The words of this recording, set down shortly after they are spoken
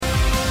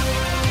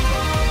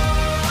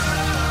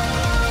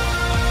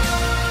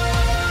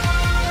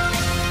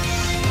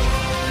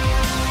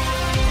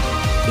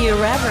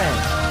Irreverent,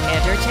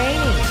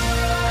 entertaining,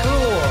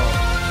 cool.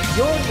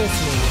 You're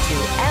listening to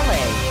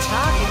LA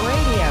Talk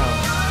Radio.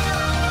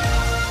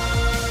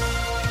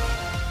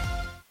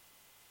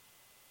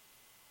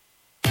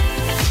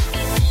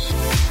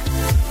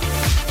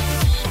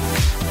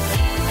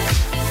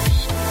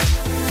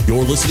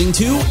 You're listening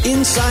to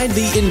Inside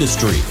the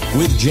Industry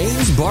with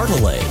James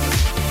Bartolet,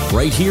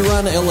 right here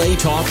on LA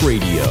Talk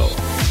Radio.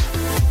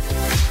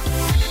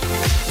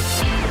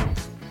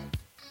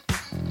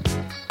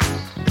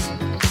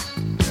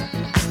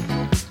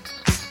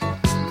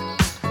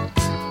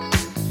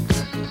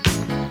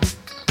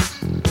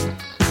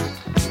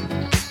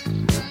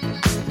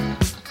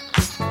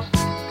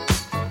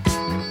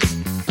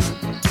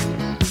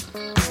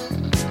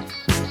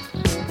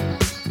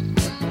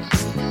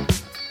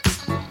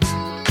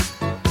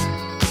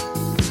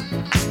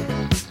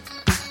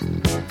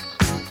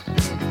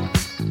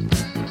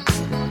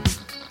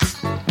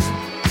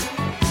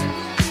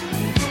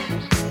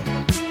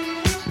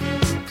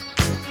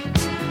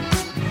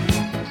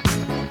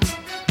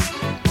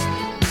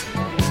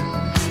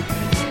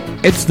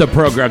 It's the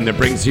program that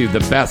brings you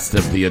the best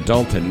of the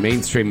adult and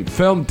mainstream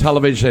film,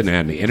 television,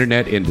 and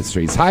internet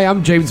industries. Hi,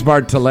 I'm James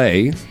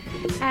Bartolet.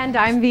 And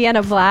I'm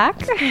Vienna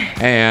Black.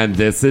 And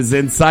this is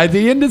Inside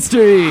the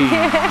Industry.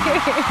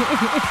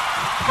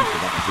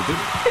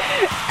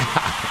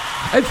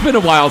 It's been a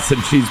while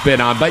since she's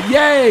been on, but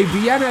yay,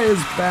 Vienna is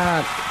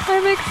back.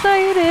 I'm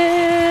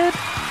excited.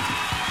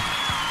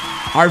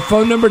 Our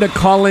phone number to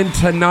call in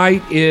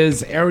tonight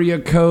is area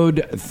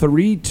code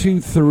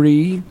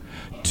 323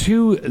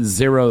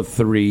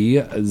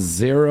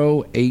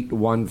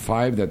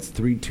 203-0815. That's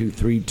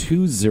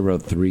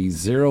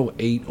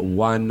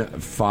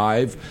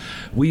 323-203-0815.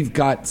 We've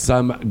got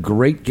some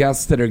great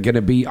guests that are going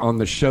to be on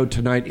the show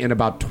tonight. In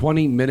about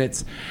 20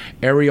 minutes,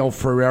 Ariel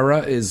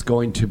Ferreira is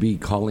going to be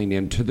calling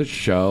into the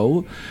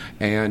show,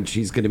 and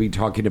she's going to be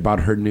talking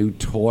about her new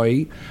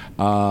toy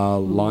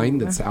line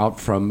that's out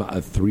from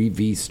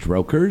 3V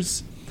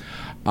Strokers.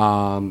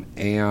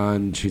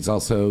 And she's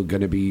also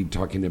going to be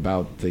talking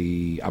about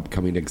the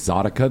upcoming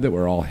Exotica that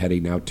we're all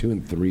heading out to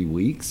in 3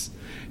 weeks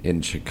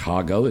in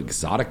Chicago.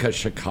 Exotica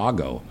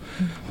Chicago.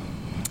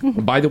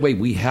 By the way,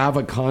 we have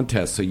a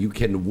contest, so you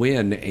can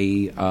win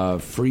a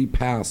free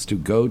pass to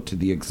go to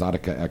the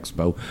Exotica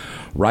Expo.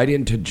 Write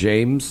into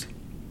James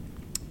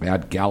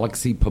at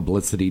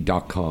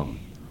galaxypublicity.com.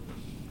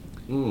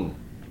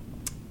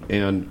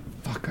 And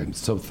fuck, I'm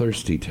so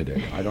thirsty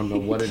today. I don't know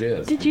what it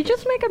is. Did you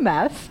just make a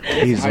mess?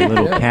 He's a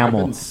little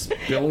camel. I've been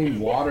spilling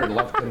water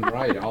left and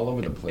right all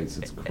over the place.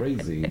 It's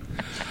crazy.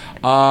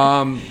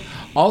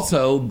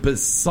 Also,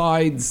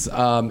 besides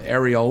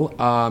Ariel,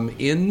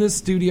 in the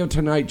studio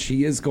tonight,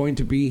 she is going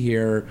to be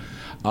here,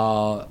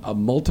 a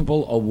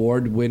multiple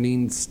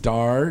award-winning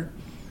star.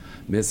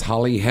 Miss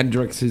Holly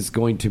Hendricks is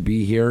going to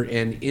be here.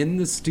 And in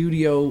the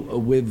studio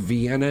with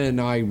Vienna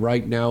and I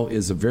right now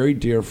is a very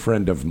dear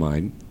friend of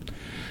mine.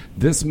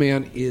 This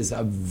man is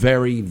a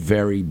very,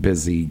 very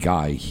busy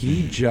guy.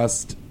 He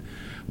just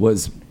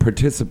was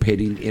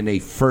participating in a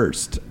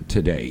first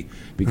today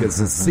because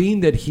the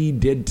scene that he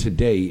did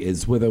today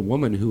is with a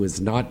woman who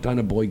has not done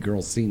a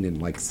boy-girl scene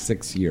in like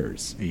 6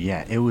 years.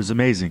 Yeah, it was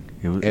amazing.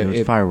 It was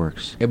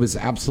fireworks. It was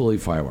absolutely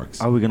fireworks.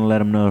 Are we going to let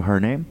him know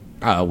her name?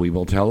 We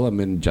will tell him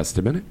in just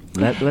a minute.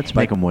 Let's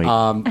make him wait.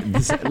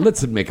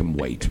 Let's make him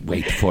wait.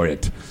 Wait for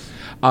it.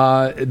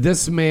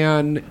 This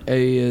man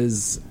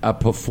is a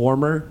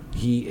performer.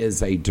 He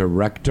is a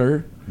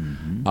director.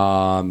 Mm-hmm.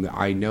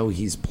 I know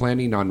he's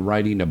planning on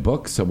writing a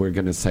book, so we're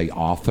going to say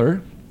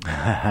author.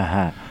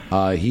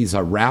 He's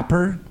a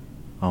rapper.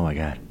 Oh, my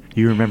God.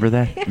 You remember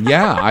that?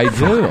 Yeah, I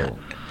do.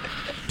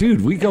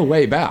 Dude, we go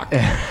way back.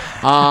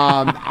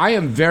 I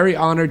am very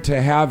honored to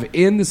have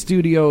in the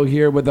studio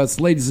here with us,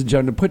 ladies and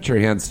gentlemen, put your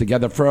hands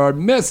together for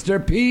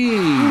Mr. P.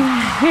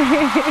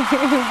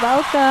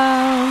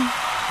 Welcome.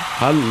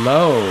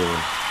 Hello.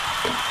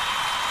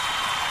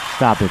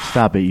 Stop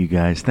it, you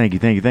guys. Thank you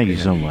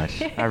so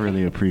much. I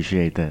really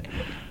appreciate that.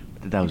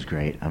 That was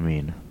great. I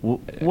mean,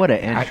 what an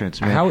entrance,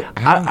 man.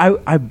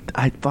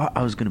 I thought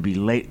I was going to be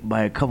late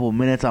by a couple of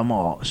minutes. I'm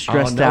all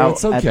stressed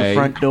out at the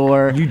front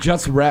door. You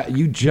just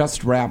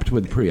rapped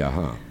with Priya,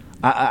 huh?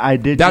 I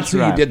did. That's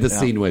who you did the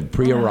scene with.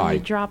 Priya Rai. You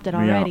dropped it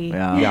already.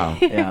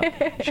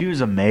 Yeah. She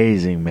was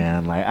amazing,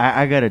 man. Like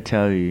I got to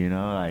tell you,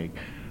 like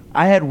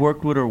I had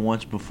worked with her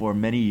once before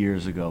many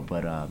years ago,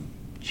 but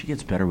she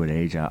gets better with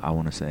age. I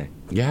want to say.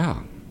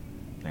 Yeah.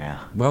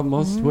 Yeah. Well,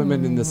 most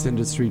women in this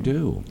industry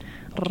do.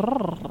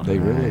 They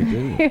really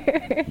do.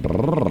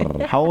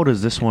 How old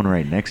is this one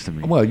right next to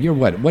me? Well, you're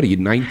what? What are you,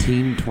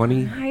 19,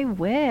 20? I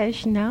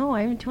wish. No,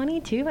 I'm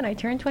 22 and I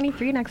turn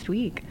 23 next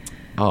week.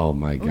 Oh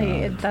my God!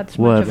 Wait, that's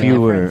well, much of a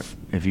difference.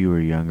 if you were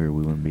younger,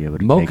 we wouldn't be able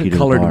to.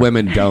 Mocha-colored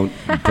women don't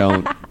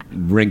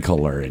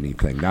wrinkle or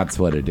anything. That's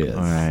what it is.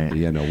 Right.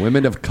 You know,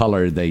 women of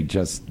color, they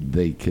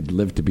could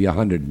live to be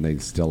 100 and they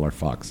still are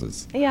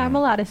foxes. Yeah, I'm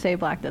allowed to say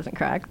black doesn't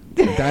crack.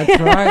 That's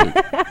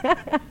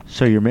right.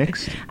 So you're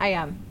mixed? I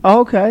am. Oh,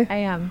 okay. I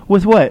am.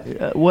 With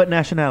what? What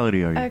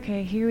nationality are you?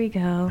 Okay, here we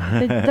go.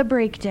 The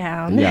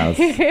breakdown. Yes.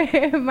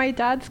 My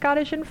dad's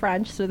Scottish and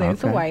French, so there's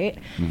the Okay. white.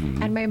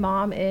 And my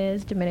mom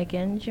is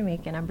Dominican,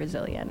 Jamaican, and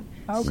Brazilian.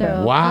 Okay.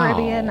 So Wow.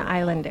 Caribbean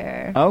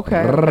Islander.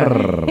 Okay.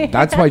 Brrr.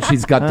 That's why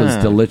she's got those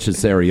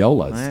delicious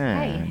areolas.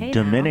 Yeah, Hey,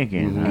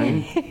 Dominican.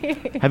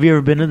 Right? Have you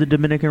ever been to the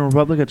Dominican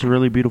Republic? It's a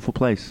really beautiful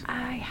place.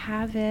 I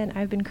haven't.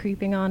 I've been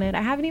creeping on it.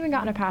 I haven't even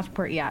gotten a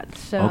passport yet.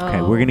 So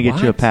Okay, we're gonna get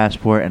you a What?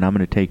 passport, and I'm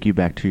gonna take you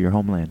back to your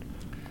homeland.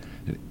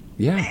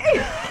 Yeah.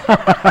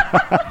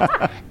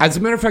 As a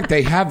matter of fact,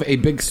 they have a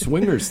big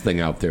swingers thing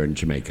out there in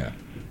Jamaica.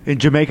 In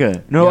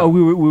Jamaica, no, Yeah.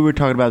 we were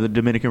talking about the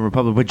Dominican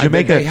Republic, but I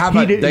bet Jamaica,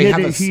 they have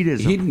a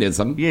hedonism.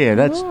 hedonism. Yeah,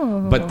 that's.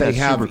 But they That's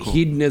have super cool.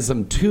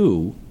 hedonism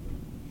too,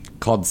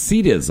 called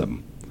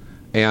seedism,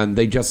 and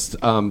they just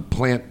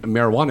plant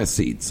marijuana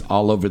seeds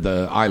all over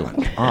the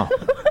island. Oh,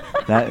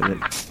 that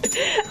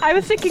I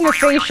was thinking of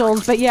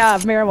facials, but yeah,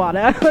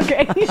 marijuana.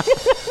 Okay.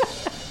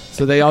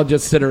 So they all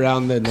just sit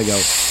around and they go,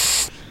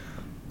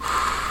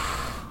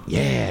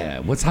 "Yeah,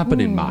 what's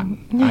happening,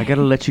 man?" I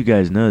gotta let you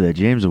guys know that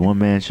James is a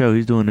one-man show.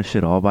 He's doing this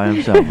shit all by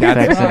himself,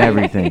 effects and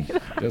everything.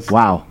 Just-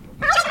 Wow.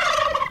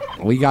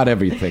 We got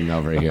everything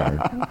over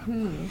here.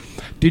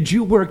 Did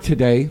you work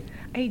today?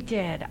 I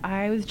did.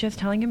 I was just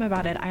telling him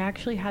about it. I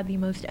actually had the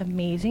most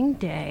amazing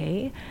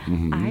day.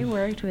 I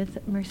worked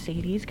with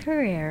Mercedes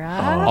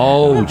Carrera.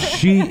 Oh,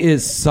 she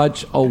is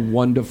such a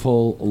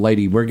wonderful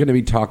lady. We're going to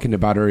be talking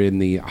about her in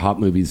the Hot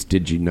Movies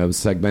Did You Know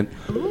segment.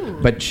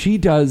 But she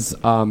does,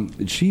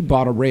 she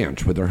bought a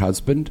ranch with her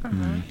husband,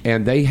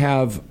 and they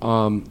have,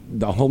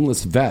 the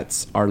homeless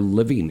vets are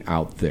living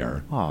out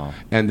there. Aw.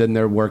 And then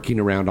they're working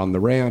around on the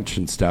ranch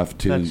and stuff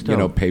to, That's you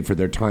know, dope. pay for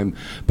their time.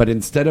 But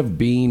instead of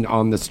being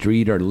on the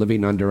street or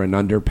living under an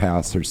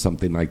underpass or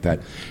something like that,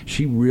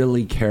 she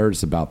really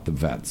cares about the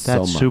vets so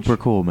much. That's super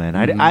cool, man.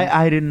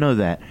 I didn't know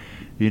that.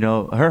 You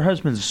know, her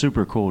husband's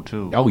super cool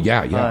too. Oh,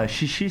 yeah, yeah.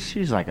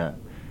 She's like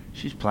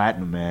she's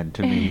platinum, man.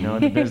 To me, you know,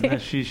 in the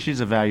business, she's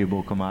a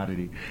valuable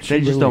commodity. She They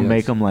just really don't is.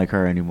 make them like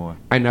her anymore.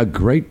 And a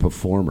great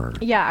performer.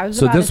 Yeah, I was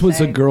So about this to was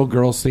say. a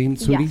girl scene,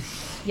 sweetie?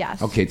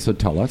 Yes. Okay, so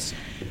tell us.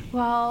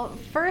 Well,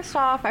 first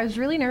off, I was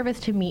really nervous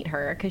to meet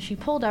her because she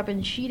pulled up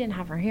and she didn't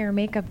have her hair and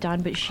makeup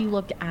done, but she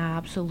looked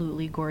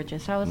absolutely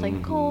gorgeous. I was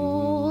like,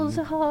 goals.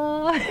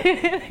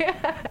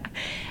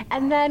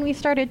 And then we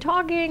started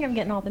talking. I'm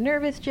getting all the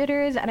nervous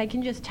jitters, and I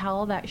can just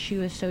tell that she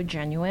was so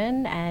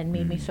genuine and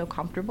made me so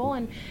comfortable.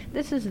 And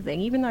this is the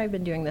thing. Even though I've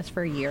been doing this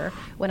for a year,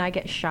 when I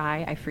get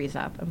shy, I freeze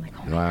up. I'm like,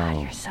 oh my Wow.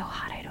 God, you're so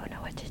hot. I don't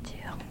know what to do.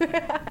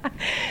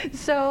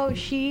 So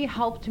she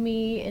helped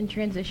me in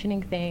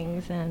transitioning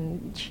things,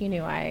 and she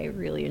knew I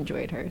really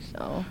enjoyed her.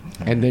 So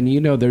And then, you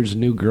know, there's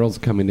new girls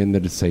coming in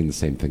that are saying the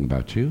same thing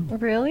about you.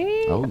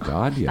 really, Oh,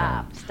 God,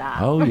 yeah.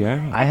 Stop. Oh,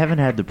 yeah. I haven't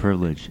had the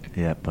privilege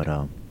yet, but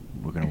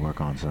we're gonna work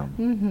on some.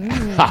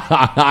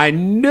 I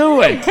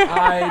knew it.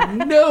 I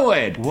knew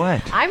it.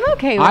 What? I'm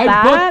okay with I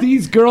that. booked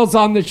these girls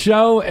on the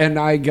show, and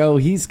I go,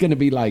 he's going to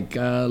be like,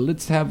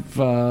 let's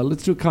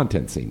do a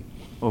content scene.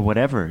 Or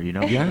whatever, you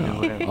know? Yeah.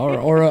 Whatever.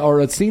 or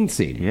a scene.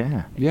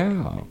 Yeah.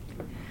 Yeah.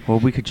 Well,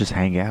 we could just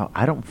hang out.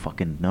 I don't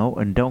fucking know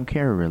and don't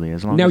care really,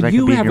 as long Now, as I you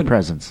can be in have your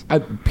presence.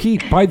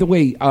 Pete, by the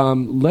way,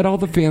 let all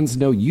the fans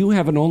know you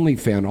have an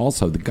OnlyFans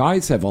also. The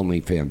guys have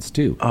OnlyFans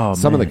too. Oh,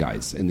 Some of the man.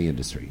 guys in the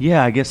industry.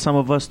 Yeah, I guess some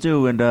of us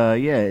do, and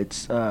yeah,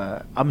 it's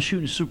I'm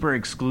shooting super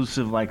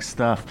exclusive like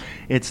stuff.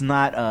 It's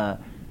not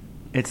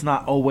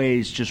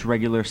always just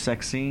regular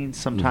sex scenes.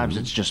 Sometimes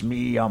it's just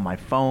me on my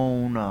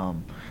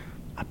phone.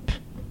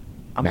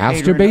 I'm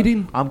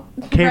Masturbating? I'm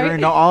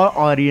catering to all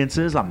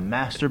audiences. I'm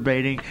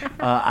masturbating.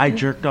 I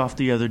jerked off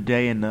the other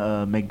day in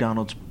the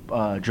McDonald's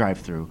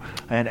drive-through,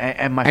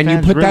 and my And you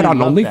fans put really that on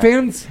loved that.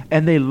 OnlyFans?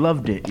 And they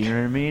loved it. You know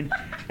what I mean?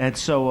 And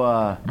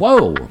so.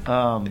 Whoa.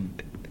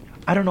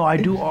 I don't know. I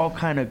do all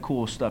kind of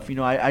cool stuff. You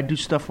know, I do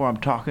stuff where I'm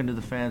talking to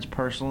the fans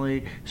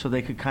personally, so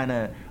they could kind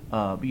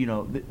of, you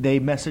know, they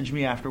message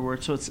me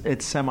afterwards. So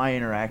it's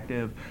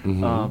semi-interactive.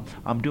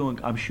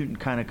 I'm shooting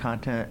kind of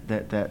content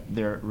that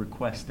they're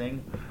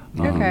requesting.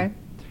 Okay.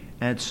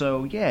 And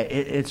so yeah,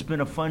 it's been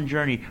a fun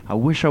journey. I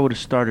wish I would have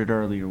started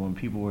earlier when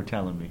people were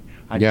telling me.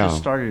 I Yeah. just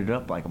started it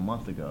up like a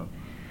month ago.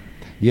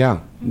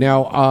 Yeah.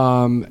 Now,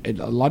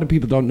 a lot of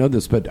people don't know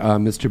this, but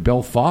Mr.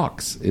 Bill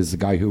Fox is the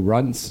guy who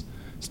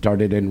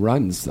started and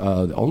runs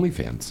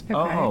OnlyFans.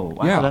 Oh,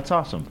 wow, Yeah. that's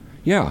awesome.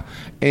 Yeah.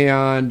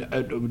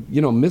 And,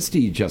 you know,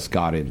 Misty just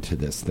got into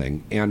this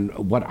thing. And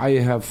what I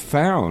have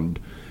found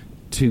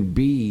to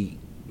be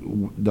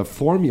the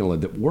formula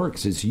that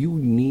works is you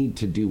need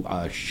to do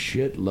a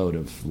shitload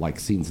of like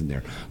scenes in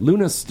there.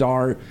 Luna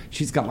Star,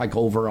 she's got like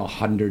over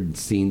 100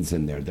 scenes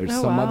in there. There's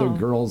some other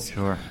girls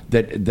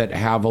that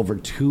have over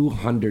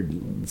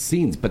 200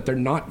 scenes, but they're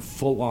not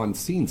full on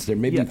scenes. They're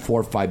maybe 4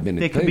 or 5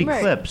 minute. They could be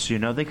clips,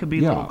 They could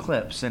be little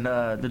clips, and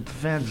the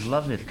fans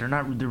love it.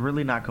 They're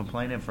really not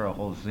complaining for a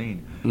whole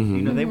scene.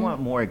 They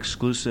want more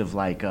exclusive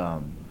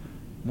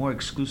more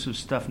exclusive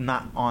stuff,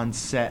 not on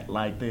set,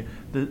 like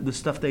the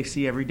stuff they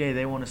see every day.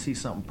 They want to see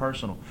something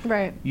personal.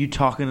 Right. You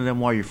talking to them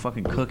while you're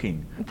fucking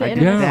cooking. I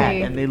did that,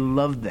 and they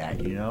love that,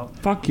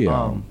 Fuck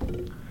yeah.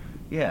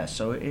 Yeah,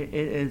 so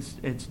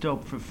it's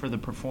dope for the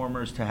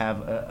performers to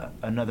have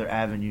another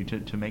avenue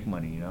to make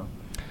money,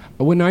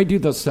 When I do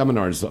those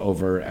seminars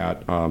over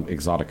at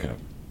Exotica,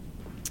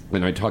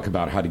 and I talk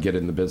about how to get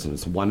in the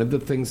business, one of the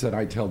things that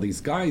I tell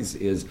these guys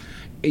is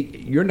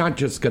you're not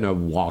just going to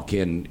walk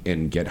in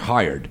and get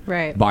hired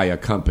by a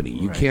company.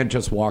 You can't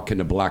just walk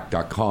into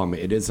black.com.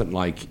 It isn't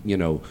like,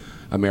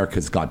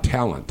 America's Got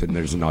Talent and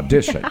there's an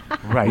audition.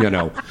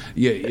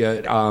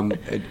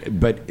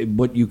 But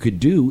what you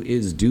could do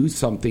is do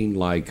something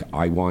like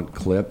I Want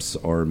Clips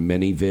or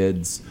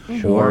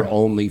ManyVids or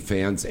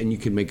OnlyFans, and you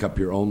can make up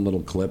your own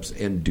little clips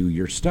and do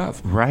your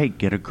stuff. Right.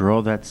 Get a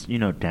girl that's,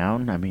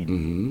 down. I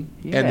mean,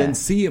 and then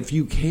see if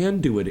you can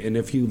do it and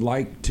if you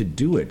like to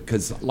do it.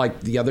 Because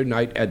like the other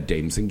night at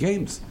Dames and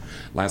Games,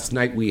 last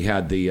night we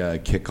had the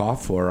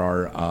kickoff for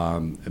our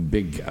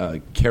big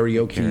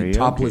karaoke,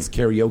 topless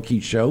karaoke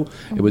show.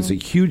 It was a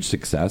huge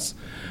success.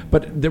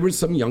 But there were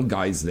some young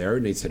guys there,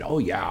 and they said, oh,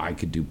 yeah, I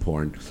could do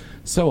porn.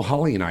 So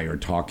Holly and I are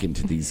talking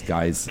to these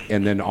guys,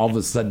 and then all of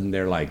a sudden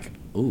they're like,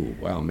 ooh,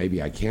 well,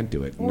 maybe I can't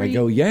do it. And I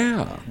go,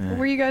 yeah.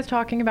 Were you guys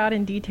talking about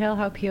in detail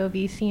how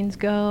POV scenes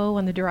go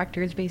when the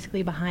director is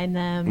basically behind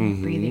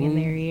them, breathing in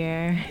their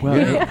ear?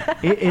 Well,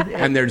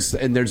 and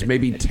there's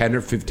maybe 10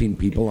 or 15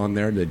 people on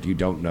there that you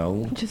don't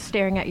know. Just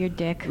staring at your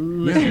dick.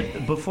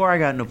 Listen, before I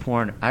got into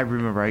porn, I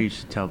remember I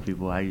used to tell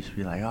people, I used to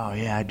be like, oh,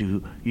 yeah, I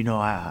do. We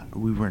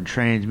were in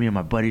trains. Me and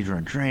my buddies were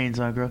in trains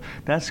on girls.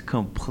 That's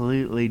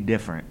completely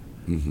different.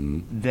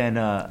 Than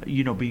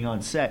being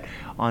on set.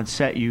 On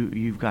set,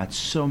 you've got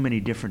so many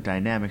different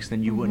dynamics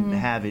than you wouldn't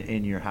have it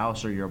in your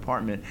house or your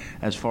apartment.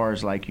 As far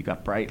as like you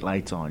got bright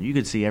lights on, you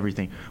could see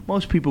everything.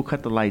 Most people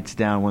cut the lights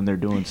down when they're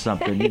doing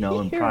something,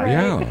 in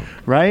private,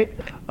 right?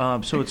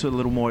 So it's a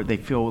little more. They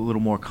feel a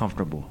little more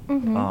comfortable.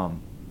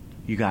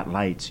 You got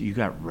lights. You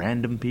got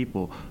random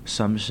people.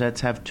 Some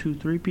sets have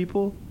 2-3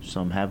 people.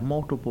 Some have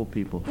multiple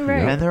people,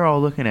 and they're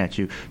all looking at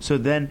you. So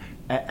then,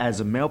 as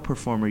a male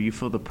performer, you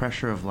feel the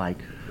pressure of like,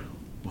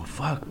 well,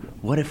 fuck,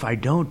 what if I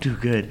don't do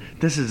good?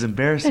 This is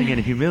embarrassing and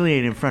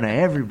humiliating in front of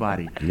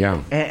everybody.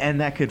 Yeah. And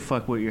that could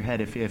fuck with your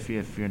head if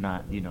you're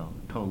not,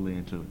 totally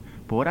into it.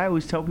 But what I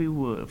always tell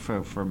people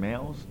for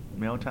male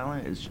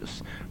talent is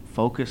just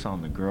focus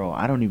on the girl.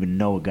 I don't even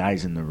know a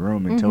guy's in the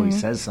room until he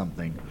says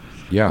something.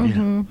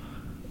 Yeah.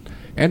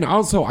 And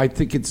also, I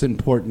think it's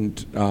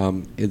important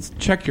is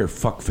check your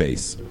fuck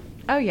face.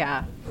 Oh,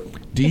 yeah.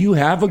 Do you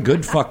have a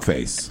good fuck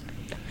face?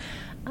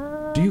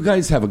 Do you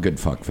guys have a good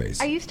fuck face?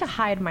 I used to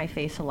hide my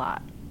face a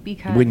lot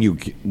because when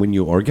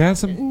you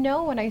orgasm?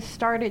 No, when I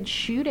started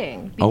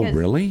shooting. Oh,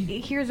 really?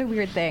 Here's a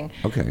weird thing.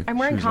 Okay. I'm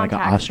wearing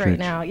contacts right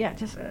now. Yeah,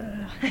 just.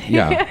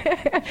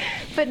 Yeah.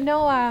 But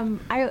no,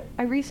 I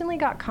recently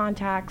got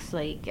contacts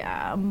like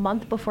a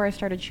month before I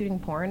started shooting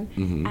porn,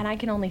 and I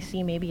can only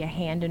see maybe a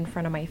hand in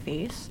front of my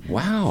face.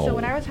 Wow. So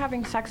when I was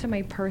having sex in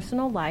my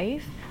personal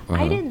life,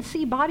 I didn't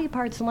see body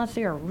parts unless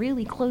they were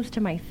really close to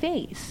my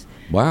face.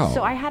 Wow.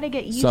 So I had to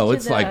get used to So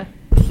it's like.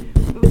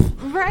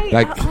 Right.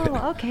 Like,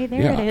 okay,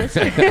 there it is.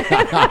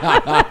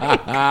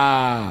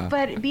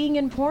 But being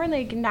in porn,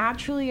 like,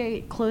 naturally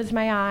I close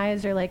my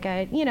eyes or, like,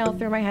 I,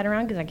 throw my head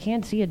around because I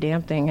can't see a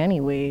damn thing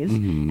anyways.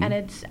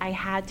 And I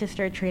had to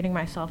start training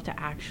myself to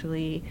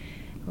actually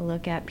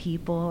look at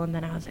people. And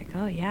then I was like,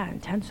 oh, yeah,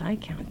 intense eye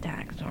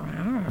contact.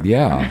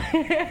 Yeah.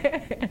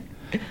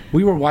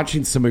 We were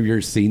watching some of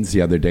your scenes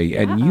the other day,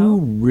 and you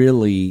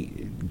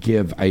really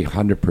give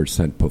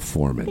 100%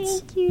 performance.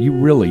 Thank you. You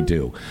really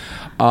do.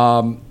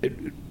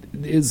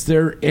 Is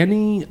there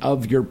any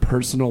of your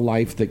personal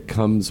life that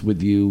comes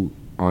with you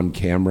on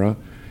camera?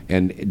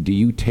 And do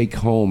you take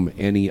home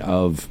any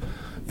of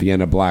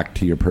Vienna Black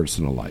to your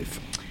personal life?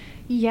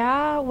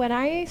 Yeah, when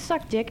I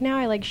suck dick now,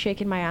 I like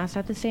shaking my ass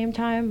at the same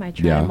time. I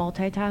try to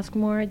multitask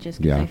more just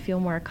because I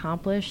feel more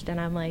accomplished. And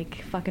I'm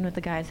like fucking with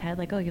the guy's head,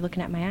 like, oh, you're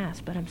looking at my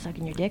ass, but I'm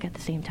sucking your dick at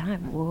the same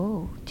time.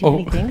 Whoa, too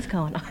many things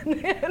going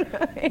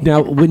on.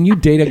 Now, when you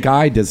date a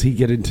guy, does he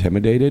get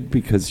intimidated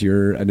because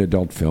you're an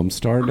adult film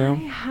star now? I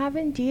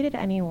haven't dated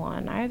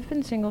anyone. I've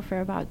been single for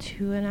about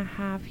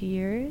 2.5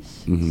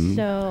 years.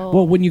 So,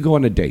 well, when you go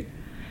on a date,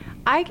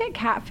 I get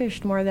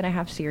catfished more than I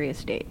have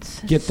serious dates.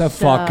 Get the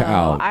fuck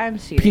out. I'm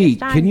serious. Pete,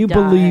 can you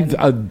believe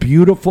a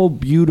beautiful,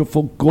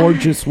 beautiful,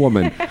 gorgeous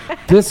woman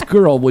This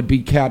girl would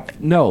be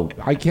No,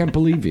 I can't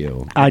believe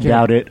you. I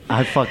doubt it.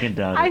 I fucking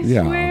doubt it.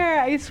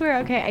 I swear.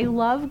 Okay, I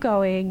love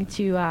going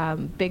to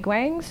Big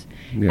Wings,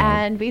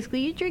 and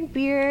basically you drink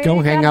beer.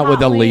 Go hang out with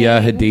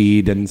Aaliyah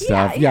Hadid and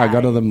stuff. Yeah,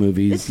 go to the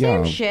movies. The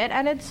same shit,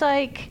 and it's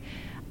like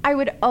I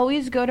would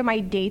always go to my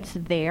dates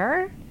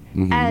there.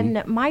 Mm-hmm.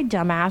 And my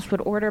dumbass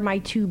would order my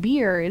 2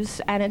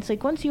 beers, and it's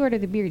like, once you order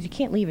the beers, you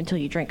can't leave until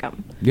you drink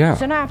them. Yeah.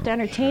 So now I have to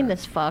entertain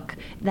this fuck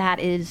that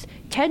is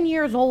 10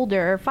 years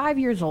older, 5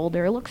 years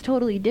older, looks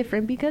totally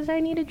different because I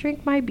need to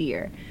drink my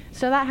beer.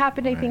 So that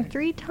happened, I think,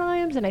 3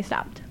 times, and I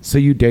stopped. So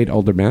you date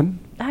older men?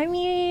 I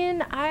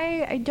mean,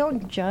 I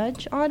don't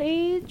judge on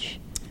age.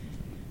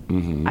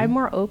 Mm-hmm. I'm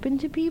more open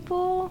to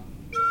people.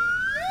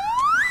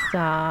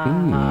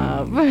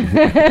 Stop.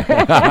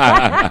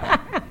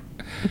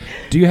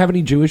 Do you have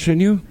any Jewish in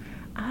you?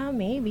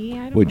 Maybe.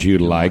 I don't Would you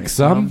like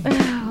some?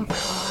 Oh,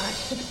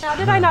 gosh. How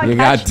did I not you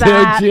catch got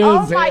that? 2 Jews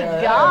Oh, my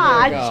here.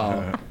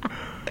 gosh.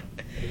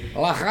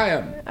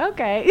 L'chaim.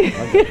 Okay.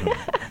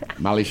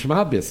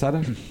 Malishma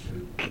Bisada.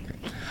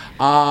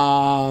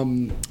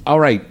 All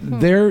right.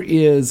 There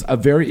is a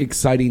very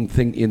exciting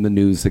thing in the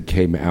news that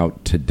came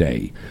out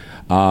today.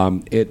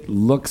 It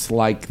looks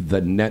like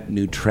the net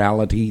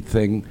neutrality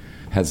thing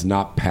has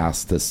not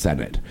passed the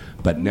Senate,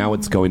 but now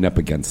it's going up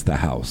against the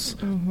House.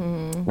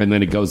 Mm-hmm. And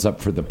then it goes up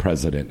for the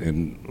president.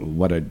 And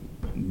what a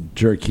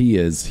jerk he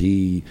is,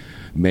 he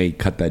may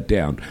cut that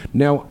down.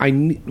 Now,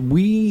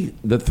 we,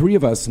 the 3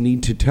 of us,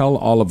 need to tell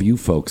all of you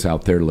folks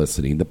out there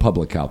listening, the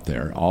public out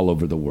there, all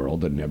over the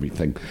world and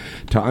everything,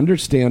 to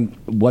understand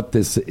what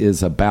this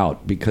is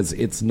about, because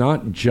it's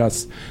not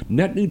just,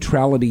 net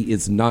neutrality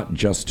is not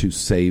just to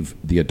save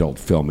the adult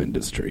film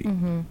industry.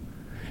 Mm-hmm.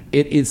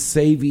 It is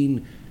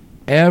saving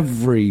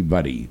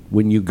everybody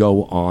when you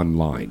go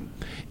online.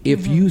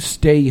 If you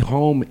stay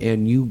home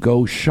and you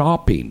go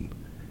shopping,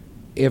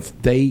 if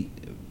they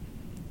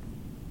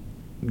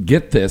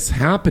get this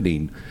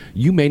happening,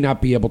 you may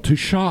not be able to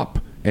shop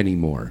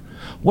anymore.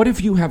 What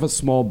if you have a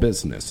small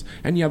business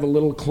and you have a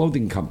little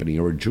clothing company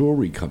or a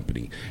jewelry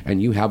company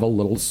and you have a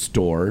little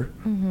store,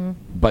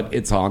 but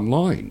it's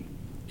online?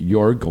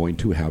 You're going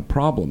to have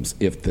problems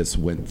if this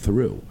went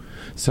through.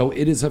 So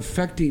it is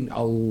affecting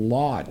a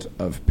lot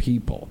of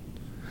people.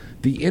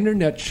 The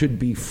internet should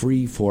be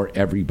free for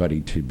everybody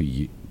to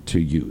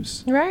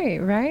use.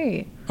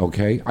 Right.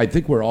 Okay? I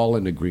think we're all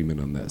in agreement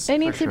on this. It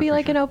needs to be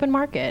like an open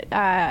market.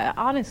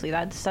 Honestly,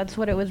 that's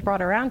what it was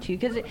brought around to,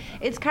 because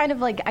it's kind of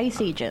like ICE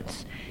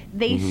agents.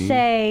 They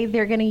say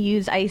they're going to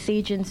use ICE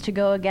agents to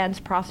go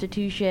against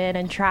prostitution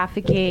and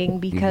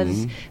trafficking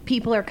because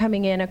people are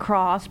coming in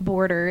across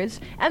borders,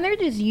 and they're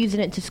just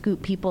using it to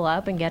scoop people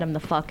up and get them the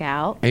fuck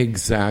out.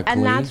 Exactly.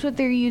 And that's what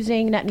they're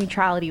using net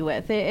neutrality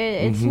with.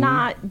 It's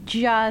not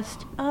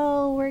just,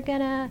 we're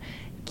going to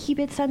keep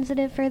it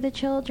sensitive for the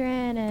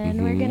children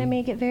and we're going to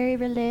make it very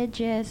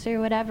religious or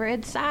whatever.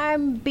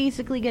 I'm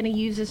basically going to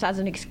use this as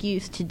an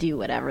excuse to do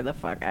whatever the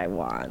fuck I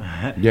want.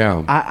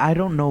 Yeah. I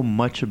don't know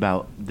much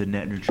about the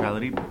net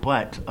neutrality,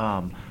 but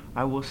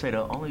I will say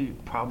the only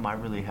problem I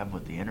really have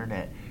with the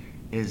internet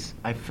is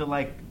I feel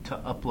like to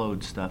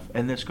upload stuff,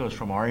 and this goes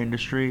from our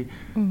industry,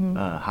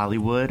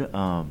 Hollywood,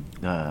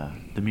 the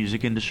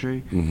music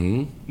industry,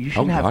 you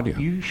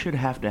should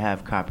have to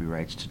have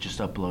copyrights to just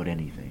upload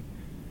anything.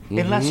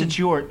 Unless it's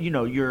your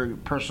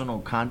personal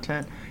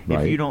content.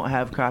 Right. If you don't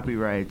have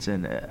copyrights,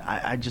 and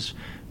I just,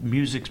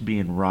 music's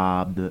being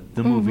robbed,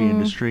 the movie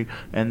industry,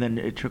 and then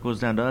it trickles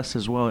down to us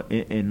as well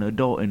in the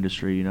adult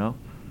industry,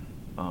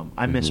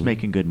 I miss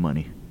making good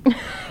money.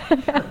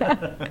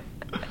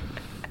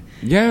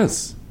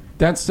 Yes,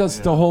 that's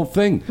just the whole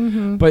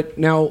thing. But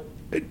now,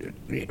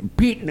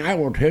 Pete and I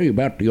will tell you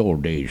about the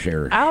old days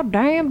here. Oh,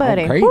 damn,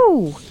 buddy. Okay.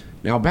 Woo.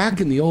 Now, back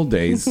in the old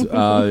days,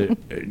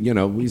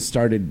 we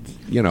started,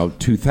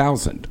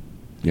 2000,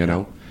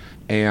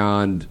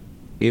 and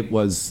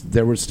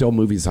there were still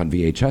movies on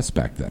VHS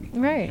back then.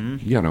 Right.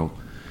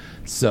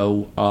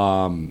 So,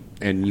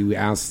 and you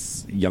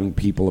ask young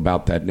people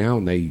about that now,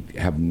 and they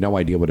have no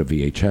idea what a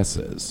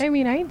VHS is. I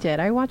mean, I did.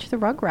 I watched the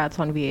Rugrats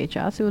on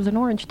VHS. It was an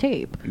orange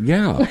tape.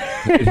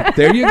 Yeah.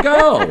 There you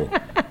go.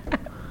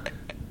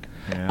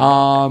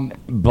 Yeah.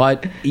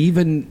 But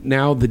even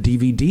now, the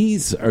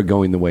DVDs are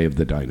going the way of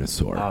the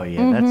dinosaur. Oh,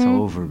 yeah, that's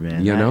over,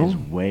 man. That is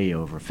way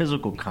over.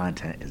 Physical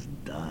content is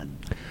done.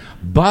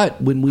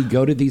 But when we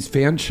go to these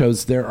fan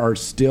shows, there are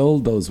still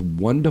those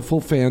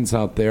wonderful fans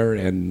out there,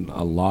 and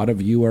a lot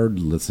of you are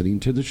listening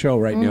to the show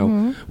right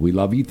now. We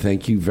love you.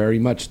 Thank you very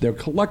much. They're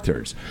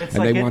collectors. It's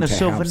and like they want a to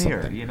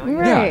souvenir, have something.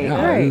 Right.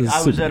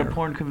 I was at a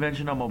porn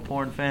convention. I'm a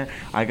porn fan.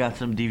 I got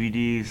some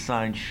DVDs,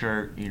 signed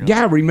shirt.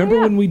 Yeah, remember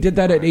when we did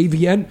that at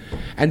AVN?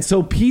 And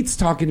so Pete's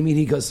talking to me, and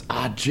he goes,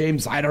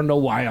 James, I don't know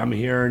why I'm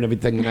here and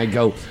everything. And I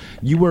go,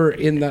 you were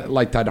in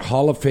that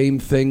Hall of Fame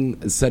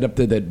thing set up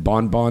that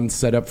Bon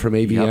set up from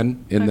AVN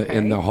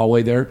in the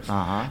hallway there.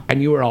 Uh-huh.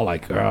 And you were all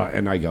like,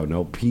 and I go,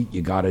 no, Pete,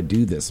 you got to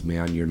do this,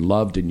 man. You're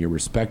loved and you're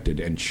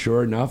respected. And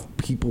sure enough,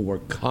 people were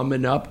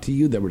coming up to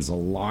you. There was a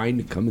line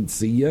to come and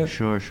see you.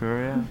 Sure,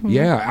 yeah. Mm-hmm.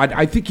 Yeah,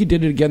 I think you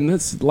did it again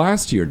this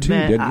last year, too,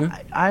 didn't you?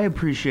 I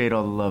appreciate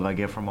all the love I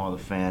get from all the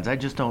fans. I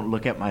just don't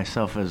look at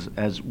myself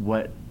as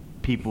what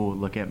people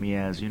look at me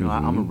as.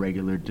 I'm a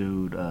regular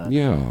dude.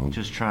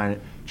 Just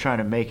trying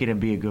to make it and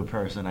be a good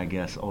person, I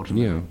guess,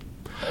 ultimately.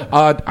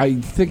 Yeah.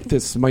 I think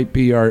this might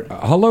be our...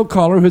 hello,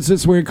 caller. Who's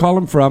this? Where you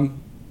calling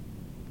from?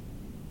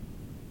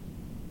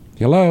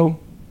 Hello?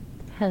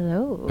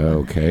 Hello.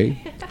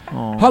 Okay.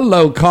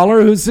 Hello,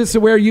 caller. Who's this?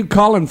 Where are you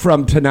calling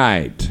from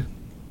tonight?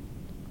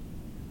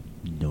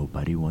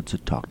 Nobody wants to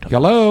talk to me.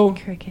 Hello?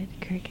 Cricket.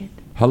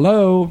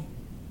 Hello?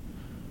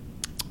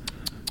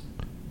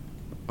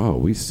 Oh,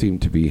 we seem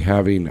to be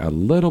having a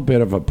little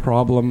bit of a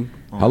problem.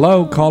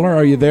 Hello, caller,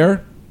 are you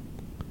there?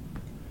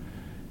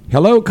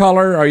 Hello,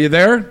 caller, are you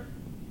there?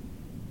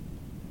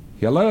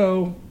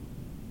 Hello?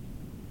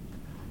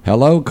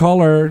 Hello,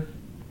 caller?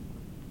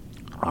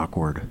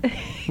 Awkward.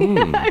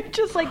 I'm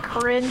just like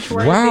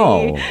cringe-worthy.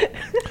 Wow.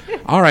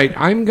 All right,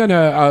 I'm going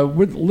to...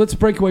 let's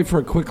break away for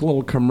a quick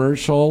little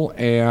commercial,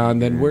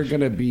 and then we're going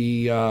to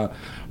be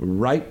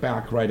right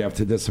back right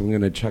after this. I'm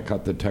going to check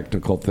out the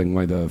technical thing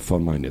why the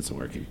phone line isn't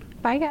working.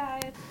 Bye,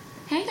 guys.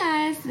 Hey,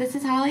 guys. This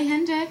is Holly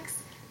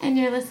Hendricks, and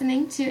you're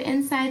listening to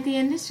Inside the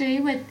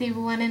Industry with the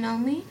one and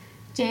only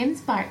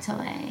James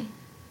Bartolet.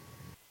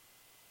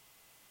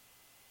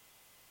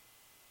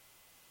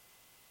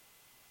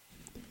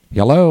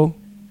 Hello?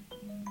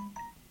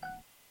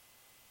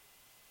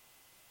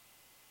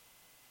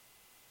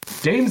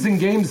 Dames and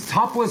Games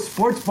Topless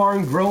Sports Bar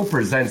and Grill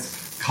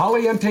presents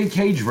Caliente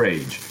Cage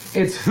Rage.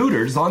 It's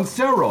Hooters on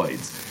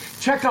steroids.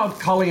 Check out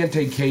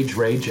Caliente Cage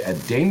Rage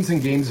at Dames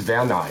and Games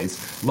Van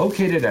Nuys,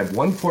 located at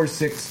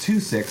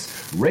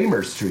 14626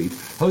 Raymer Street,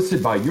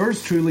 hosted by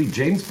yours truly,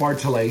 James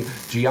Bartolet,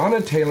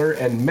 Gianna Taylor,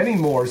 and many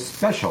more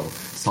special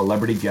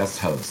celebrity guest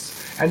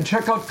hosts. And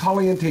check out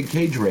Caliente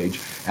Cage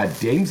Rage at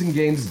Dames and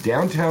Games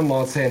downtown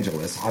Los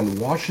Angeles on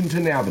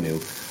Washington Avenue,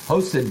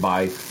 hosted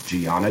by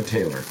Gianna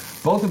Taylor.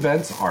 Both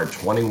events are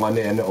 21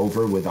 and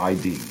over with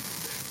ID.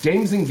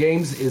 Dames and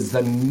Games is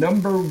the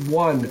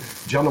 #1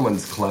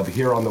 gentleman's club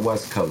here on the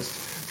West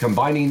Coast,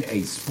 combining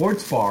a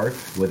sports bar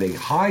with a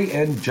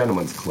high-end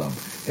gentleman's club.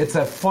 It's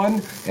a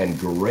fun and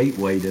great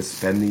way to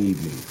spend the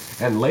evening.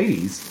 And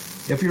ladies,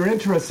 if you're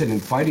interested in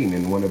fighting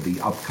in one of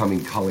the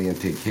upcoming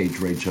Caliente Cage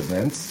Rage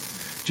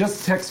events,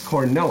 just text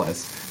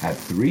Cornelis at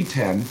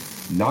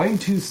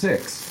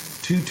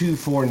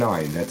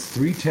 310-926-2249. That's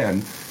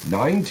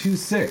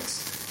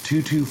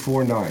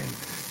 310-926-2249.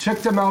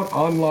 Check them out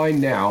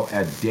online now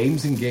at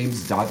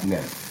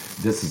damesandgames.net.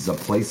 This is a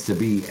place to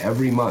be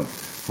every month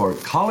for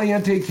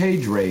Caliente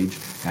Cage Rage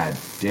at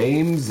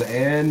Dames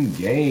and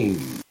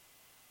Games.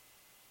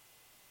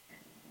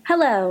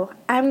 Hello,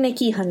 I'm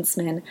Nikki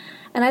Huntsman,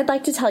 and I'd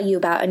like to tell you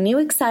about a new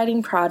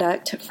exciting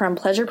product from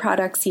Pleasure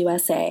Products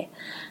USA.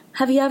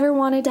 Have you ever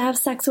wanted to have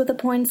sex with a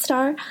porn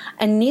star?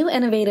 A new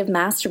innovative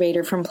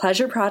masturbator from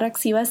Pleasure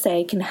Products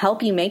USA can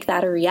help you make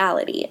that a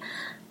reality.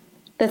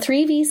 The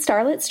 3V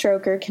Starlet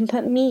Stroker can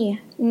put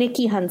me,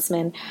 Nikki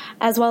Huntsman,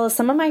 as well as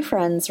some of my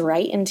friends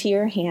right into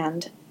your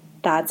hand.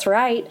 That's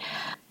right.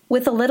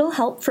 With a little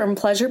help from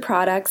Pleasure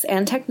Products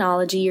and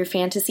technology, your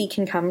fantasy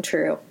can come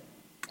true.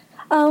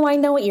 Oh, I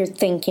know what you're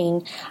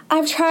thinking.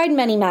 I've tried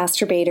many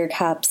masturbator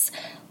cups.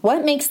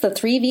 What makes the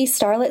 3V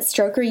Starlet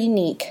Stroker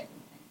unique?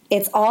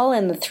 It's all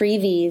in the 3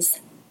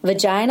 V's: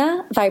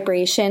 vagina,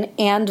 vibration,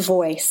 and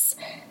voice.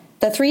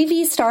 The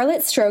 3V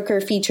Starlet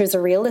Stroker features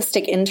a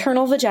realistic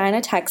internal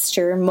vagina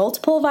texture,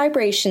 multiple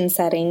vibration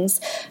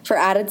settings for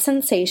added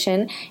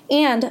sensation,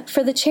 and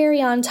for the cherry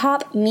on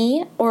top,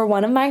 me or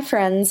one of my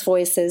friends'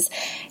 voices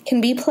can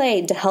be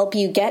played to help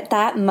you get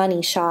that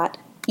money shot.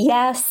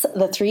 Yes,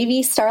 the 3V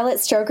Starlet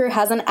Stroker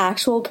has an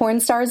actual porn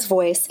star's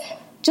voice.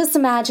 Just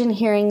imagine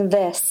hearing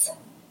this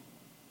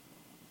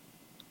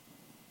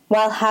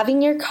while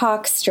having your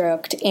cock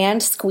stroked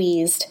and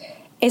squeezed.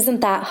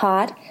 Isn't that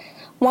hot?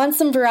 Want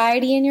some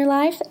variety in your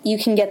life? You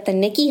can get the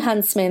Nikki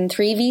Huntsman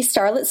 3V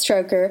Starlet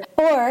Stroker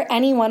or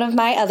any one of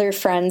my other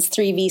friends'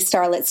 3V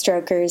Starlet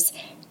Strokers: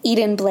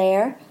 Eden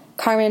Blair,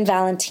 Carmen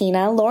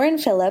Valentina, Lauren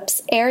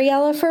Phillips,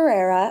 Ariella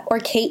Ferreira, or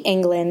Kate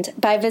England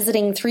by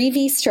visiting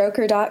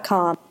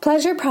 3vstroker.com.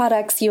 Pleasure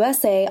Products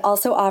USA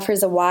also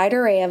offers a wide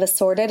array of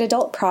assorted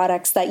adult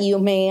products that you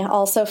may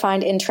also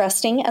find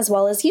interesting as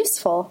well as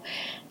useful.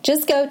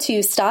 Just go to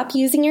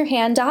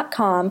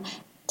stopusingyourhand.com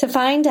to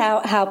find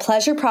out how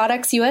Pleasure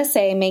Products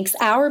USA makes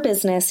our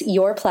business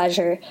your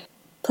pleasure.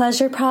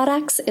 Pleasure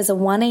Products is a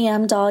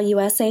 1AM Doll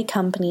USA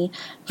company.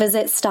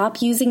 Visit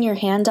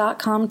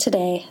stopusingyourhand.com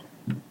today.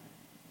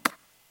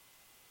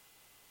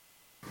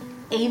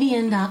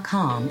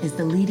 AVN.com is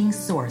the leading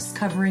source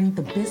covering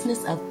the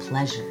business of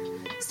pleasure.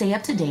 Stay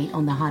up to date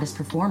on the hottest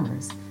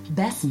performers,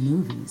 best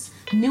movies,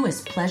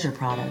 newest pleasure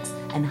products,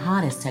 and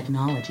hottest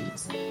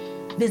technologies.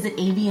 Visit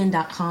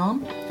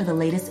avn.com for the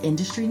latest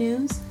industry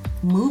news,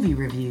 movie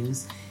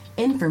reviews,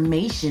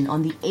 information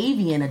on the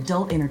AVN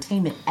Adult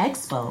Entertainment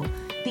Expo,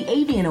 the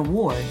AVN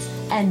Awards,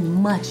 and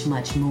much,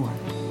 much more.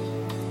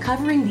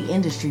 Covering the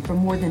industry for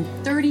more than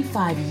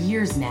 35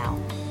 years now,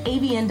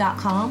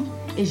 avn.com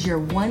is your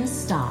one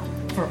stop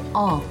for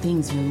all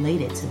things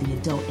related to the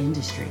adult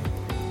industry.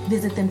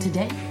 Visit them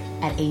today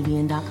at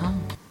avn.com.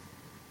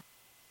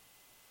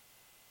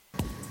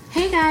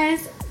 Hey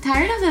guys,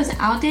 tired of those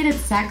outdated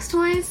sex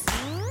toys?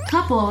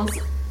 Couples,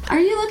 are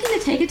you looking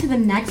to take it to the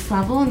next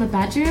level in the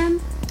bedroom?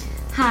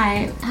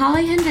 Hi,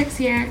 Holly Hendricks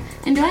here,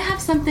 and do I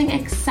have something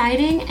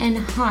exciting and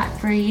hot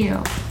for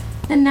you?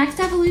 The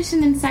next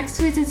evolution in sex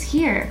toys is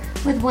here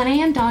with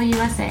 1AM Doll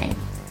USA.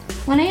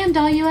 1AM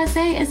Doll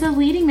USA is the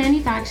leading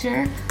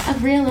manufacturer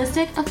of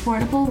realistic,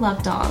 affordable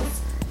love dolls.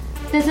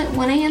 Visit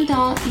 1AM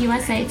Doll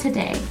USA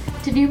today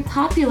to view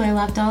popular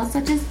love dolls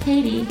such as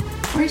Katie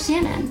or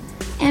Shannon,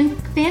 and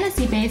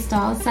fantasy-based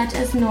dolls such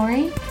as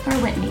Nori or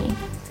Whitney.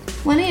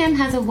 1AM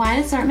has a wide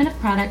assortment of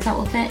products that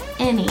will fit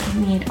any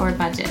need or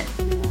budget.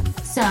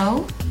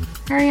 So,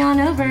 hurry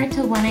on over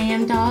to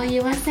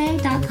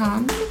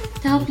 1amdollusa.com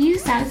to help you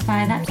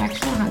satisfy that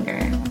sexual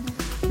hunger.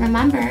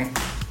 Remember,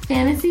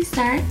 fantasies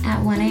start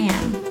at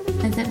 1am.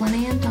 Visit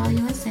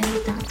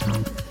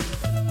 1amdollusa.com.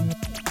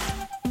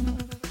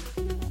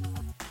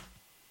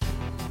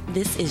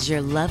 This is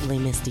your lovely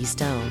Misty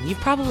Stone. You've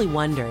probably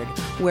wondered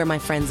where my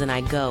friends and I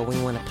go when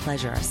we want to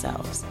pleasure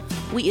ourselves.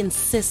 We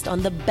insist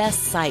on the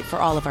best site for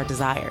all of our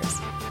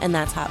desires, and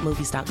that's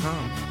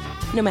hotmovies.com.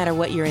 No matter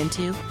what you're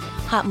into,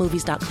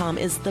 hotmovies.com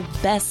is the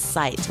best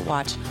site to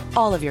watch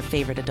all of your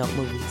favorite adult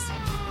movies.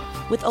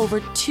 With over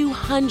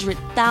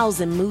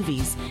 200,000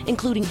 movies,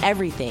 including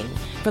everything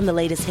from the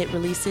latest hit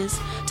releases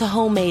to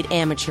homemade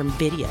amateur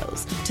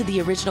videos to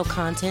the original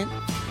content,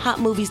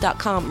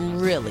 hotmovies.com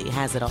really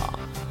has it all.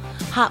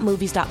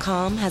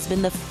 Hotmovies.com has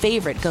been the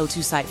favorite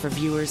go-to site for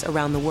viewers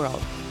around the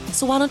world,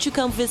 so why don't you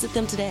come visit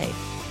them today?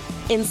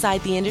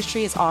 Inside the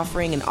Industry is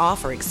offering an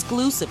offer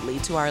exclusively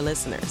to our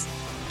listeners.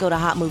 Go to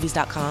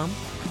hotmovies.com,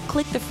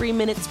 click the free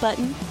minutes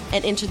button,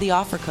 and enter the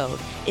offer code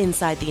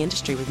Inside the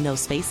Industry with no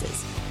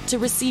spaces to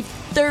receive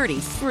 30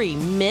 free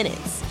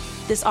minutes.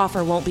 This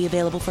offer won't be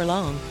available for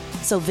long,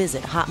 so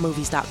visit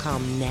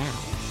hotmovies.com now.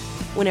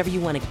 Whenever you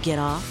want to get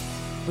off,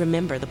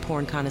 remember the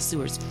porn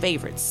connoisseur's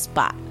favorite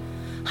spot,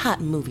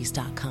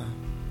 hotmovies.com.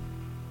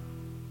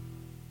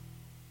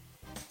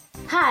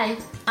 Hi,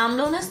 I'm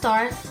Luna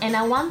Star, and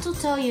I want to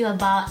tell you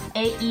about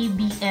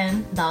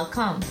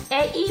AEBN.com.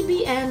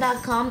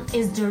 AEBN.com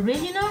is the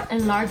original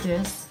and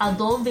largest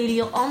adult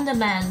video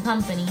on-demand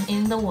company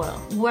in the world.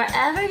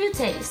 Wherever you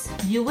taste,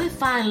 you will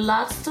find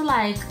lots to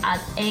like at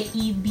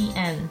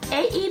AEBN.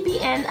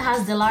 AEBN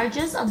has the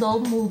largest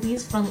adult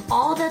movies from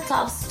all the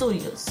top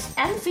studios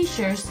and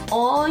features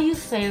all your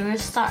favorite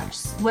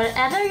stars.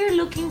 Wherever you're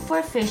looking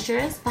for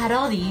features,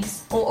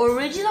 parodies, or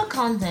original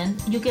content,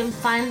 you can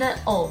find it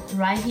all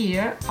right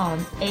here on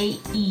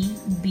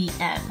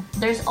AEBN.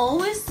 There's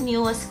always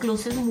new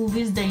exclusive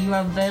movies that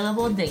are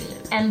available daily.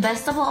 And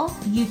best of all,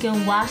 you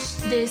can watch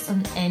this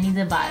on any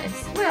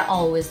device. We're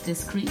always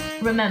discreet.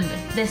 Remember,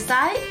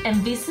 decide and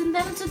visit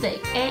them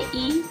today.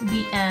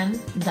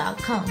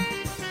 AEBN.com.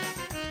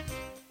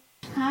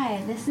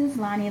 Hi, this is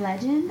Lonnie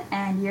Legend,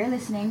 and you're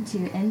listening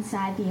to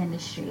Inside the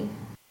Industry.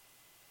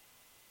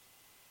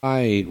 All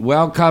right,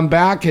 welcome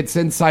back. It's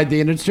Inside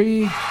the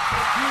Industry.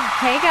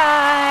 Hey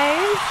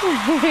guys.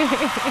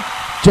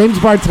 James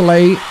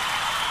Bartolet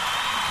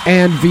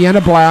and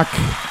Vienna Black.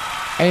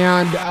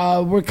 And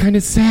we're kind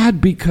of sad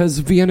because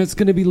Vienna's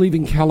going to be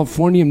leaving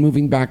California and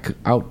moving back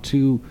out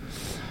to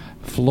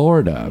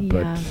Florida.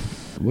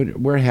 Yes. But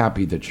we're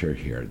happy that you're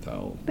here,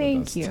 though.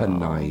 Thank you.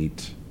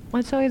 Tonight.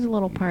 It's always a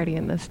little party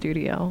in the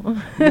studio.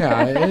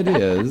 Yeah, it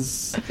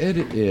is. It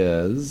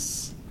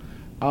is.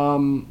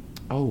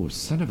 Oh,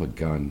 son of a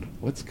gun.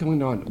 What's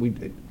going on?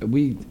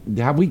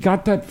 We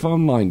got that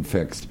phone line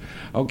fixed.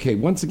 Okay,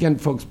 once again,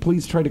 folks,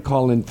 please try to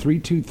call in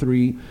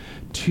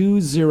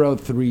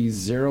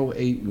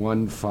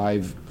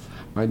 323-203-0815.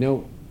 I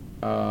know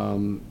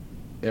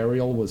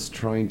Ariel was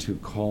trying to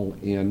call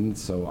in,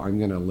 so I'm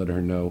going to let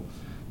her know.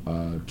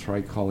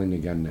 Try calling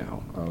again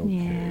now. Okay.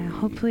 Yeah,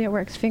 hopefully it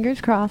works.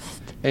 Fingers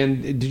crossed.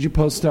 And did you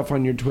post stuff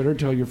on your Twitter?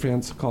 Tell your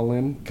fans to call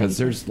in? Because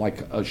there's like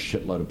a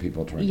shitload of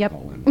people trying to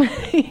call in.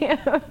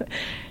 Yeah.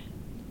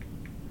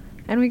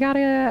 And we got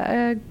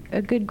a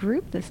good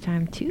group this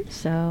time, too,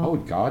 so... Oh,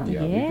 God,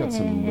 yeah. We've got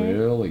some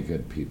really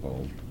good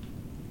people.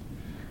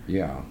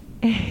 Yeah.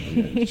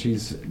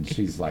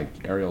 She's like,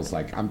 Ariel's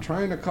like, I'm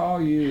trying to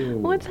call you.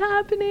 What's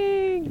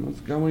happening?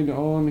 What's going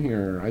on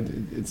here?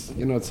 It's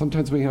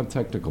sometimes we have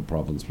technical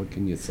problems. What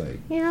can you say?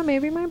 Yeah,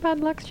 maybe my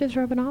bad luck's just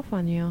rubbing off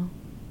on you.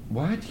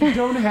 What? You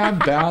don't have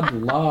bad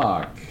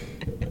luck.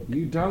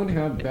 You don't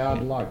have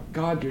bad luck.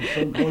 God, you're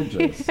so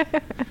gorgeous.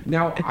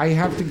 Now, I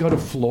have to go to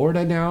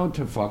Florida now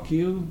to fuck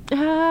you?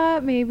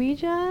 Maybe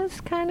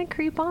just kind of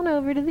creep on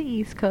over to the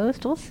East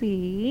Coast. We'll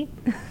see.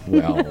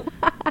 Well,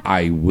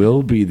 I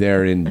will be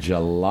there in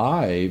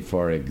July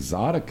for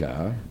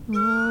Exotica.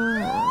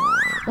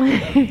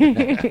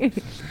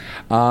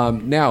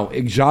 Now,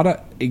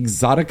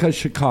 Exotica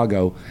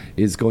Chicago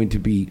is going to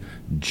be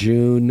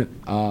June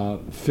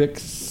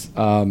 6th,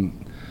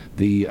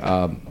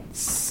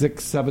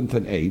 7th,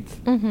 and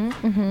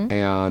 8th.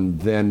 And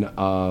then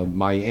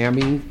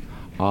Miami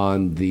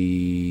on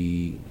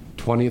the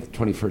 20th,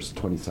 21st,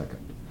 22nd.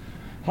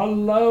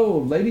 Hello,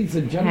 ladies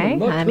and gentlemen.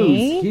 Look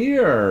who's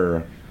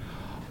here.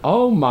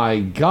 Oh, my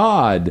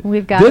God.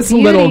 We've got this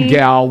little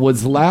gal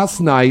was last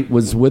night,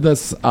 was with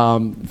us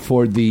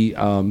for the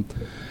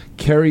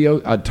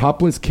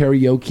topless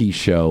karaoke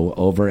show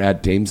over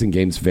at Dames and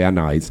Games Van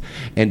Nuys.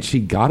 And she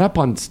got up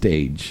on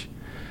stage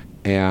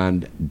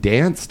and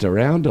danced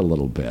around a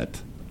little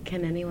bit.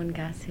 Can anyone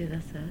guess who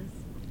this is?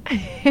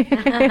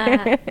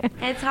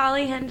 It's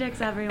Holly Hendricks,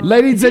 everyone.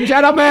 Ladies and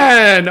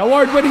gentlemen,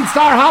 award-winning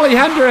star Holly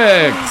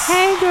Hendricks.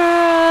 Hey,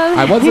 girl.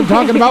 I wasn't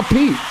talking about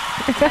Pete.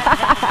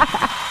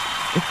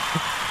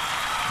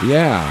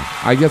 Yeah,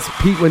 I guess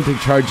Pete went to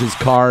charge his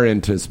car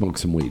and to smoke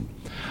some weed.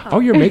 Oh,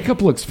 your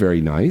makeup looks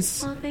very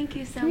nice. Well, thank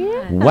you so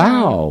much.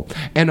 Wow.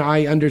 And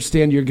I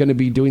understand you're going to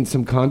be doing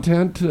some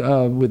content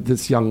with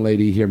this young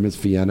lady here, Miss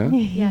Vienna.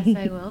 Yes,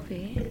 I will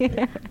be.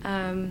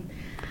 And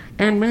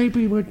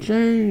maybe with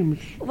James.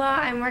 Well,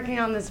 I'm working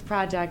on this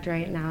project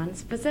right now, and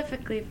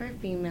specifically for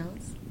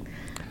females.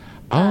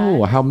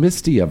 Oh, how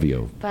misty of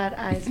you. But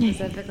I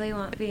specifically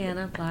want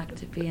Vienna Black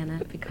to be in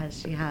it because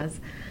she has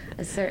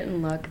a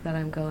certain look that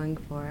I'm going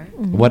for.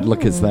 What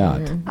look is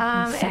that?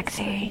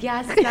 Sexy.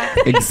 Yes,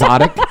 sexy.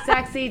 Exotic?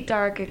 Sexy,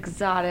 dark,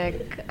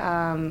 exotic.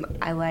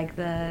 I like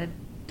the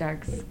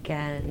dark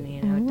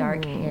skin,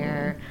 dark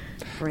hair,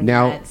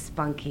 brunette,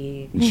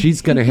 spunky.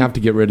 She's going to have to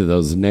get rid of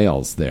those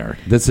nails there.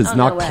 This is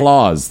not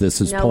claws.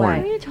 This is porn.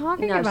 What are you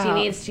talking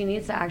about? She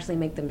needs to actually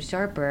make them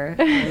sharper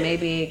and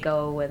maybe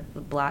go with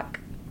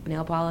black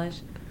nail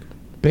polish.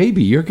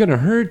 Baby, you're going to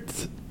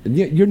hurt.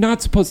 You're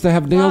not supposed to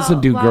have nails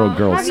and do girl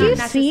Have things. you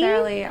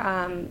necessarily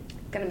going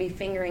to be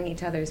fingering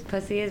each other's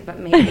pussies, but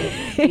maybe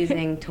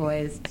using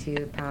toys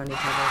to pound each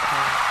other's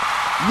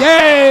heads.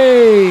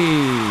 Yay!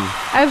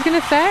 I was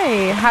going to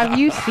say, have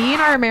you seen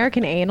our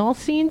American Anal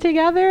scene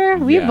together?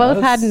 We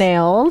both had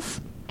nails.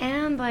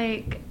 And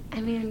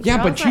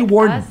yeah, but you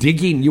weren't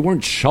digging, you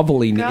weren't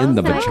shoveling in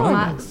the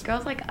vaginas.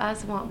 Girls like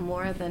us want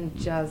more than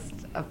just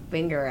a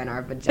finger in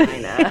our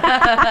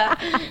vagina.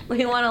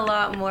 We want a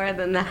lot more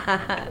than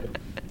that.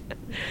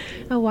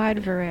 A wide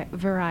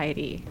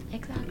variety.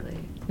 Exactly.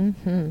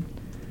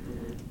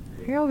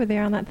 You're over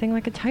there on that thing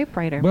like a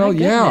typewriter. Well,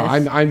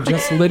 yeah, I'm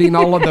just letting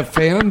all of the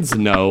fans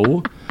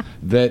know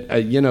that,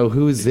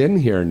 who's in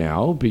here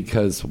now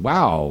because,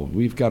 wow,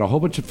 we've got a whole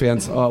bunch of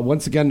fans.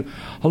 Once again,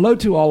 hello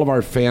to all of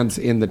our fans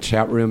in the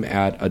chat room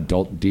at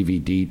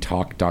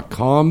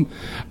adultdvdtalk.com.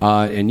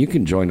 And you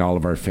can join all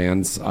of our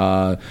fans.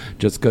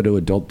 Just go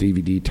to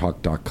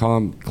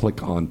adultdvdtalk.com,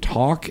 click on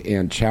talk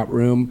and chat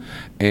room,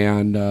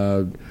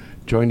 and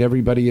join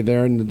everybody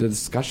there in the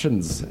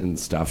discussions and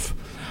stuff.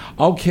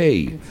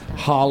 Okay,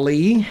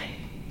 Holly,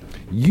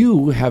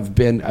 you have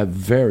been a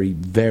very,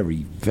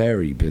 very,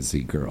 very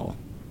busy girl.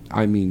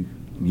 I mean,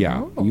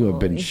 yeah, you have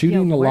been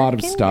shooting a lot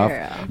of stuff.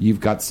 You've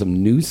got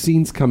some new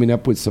scenes coming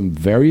up with some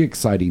very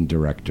exciting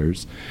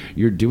directors.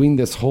 You're doing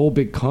this whole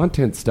big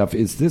content stuff.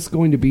 Is this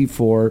going to be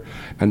for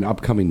an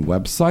upcoming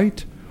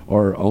website?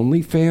 Or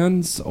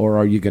OnlyFans? Or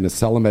are you going to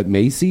sell them at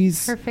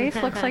Macy's? Her face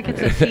looks like it's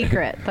a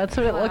secret. That's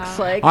what it looks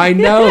like. I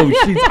know.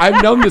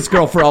 I've known this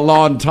girl for a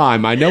long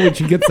time. I know when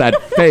she gets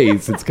that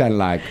face, it's kind of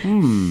like,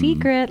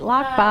 Secret,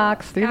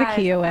 lockbox, through the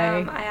key away.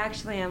 I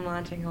actually am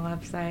launching a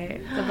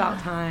website. It's about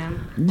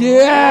time.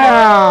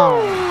 Yeah!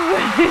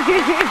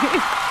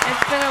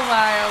 It's been a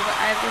while, but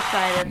I've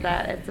decided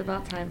that it's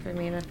about time for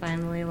me to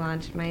finally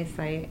launch my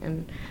site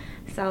and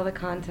sell the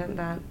content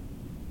that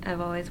I've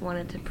always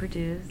wanted to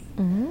produce.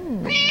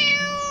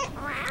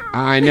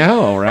 I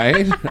know,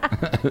 right?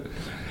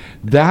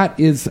 That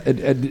is,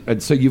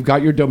 so you've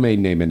got your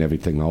domain name and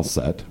everything all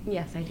set.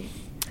 Yes, I do.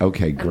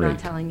 Okay, great. I'm not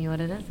telling you what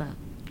it is, though.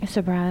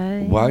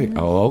 Surprise. Why?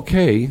 Oh,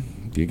 okay.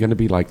 You're going to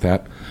be like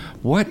that.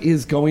 What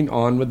is going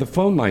on with the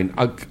phone line?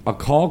 A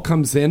call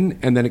comes in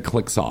and then it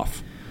clicks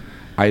off.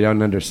 I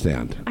don't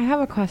understand. I have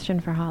a question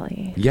for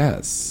Holly.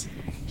 Yes.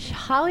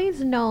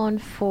 Holly's known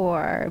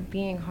for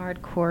being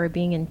hardcore,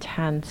 being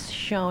intense,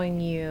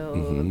 showing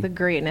you the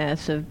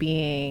greatness of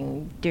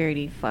being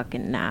dirty,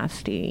 fucking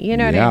nasty. You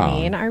know what I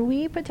mean? Are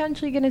we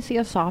potentially going to see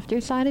a softer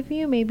side of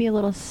you? Maybe a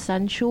little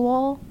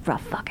sensual?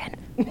 Rough fucking.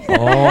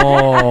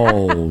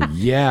 Oh,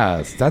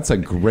 yes. That's a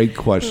great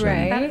question.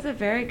 Right? That is a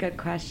very good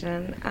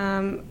question.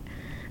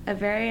 A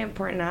very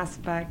important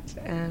aspect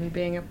in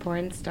being a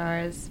porn star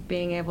is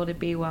being able to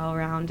be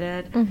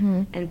well-rounded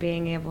and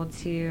being able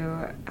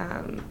to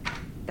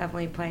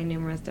definitely play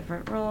numerous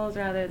different roles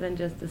rather than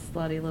just a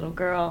slutty little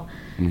girl.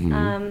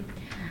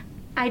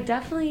 I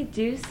definitely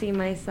do see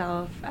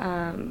myself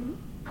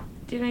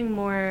doing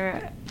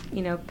more,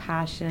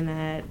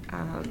 passionate,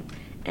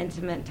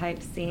 intimate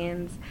type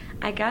scenes.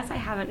 I guess I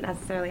haven't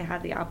necessarily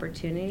had the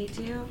opportunity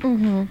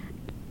to.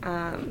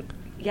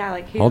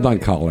 Hold on,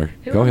 caller.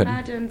 Go ahead. Who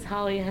imagines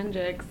Holly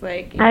Hendrix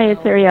Hi,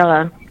 it's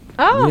Ariella.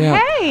 Oh, yeah.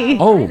 Hey.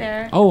 Oh, hi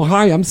there. Oh,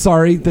 hi. I'm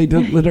sorry. They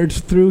didn't let her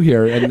through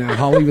here, and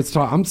Holly was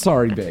talking. I'm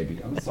sorry, baby.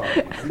 I'm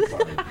sorry.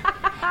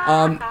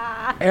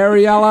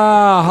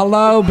 Ariella,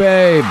 hello,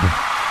 babe.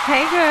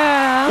 Hey,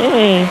 girl.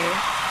 Hey.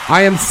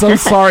 I am so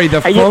sorry.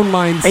 The phone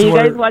lines. Are you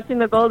guys watching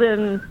the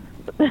Golden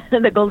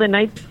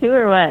Knights too,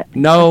 or what?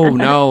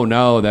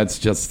 No. That's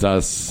just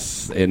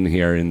us in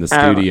here in the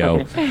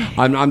studio. Okay.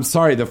 I'm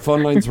sorry. The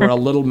phone lines were a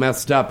little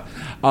messed up.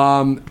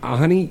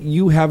 Honey,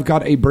 you have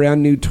got a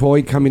brand new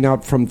toy coming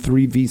out from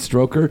 3V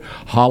Stroker.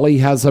 Holly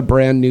has a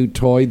brand new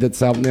toy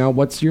that's out now.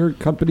 What's your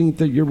company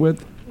that you're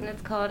with?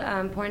 It's called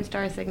Porn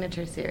Star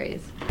Signature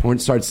Series. Porn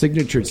Star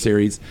Signature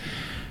Series.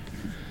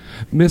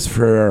 Miss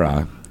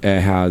Ferreira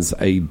has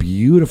a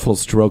beautiful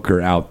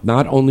stroker out.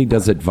 Not only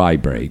does it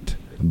vibrate,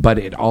 but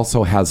it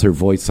also has her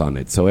voice on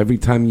it. So every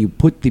time you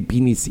put the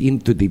penis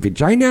into the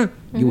vagina,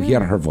 you hear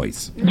her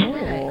voice.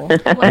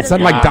 It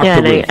sounds like Dr. Yeah,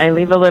 and I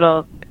leave a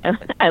little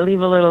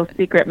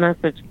secret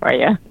message for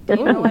you. Do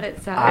you know what it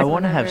says? I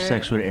want to have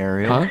sex with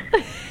Ariel. Huh?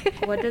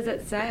 What does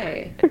it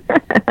say?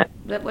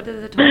 What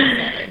does the toy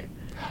say?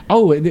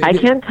 Oh, I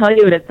can't tell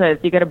you what it says.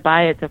 You got to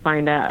buy it to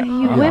find out.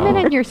 You women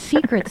and your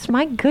secrets.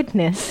 My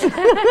goodness.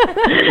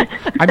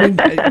 I mean,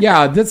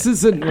 this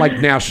isn't like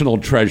National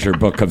Treasure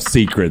Book of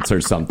Secrets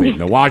or something.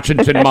 The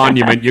Washington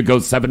Monument, you go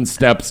 7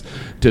 steps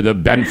to the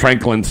Ben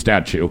Franklin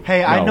statue.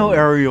 Hey, I know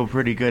Ariel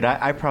pretty good.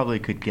 I probably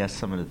could guess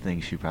some of the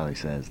things she probably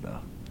says, though.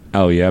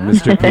 Oh, yeah,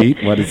 Mr.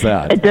 Pete? What is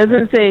that? It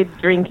doesn't say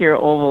drink your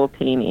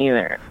Ovaltine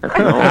either.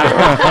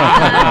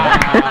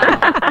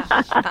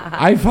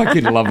 I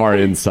fucking love our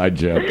inside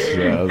jokes.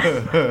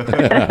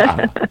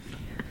 Yes.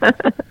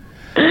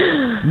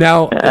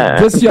 Now,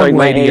 this young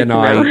lady and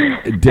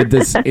I did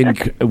this.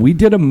 We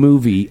did a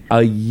movie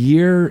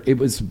it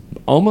was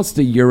almost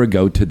a year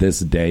ago to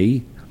this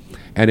day,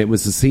 and it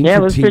was a scene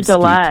it was for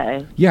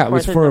July. Yeah, it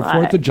was for a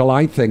 4th of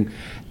July thing,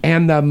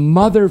 and the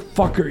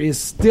motherfucker is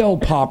still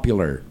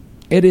popular.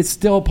 It is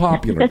still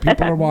popular.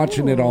 People are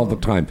watching it all the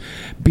time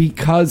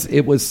because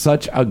it was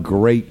such a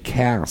great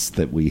cast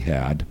that we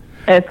had.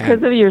 It's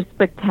because of your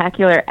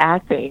spectacular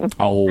acting.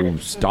 Oh,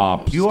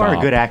 stop. You are a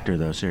good actor,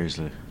 though,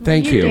 seriously.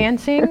 Thank you.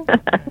 Dancing?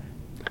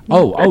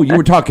 Oh, you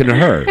were talking to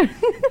her. No,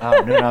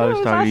 I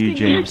was talking to you,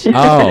 James.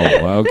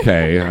 Oh,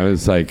 okay. I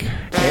was like...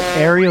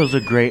 Ariel's a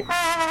great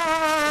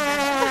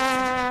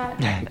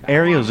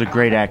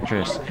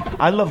actress.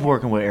 I love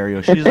working with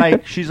Ariel. She's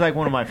like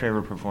one of my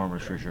favorite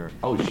performers for sure.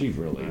 Oh, she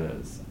really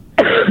is.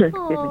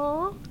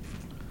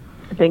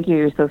 Thank you.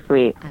 You're so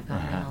sweet.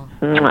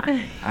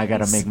 I got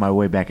to make my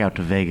way back out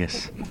to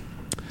Vegas.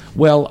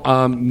 Well,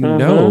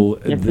 know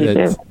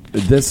that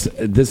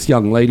this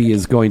young lady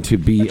is going to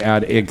be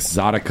at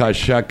Exotica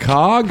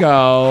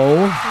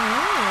Chicago.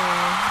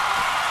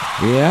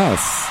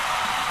 Yes.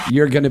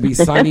 You're going to be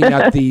signing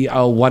at the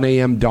 1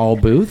 a.m. doll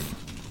booth.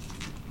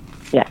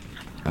 Yes.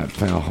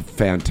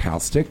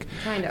 Fantastic.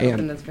 Trying to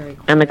open this very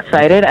quick. I'm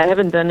excited. I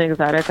haven't done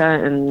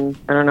Exotica in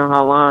I don't know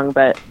how long,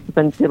 but it's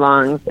been too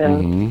long.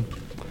 So.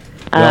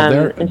 Well,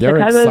 they're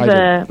Chicago's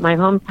excited. My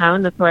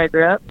hometown. That's where I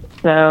grew up.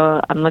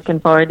 So I'm looking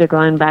forward to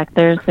going back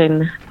there,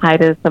 saying hi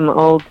to some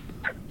old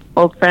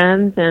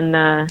friends,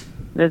 and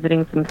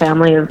visiting some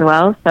family as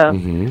well. So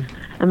I'm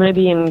going to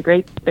be in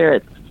great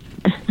spirits.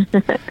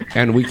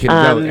 And we can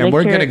go, and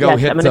we're going to go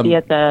hit some.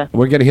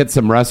 We're going to hit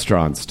some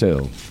restaurants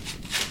too.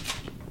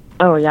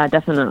 Oh yeah,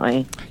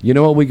 definitely. You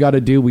know what we got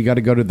to do? We got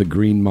to go to the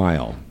Green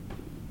Mile.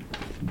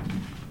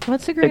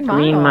 What's the Green Mile?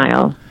 Green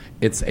Mile.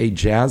 It's a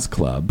jazz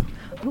club.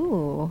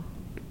 Ooh.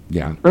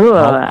 Yeah. Ooh,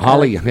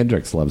 Holly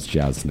Hendrix loves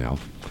jazz now.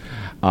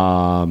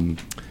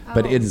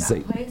 But it is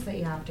a place that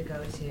you have to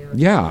go to.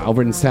 Yeah,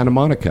 over in Santa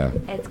Monica.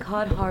 It's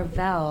called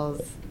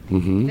Harvell's.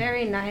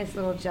 Very nice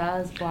little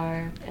jazz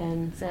bar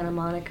in Santa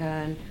Monica,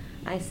 and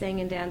I sang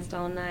and danced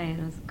all night.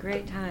 It was a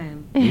great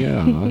time.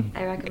 Yeah.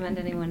 I recommend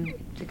anyone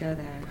to go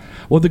there.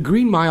 Well, the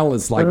Green Mile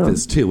is like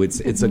this too.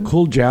 It's a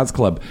cool jazz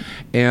club,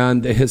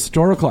 and the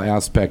historical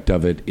aspect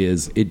of it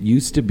is it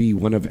used to be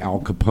one of Al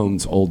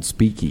Capone's old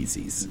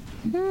speakeasies.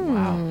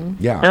 Wow.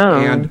 Yeah,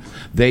 and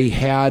they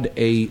had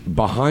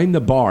behind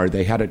the bar,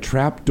 they had a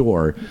trap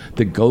door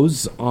that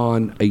goes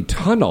on a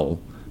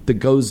tunnel that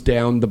goes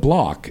down the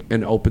block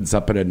and opens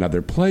up at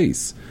another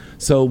place.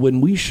 So when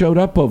we showed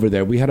up over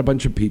there, we had a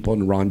bunch of people,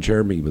 and Ron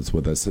Jeremy was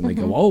with us, and they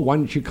go, "Oh, why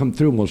don't you come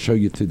through and we'll show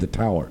you through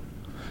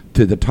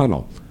the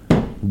tunnel."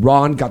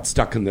 Ron got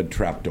stuck in the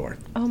trap door.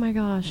 Oh my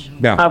gosh!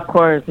 Yeah, of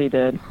course he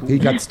did. He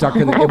got stuck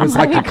in. It was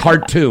like a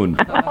cartoon.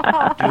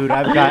 Dude, we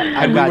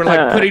were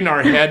like putting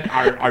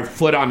our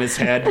foot on his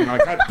head, and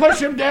like,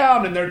 push him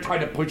down, and they're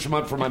trying to push him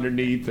up from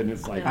underneath, and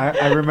it's like.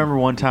 I remember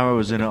one time I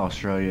was in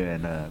Australia,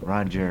 and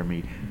Ron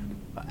Jeremy.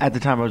 at the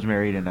time I was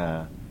married,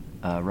 and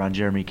Ron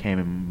Jeremy came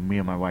in me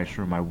and my wife's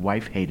room. My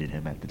wife hated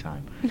him at the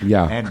time.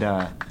 Yeah.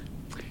 And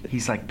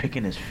he's like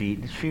picking his feet.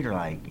 His feet are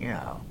like,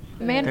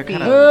 man feet.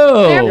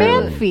 They're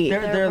man feet.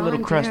 They're a little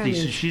crusty.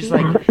 So she's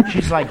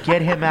like,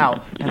 get him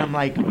out. And I'm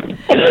like, all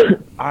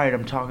right,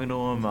 I'm talking to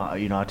him.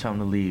 I'll tell him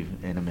to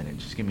leave in a minute.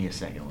 Just give me a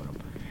second with him.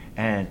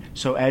 And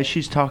so as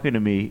she's talking to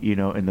me,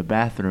 in the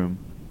bathroom,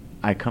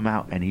 I come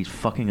out and he's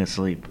fucking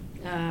asleep.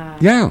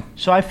 Yeah.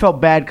 So I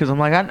felt bad because I'm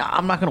like,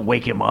 I'm not going to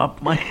wake him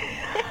up.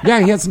 Yeah,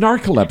 he has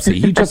narcolepsy.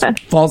 He just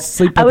falls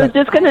asleep. I was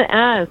just going to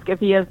ask if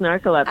he has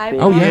narcolepsy. I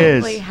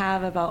probably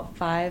have about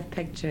 5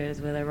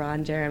 pictures with a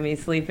Ron Jeremy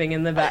sleeping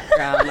in the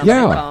background on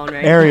my phone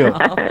right Ariel,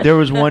 now. There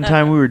was one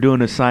time we were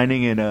doing a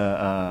signing in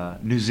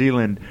New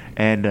Zealand,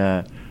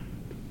 and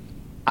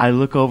I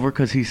look over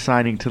because he's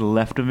signing to the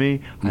left of me.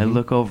 Mm-hmm. I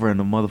look over and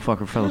the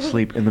motherfucker fell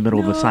asleep in the middle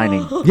of a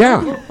signing.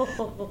 Yeah.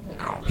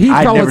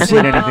 I've never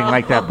seen anything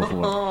like that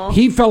before.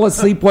 He fell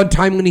asleep one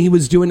time when he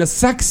was doing a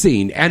sex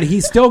scene, and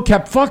he still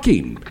kept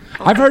fucking.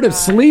 I've heard of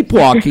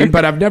sleepwalking,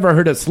 but I've never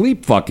heard of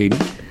sleep fucking.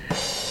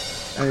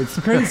 It's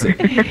crazy.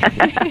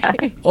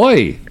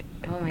 Oi.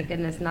 Oh my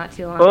goodness, not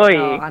too long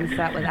ago on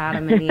set with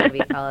Adam and Eve,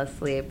 he fell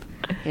asleep.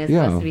 He was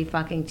supposed to be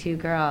fucking 2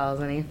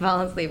 girls, and he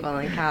fell asleep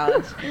on the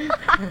couch.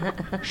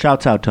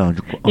 Shouts out to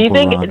Uncle Do you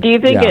think Ron.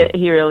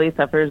 he really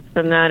suffers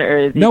from that, or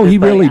is he No, just he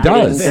really like,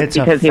 does. It's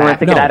because he wants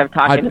to get out of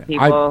talking to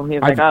people?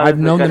 He's like, I've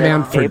known the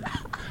man for.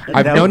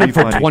 I've known him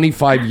for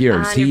 25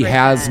 years. 100%. He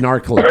has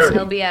narcolepsy.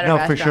 He'll be at a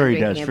restaurant for sure he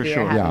drinking does, a for beer,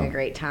 sure. having a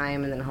great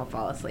time, and then he'll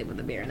fall asleep with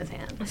a beer in his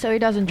hand. So he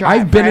doesn't drive.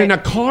 I've been in a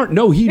car.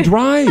 No, he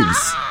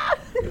drives.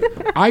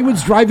 I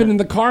was driving in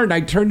the car, and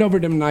I turned over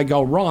to him, and I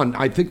go, Ron,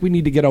 I think we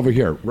need to get over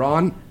here.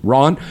 Ron!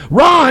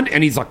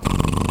 And he's like,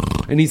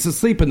 and he's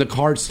asleep in the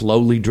car,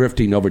 slowly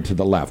drifting over to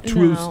the left.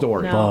 True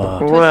story. No.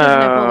 Twist his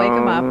nipple, wake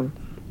him up.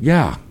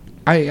 Yeah.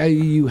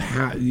 When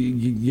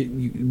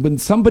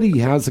somebody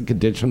has a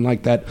condition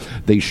like that,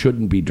 they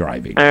shouldn't be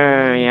driving.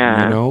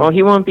 Yeah. Well,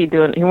 he won't be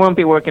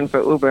working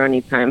for Uber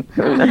anytime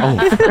soon.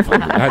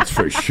 That's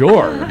for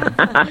sure.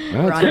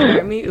 Ron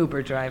Jeremy,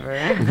 Uber driver.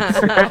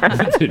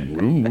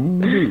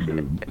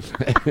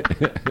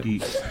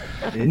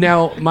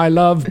 Now, my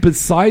love,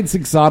 besides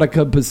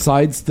Exotica,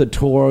 besides the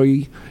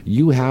toy,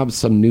 you have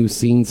some new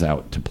scenes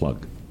out to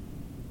plug.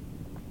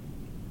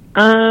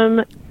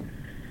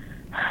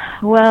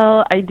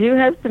 Well, I do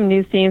have some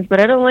new scenes,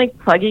 but I don't like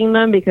plugging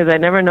them because I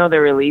never know the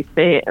release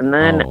date, and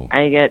then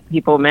I get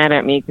people mad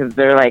at me because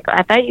they're like,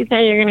 "I thought you said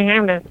you're going to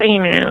have the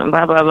scene now,"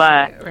 blah blah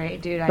blah.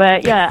 Right, dude.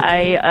 But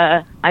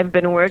I've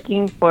been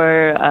working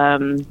for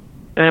one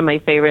of my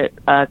favorite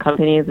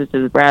companies, which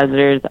is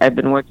Brazzers. I've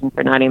been working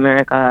for Naughty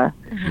America.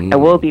 I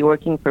will be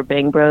working for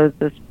Bang Bros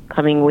this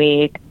coming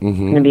week. There's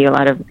going to be a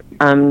lot of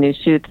new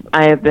shoots.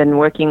 I have been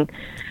working.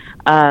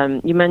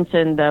 You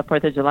mentioned the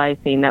 4th of July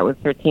scene. That was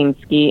for Team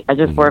Skeet. I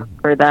just worked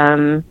for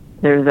them.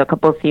 There's a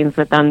couple of scenes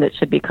with them that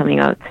should be coming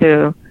out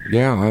too.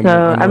 Yeah,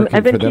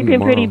 I've been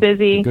keeping pretty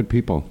busy. Good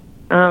people.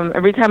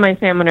 Every time I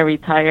say I'm going to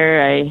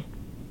retire,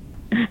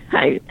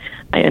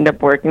 I end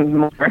up working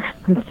more.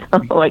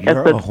 So I guess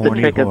that's the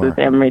trick is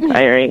I'm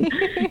retiring.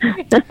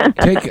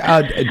 Take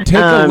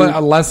a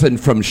lesson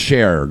from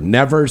Cher.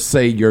 Never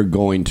say you're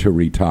going to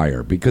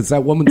retire because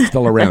that woman's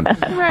still around.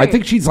 Right. I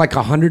think she's like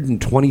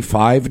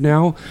 125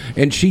 now,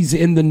 and she's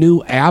in the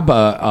new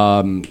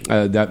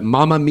ABBA, that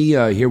Mamma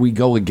Mia, Here We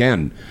Go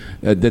Again,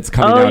 that's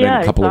coming out in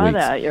a couple of weeks.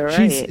 That. You're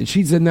right.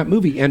 She's in that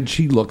movie, and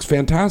she looks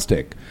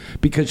fantastic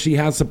because she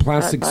has a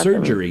plastic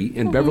surgery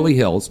in Beverly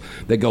Hills.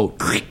 They go...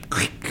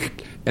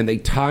 and they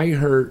tie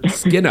her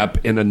skin up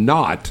in a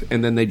knot,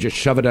 and then they just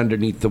shove it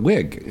underneath the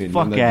wig. And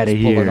fuck out of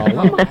here.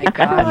 Oh, my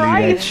God.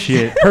 That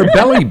shit. Her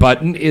belly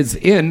button is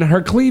in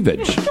her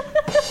cleavage.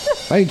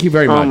 Thank you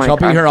very much. I'll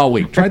be here all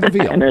week. Try the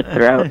veal. In her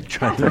throat.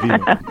 Try the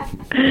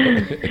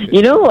veal.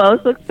 You know who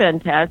else looks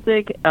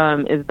fantastic?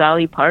 Is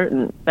Dolly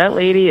Parton. That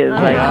lady is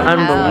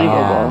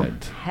unbelievable.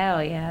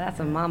 Hell yeah,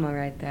 that's a mama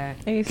right there.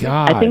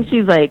 God. I think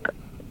she's like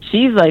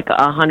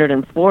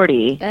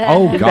 140.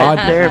 Oh God,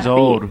 that's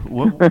old.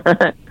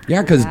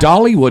 Yeah, because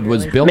Dollywood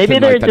was built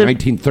in like the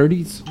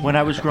 1930s. When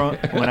I was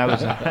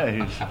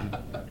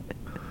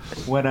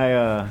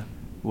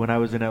when I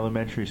was in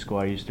elementary school,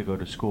 I used to go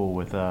to school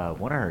with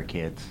one of her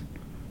kids.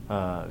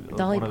 Dolly one of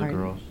the Parton?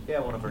 girls. Yeah,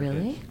 one of her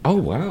kids. Oh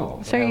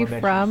wow. So are you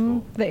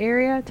from the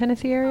area,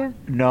 Tennessee area?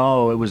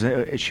 No, it was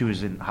she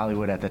was in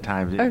Hollywood at the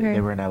time. They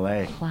were in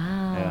LA.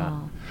 Wow. Yeah.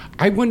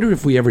 I wonder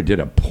if we ever did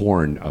a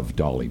porn of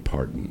Dolly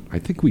Parton. I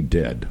think we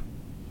did.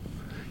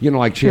 You know,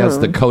 like she has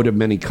the coat of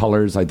many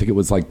colors. I think it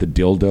was like the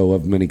dildo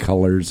of many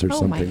colors or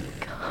something. Oh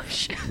my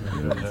gosh.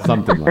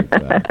 Something like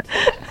that.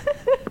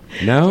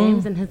 No?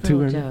 James and his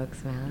little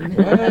jokes,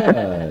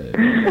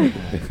 man.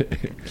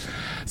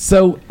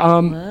 So,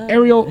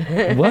 Ariel,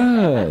 what?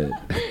 Do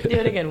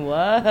it again.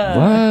 What?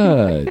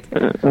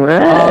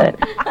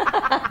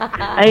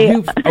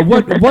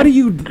 What do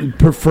you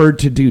prefer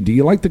to do? Do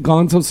you like the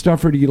gonzo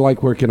stuff, or do you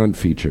like working on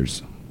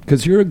features?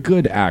 Because you're a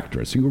good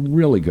actress. You're a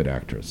really good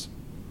actress.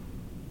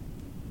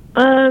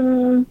 I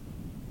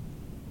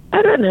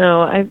don't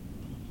know.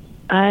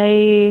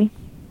 I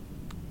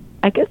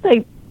guess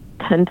I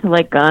tend to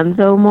like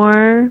Gonzo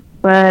more,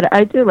 but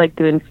I do like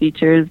doing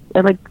features. I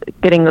like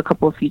getting a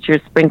couple of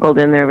features sprinkled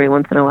in there every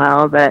once in a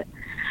while, but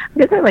I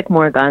guess I like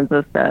more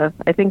Gonzo stuff.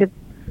 I think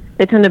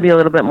they tend to be a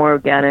little bit more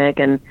organic,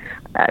 and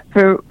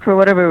for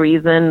whatever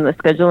reason, the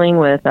scheduling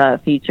with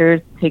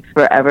features takes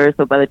forever,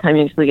 so by the time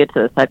you actually get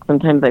to the sex,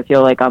 sometimes I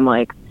feel like I'm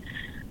like,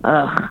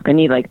 I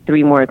need like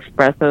 3 more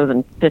espressos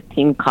and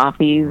 15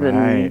 coffees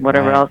and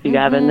whatever else you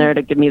have in there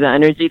to give me the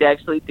energy to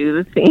actually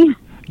do the scene.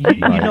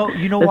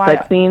 You know the why?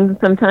 Sex scenes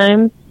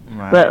sometimes,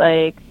 Right. but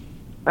like,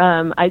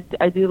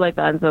 I do like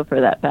Gonzo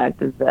for that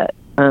fact is that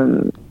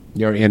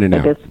you're in and I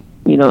out. guess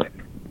you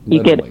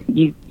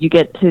Literally.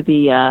 get to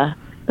the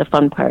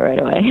fun part right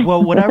away.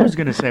 Well, what I was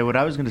gonna say,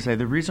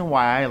 the reason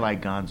why I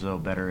like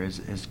Gonzo better is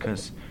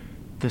because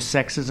the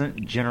sex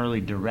isn't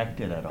generally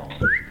directed at all.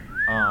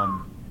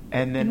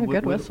 And then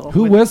good whistle.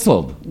 Who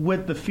whistled?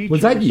 With the features,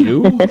 Was that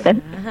you?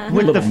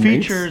 With the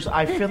features,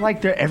 I feel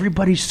like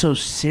everybody's so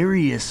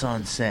serious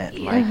on set.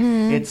 Like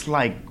it's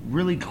like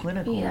really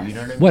clinical. You know what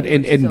I mean? What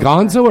in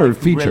Gonzo or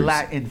features?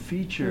 In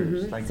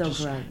features, like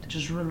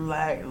just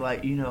relax.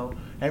 Like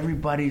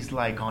everybody's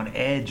like on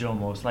edge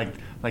almost. Like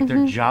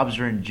their jobs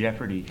are in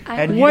jeopardy.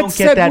 And you don't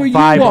get that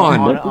vibe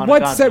on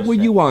what set were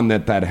you on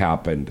that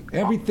happened?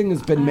 Everything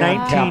has been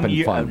madcap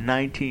and fun.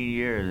 19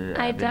 years.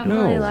 I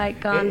definitely like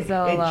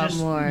Gonzo a lot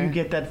more. You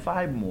get that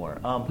vibe more.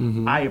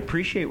 I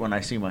appreciate when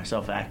I see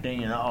myself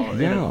acting, in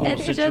a cool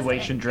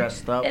situation,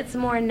 dressed up. It's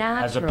more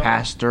natural. As a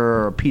pastor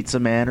or a pizza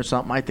man or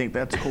something, I think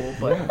that's cool.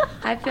 But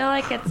I feel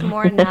like it's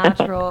more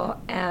natural,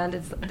 and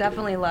it's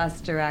definitely less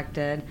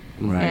directed.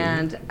 Right.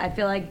 And I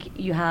feel like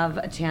you have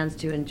a chance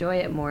to enjoy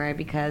it more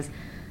because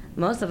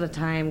most of the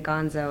time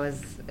Gonzo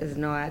is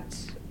not,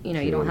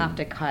 you don't have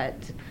to cut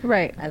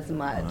as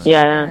much.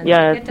 Yeah,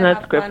 it's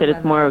not scripted.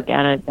 It's more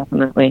organic,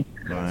 definitely.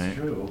 Right.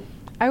 True.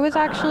 I was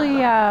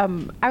actually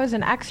I was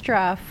an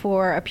extra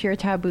for a Pure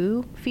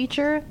Taboo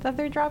feature that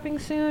they're dropping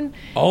soon.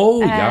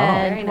 Oh, and,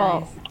 yeah. Very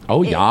nice.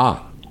 Oh,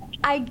 yeah.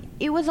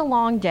 It was a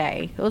long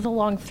day. It was a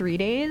long 3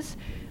 days,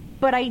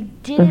 but I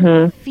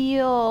didn't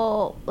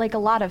feel like a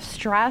lot of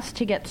stress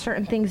to get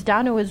certain things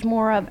done. It was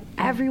more of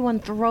everyone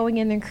throwing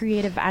in their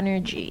creative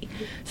energy.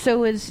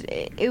 So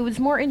it was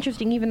more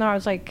interesting, even though I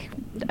was like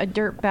a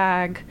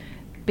dirtbag,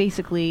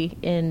 basically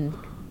in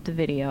the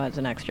video as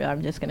an extra.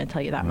 I'm just going to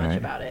tell you that much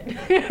about it.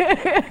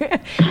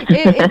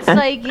 It's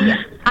like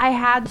I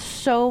had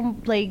so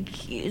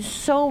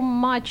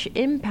much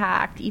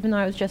impact, even though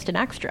I was just an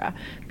extra,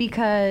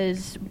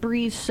 because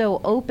Bree's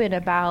so open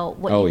about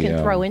what you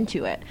can throw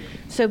into it.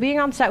 So being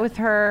on set with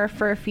her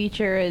for a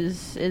feature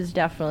is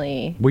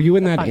definitely. Were you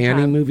in that fun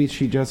Annie time. movie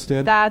she just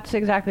did? That's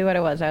exactly what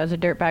it was. I was a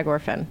dirtbag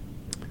orphan.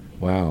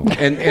 Wow.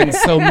 And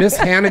so Miss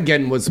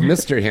Hannigan was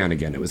Mr.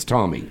 Hannigan. It was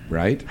Tommy,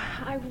 right?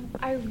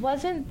 I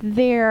wasn't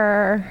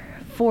there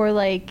for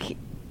like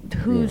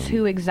who's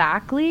who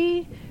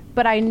exactly,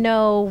 but I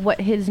know what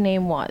his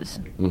name was.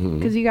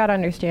 Because you got to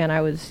understand,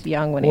 I was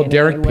young when. Well, Annie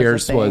Derek was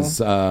Pierce a thing. was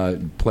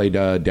played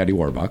Daddy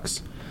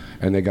Warbucks,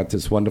 and they got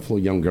this wonderful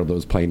young girl that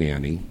was playing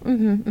Annie.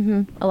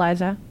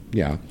 Eliza.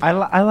 Yeah,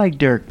 I like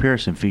Derek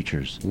Pierce in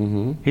features.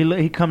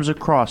 He comes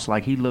across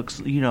like he looks,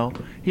 he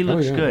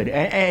looks good,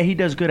 and he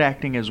does good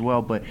acting as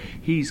well. But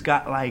he's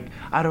got like,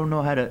 I don't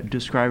know how to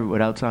describe it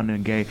without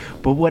sounding gay,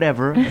 but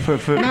whatever. For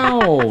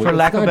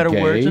lack of better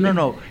words,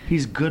 no,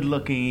 he's good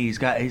looking. He's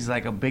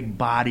like a big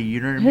body. You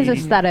know what I mean? His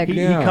aesthetic.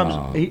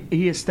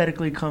 He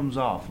aesthetically comes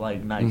off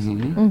like nice.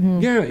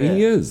 Yeah,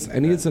 he is,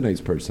 and he is a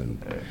nice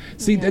person.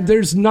 See,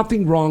 there's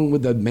nothing wrong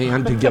with a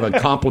man to give a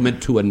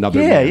compliment to another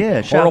man, or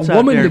a Shouts out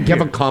woman to Derek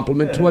give a Pierce. compliment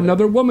to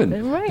another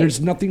woman. Right. There's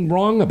nothing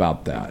wrong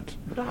about that.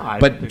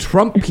 But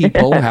Trump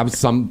people have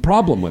some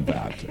problem with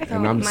that,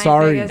 and I'm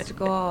sorry. My biggest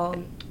goal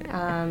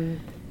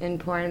in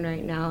porn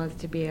right now is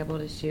to be able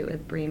to shoot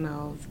with Bree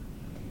Mills.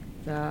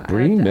 So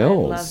Bree I'd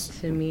Mills.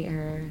 love to meet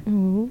her.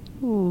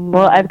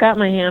 Well, I've got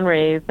my hand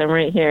raised. I'm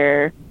right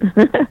here.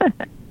 Oh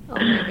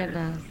my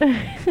goodness.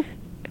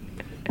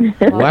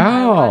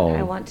 Wow.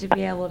 I want to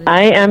be able to.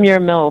 I am your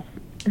MILF.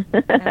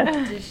 I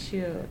want to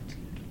shoot.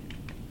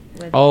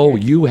 Oh,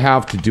 you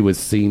have to do a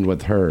scene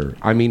with her.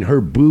 I mean,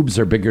 her boobs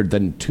are bigger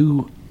than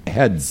 2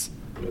 heads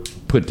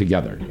put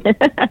together.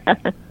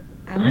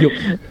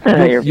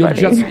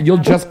 You'll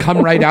just come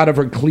right out of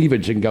her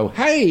cleavage and go,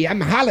 "Hey, I'm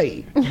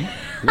Holly."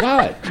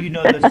 What?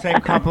 The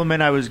same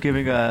compliment I was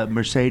giving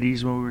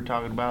Mercedes when we were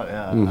talking about.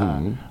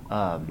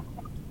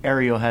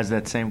 Ariel has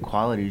that same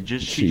quality.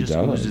 She just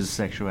oozes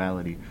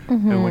sexuality.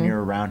 And when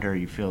you're around her,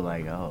 you feel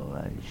like,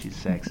 she's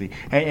sexy.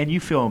 And you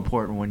feel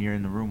important when you're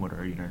in the room with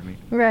her, you know what I mean?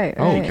 Right.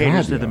 It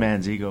caters to the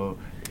man's ego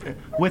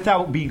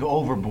without being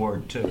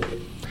overboard, too.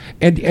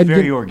 And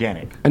very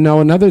organic. And now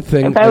another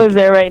thing. If I was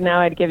there right now,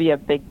 I'd give you a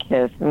big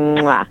kiss.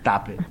 Mwah.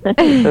 Stop it.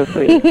 So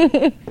sweet.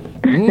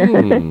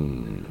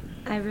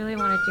 I really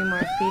want to do more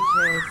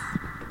features,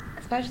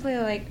 especially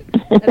like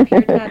The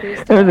Pure Taboo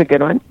stuff. That was a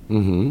good one.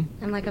 Mm-hmm.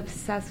 I'm like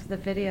obsessed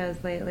with the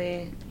videos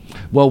lately.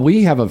 Well,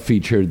 we have a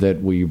feature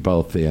that we're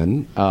both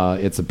in.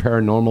 It's a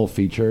paranormal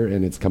feature,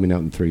 and it's coming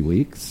out in 3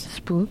 weeks.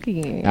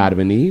 Spooky. Adam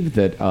and Eve,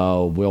 that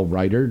Will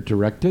Ryder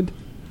directed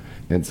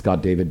and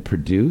Scott David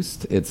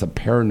produced. It's a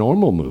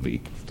paranormal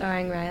movie.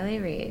 Starring Riley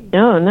Reid.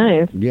 Oh,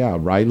 nice. Yeah,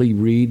 Riley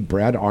Reid,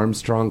 Brad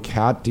Armstrong,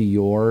 Kat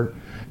Dior,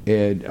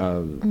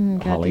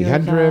 and Holly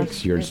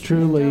Hendricks, yours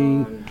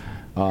truly,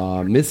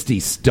 Misty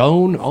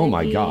Stone. Oh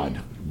my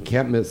God,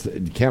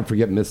 can't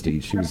forget Misty.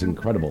 She was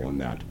incredible in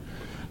that.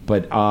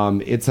 But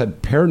it's a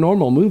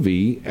paranormal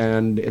movie,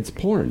 and it's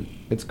porn.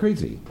 It's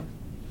crazy.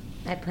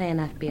 I play an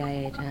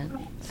FBI agent.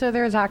 So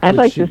there's actually... I'd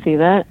like to see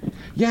that.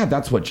 Yeah,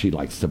 that's what she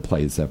likes to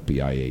play, as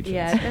FBI agents.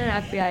 Yeah, I've been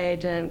an FBI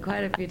agent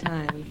quite a few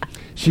times.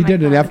 She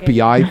did an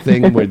FBI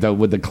thing with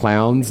the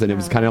clowns, and it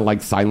was kind of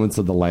like Silence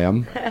of the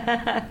Lamb.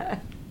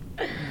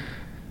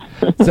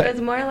 So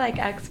it's more like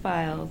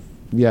X-Files.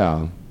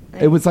 Yeah.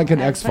 It was like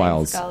an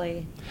X-Files.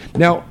 Scully.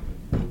 Now,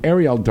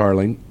 Ariel,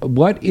 darling,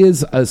 what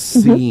is a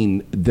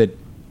scene that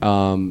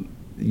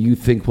you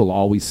think will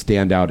always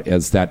stand out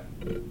as that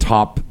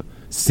top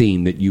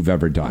scene that you've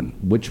ever done?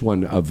 Which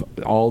one of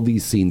all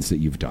these scenes that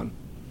you've done?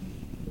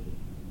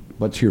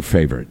 What's your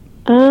favorite?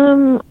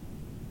 I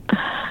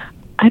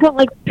don't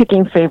like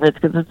picking favorites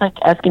because it's like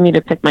asking me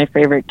to pick my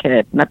favorite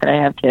kid. Not that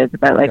I have kids,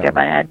 but like if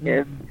I had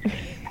kids.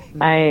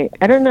 I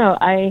don't know.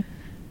 I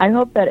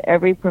hope that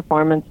every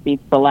performance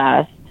beats the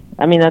last.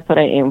 I mean, that's what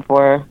I aim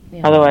for.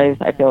 Yeah. Otherwise,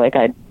 I feel like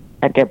I'd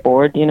get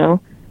bored, you know?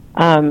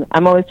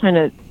 I'm always trying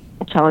to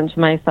challenge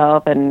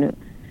myself and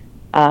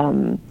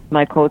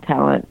my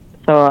co-talent.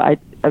 So I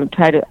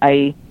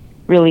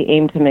really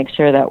aim to make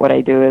sure that what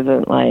I do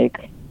isn't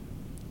like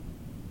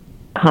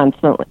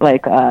constantly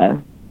like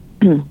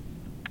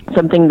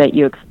something that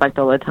you expect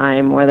all the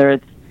time, whether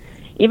it's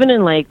even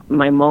in like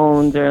my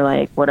moans or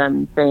like what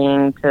I'm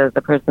saying to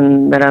the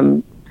person that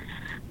I'm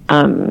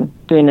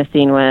doing a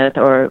scene with,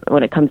 or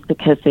when it comes to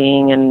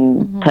kissing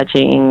and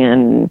touching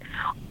and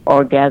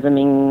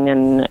orgasming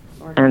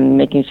and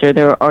making sure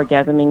they're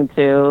orgasming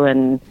too,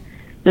 and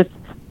just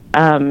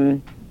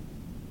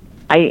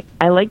I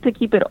like to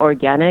keep it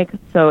organic,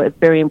 so it's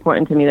very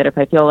important to me that if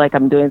I feel like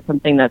I'm doing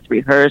something that's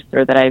rehearsed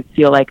or that I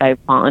feel like I've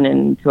fallen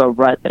into a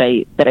rut that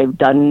I've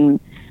done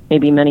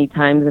maybe many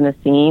times in a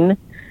scene,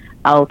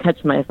 I'll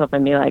catch myself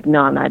and be like,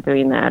 no, I'm not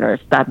doing that, or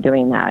stop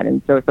doing that,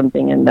 and throw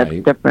something in that's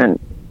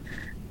different.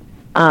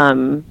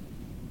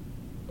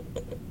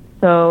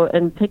 So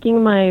in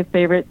picking my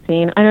favorite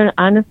scene, I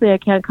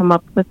can't come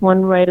up with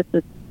one right at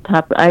the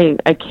top. I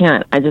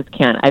just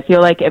can't. I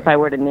feel like if I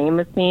were to name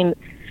a scene,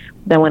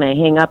 then when I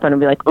hang up, I'm going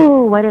to be like,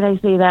 oh, why did I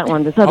say that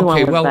one? This other one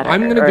was better.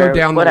 I'm going to go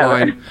down the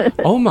line.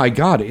 Oh, my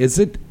God. Is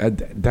it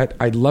that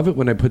I love it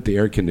when I put the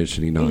air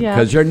conditioning on,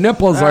 because your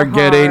nipples are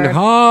getting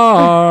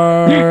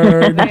hard.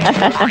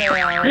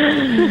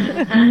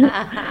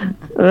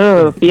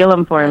 Ooh, feel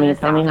them for me.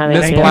 Tell me how they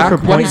Miss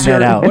Black,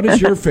 what is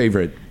your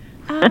favorite?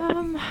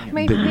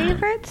 My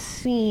favorite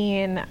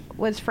scene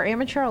was for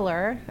Amateur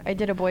Allure. I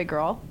did a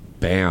boy-girl.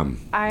 Bam.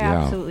 I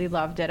absolutely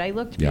loved it. I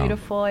looked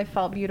beautiful, I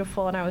felt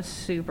beautiful, and I was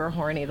super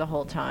horny the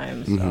whole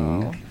time.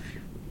 So.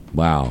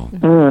 Wow.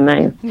 Oh,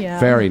 nice. Yeah.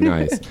 Very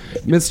nice.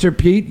 Mr.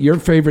 Pete, your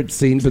favorite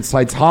scene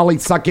besides Holly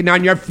sucking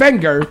on your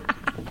finger?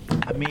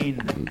 I mean,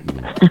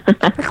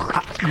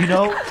 you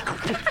know,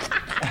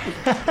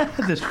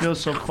 this feels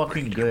so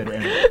fucking good,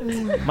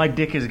 and my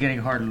dick is getting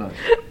hard. Look.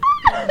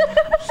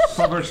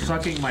 Someone's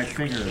sucking my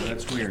finger.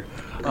 That's weird.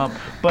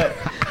 But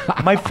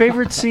my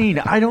favorite scene,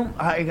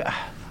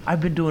 I've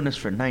been doing this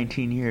for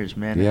 19 years,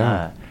 man.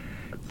 Yeah.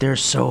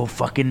 There's so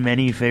fucking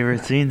many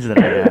favorite scenes that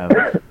I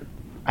have.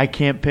 I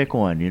can't pick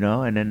one, you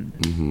know? And then,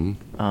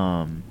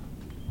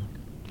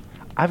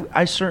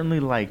 I certainly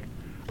like,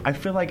 I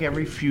feel like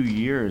every few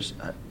years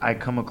I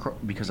come across,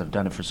 because I've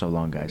done it for so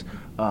long, guys,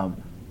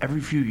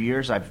 every few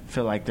years I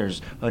feel like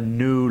there's a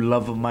new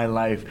love of my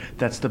life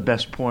that's the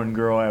best porn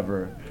girl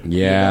ever.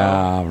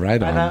 Yeah, you know?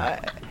 right on.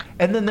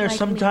 And then there's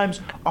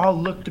sometimes I'll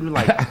look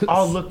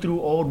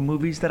through old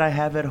movies that I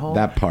have at home.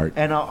 That part.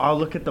 And I'll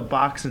look at the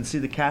box and see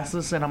the cast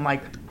list, and I'm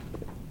like,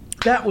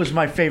 that was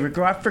my favorite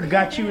girl. I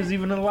forgot she was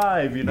even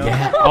alive, you know?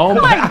 Yeah. Oh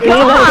my God.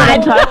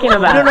 That's what I'm talking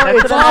about. No,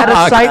 it's out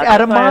of sight, out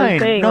of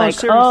mind. No, like,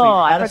 seriously. Oh,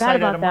 I forgot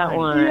about that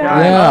one. Yeah.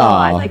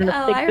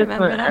 I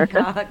remember that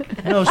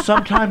cock. No,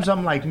 sometimes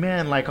I'm like,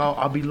 man, like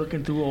I'll be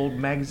looking through old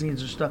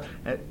magazines or stuff,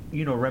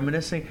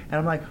 reminiscing, and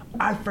I'm like,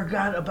 I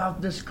forgot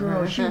about this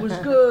girl. She was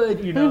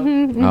good, you know?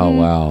 Oh,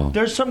 wow.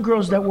 There's some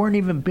girls that weren't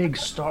even big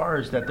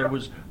stars that there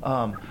was,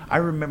 I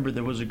remember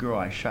there was a girl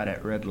I shot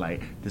at Red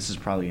Light. This is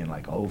probably in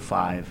like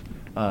 2005.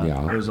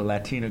 It was a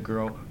Latina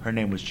girl. Her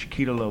name was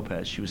Chiquita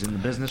Lopez. She was in the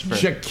business for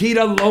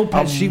Chiquita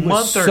Lopez. She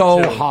was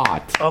so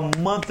hot. A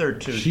month or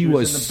two. She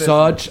was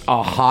such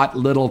a hot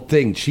little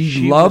thing.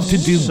 She loved to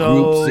do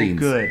group scenes.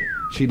 Good.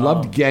 She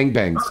loved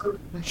gangbangs.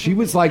 She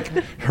was like,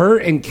 her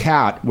and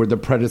Kat were the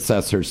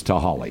predecessors to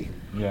Holly.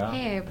 Yeah.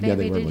 Hey,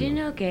 baby, did you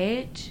know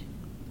Gage?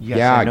 Yes,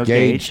 I know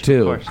Gage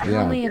too. Of course.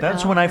 Yeah.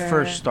 That's when I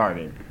first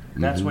started.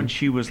 That's when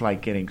she was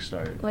like getting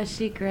started. Was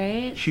she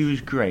great? She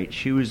was great.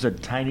 She was a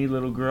tiny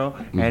little girl,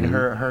 and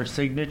her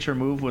signature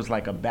move was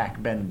like a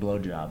back bend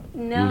blowjob.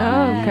 No.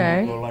 Oh,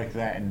 okay. Go like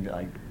that and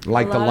like the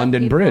lot of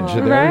London people- Bridge.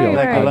 That Right, Ariel,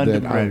 right. Like the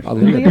London Bridge.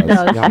 Aaliyah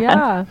does.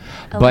 Yeah.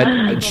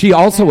 But she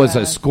also was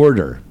a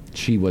squirter.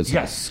 She was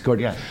a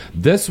squirter. yes.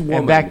 This woman.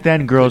 And back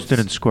then, girls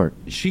didn't squirt.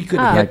 She could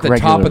Like hit the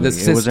top of the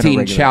regularly. It wasn't a Sistine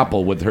regular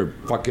Chapel with her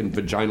fucking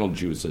vaginal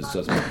juices.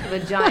 Just-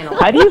 Vaginal.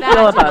 How do you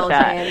feel about Vaginal,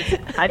 that?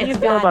 James. How do you It's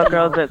feel about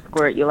vaginal. girls that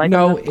squirt? You like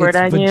no, them to squirt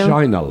it's on you?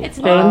 vaginal. It's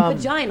not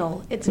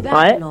vaginal. It's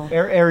vaginal.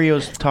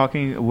 Ariel's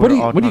talking. What are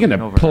you going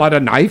to pull out a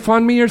knife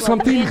on me or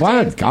something?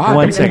 What? God.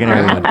 1 second,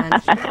 Ariel.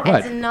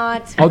 What? It's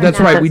not. Oh, that's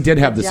right. We pronounced did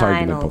have this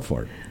argument vaginal.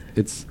 before.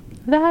 It's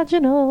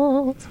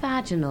Vaginal. It's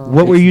vaginal.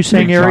 What were you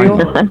saying,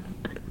 Ariel?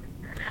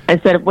 I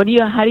said,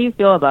 how do you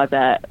feel about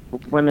that?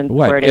 Women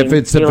what? squirting. If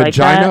it's a Do you like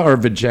vagina that? or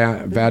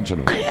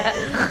vaginal?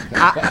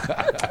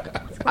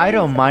 I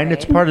don't mind.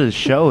 It's part of the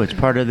show. It's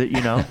part of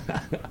the,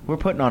 we're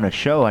putting on a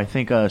show. I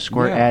think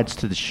squirt adds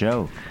to the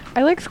show.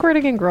 I like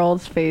squirting in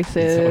girls'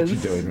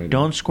 faces. Doing right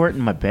Don't squirt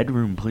in my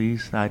bedroom,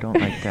 please. I don't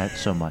like that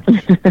so much.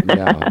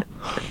 now.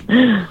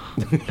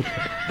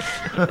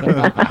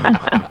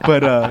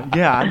 But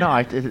yeah, no,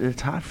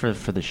 it's hot for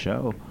the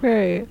show.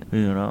 Right.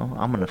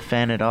 I'm gonna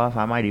fan it off.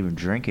 I might even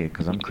drink it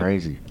because I'm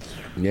crazy.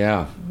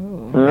 Yeah.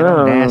 And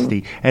I'm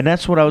nasty. And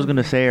that's what I was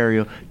gonna say,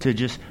 Ariel. To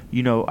just,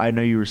 I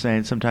know you were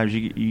saying sometimes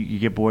you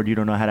get bored. You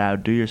don't know how to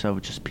outdo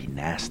yourself. Just be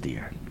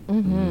nastier.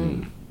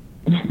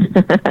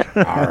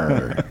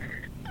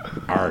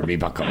 Arr, me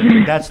bucko.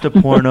 That's the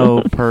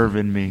porno perv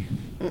in me.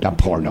 The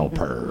porno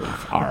perv.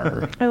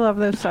 Arr. I love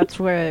those sets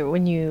where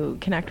when you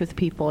connect with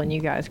people and you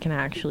guys can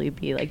actually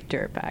be like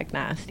dirtbag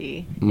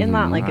nasty. And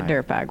not like a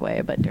dirtbag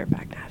way, but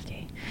dirtbag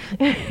nasty.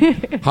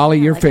 Holly,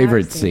 your Like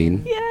favorite I've seen.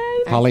 scene.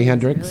 Yes. Holly It's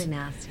Hendricks, really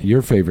nasty.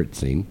 your favorite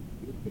scene.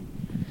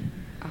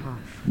 Oh,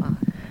 fuck.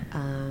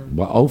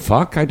 Well, oh,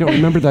 fuck. I don't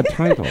remember that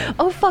title.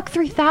 Oh, fuck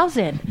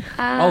 3000.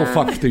 Oh,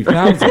 fuck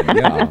 3000.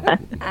 Yeah.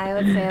 I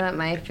would say that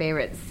my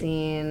favorite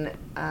scene,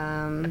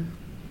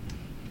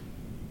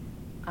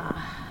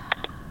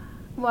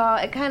 well,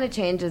 it kind of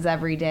changes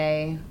every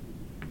day,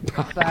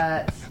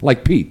 but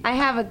Like Pete. I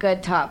have a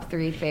good top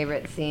 3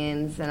 favorite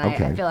scenes, and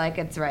Okay. I feel like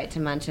it's right to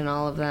mention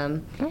all of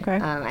them. Okay.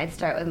 I'd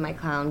start with my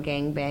clown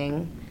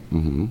gangbang.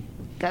 Mm-hmm.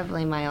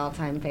 Definitely my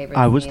all-time favorite.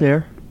 I was scene.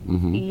 there.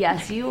 Mm-hmm.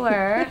 Yes, you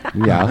were.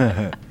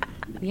 Yeah.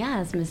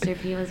 Yes, Mr.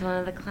 P was one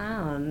of the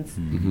clowns.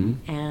 Mm-hmm.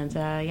 And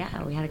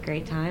yeah, we had a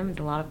great time. It was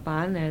a lot of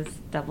fun. There's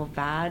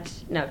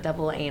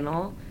double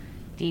anal,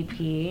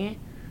 DP.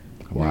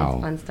 Wow.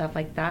 Nice fun stuff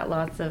like that.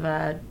 Lots of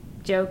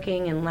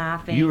joking and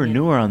laughing. You were and-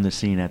 newer on the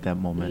scene at that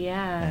moment.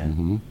 Yeah.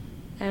 Mm-hmm.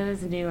 It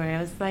was newer. It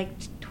was like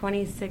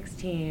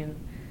 2016,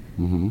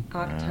 Mm-hmm.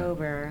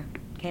 October.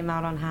 Came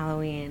out on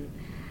Halloween.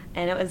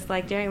 And it was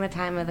like during the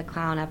time of the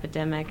clown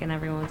epidemic, and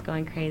everyone was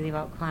going crazy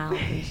about clowns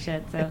and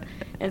shit. So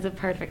it was a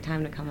perfect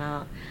time to come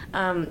out.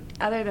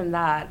 Other than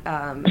that,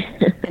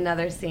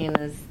 another scene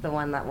is the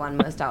one that won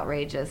most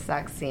outrageous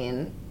sex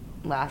scene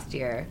last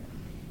year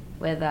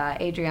with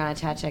Adriana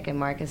Chechik and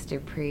Marcus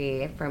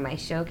Dupree for my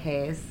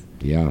showcase.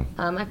 Yeah.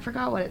 I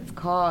forgot what it's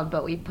called,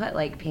 but we put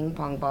like ping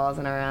pong balls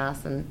in our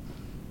ass, and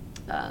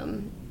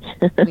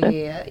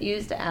we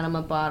used an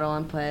enema bottle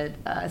and put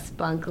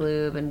spunk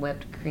lube and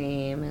whipped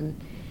cream,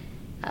 and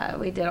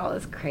we did all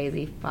this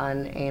crazy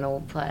fun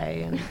anal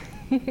play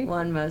and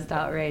one most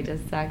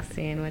outrageous sex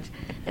scene, which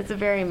it's a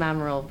very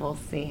memorable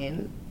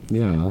scene.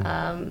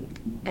 Yeah.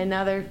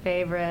 Another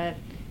favorite,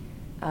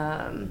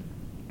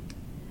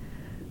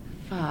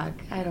 fuck,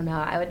 I don't know.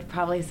 I would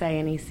probably say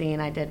any scene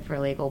I did for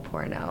legal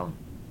porno,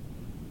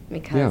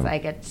 because Yeah. I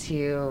get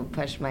to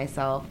push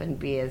myself and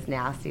be as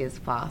nasty as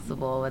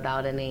possible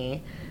without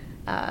any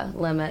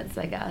limits,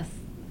 I guess.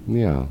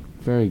 Yeah.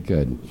 Very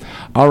good.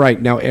 All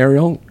right. Now,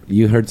 Ariel,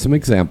 you heard some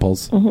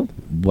examples.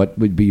 Mm-hmm. What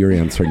would be your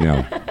answer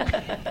now?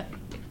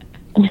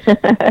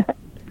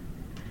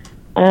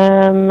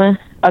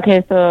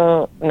 Okay,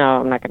 so no,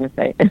 I'm not going to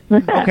say.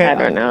 Okay, I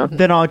don't know.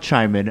 Then I'll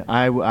chime in.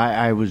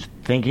 I was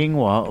thinking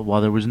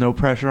while there was no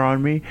pressure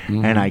on me,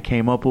 and I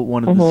came up with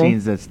one of the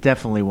scenes that's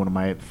definitely one of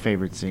my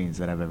favorite scenes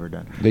that I've ever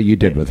done. That you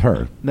did with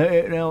her.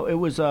 No, it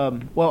was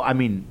well, I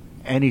mean,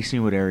 any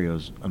scene with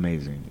Ariel's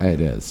amazing.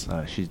 It is.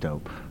 She's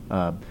dope.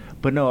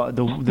 But no,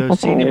 the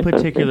scene in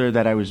particular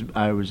that I was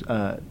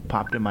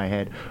popped in my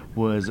head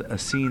was a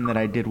scene that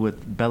I did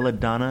with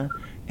Belladonna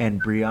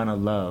and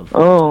Brianna Love.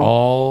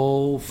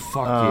 Oh,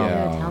 fuck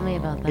Yeah, tell me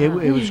about that.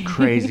 It was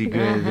crazy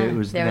good. It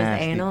was There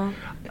nasty. was anal?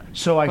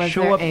 So I Was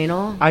show there up.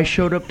 anal? I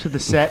showed up to the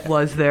set.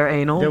 Was there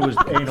anal? There was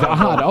anal.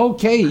 God,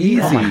 okay,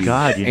 easy. Oh my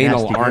God, you Anal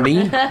nasty girl.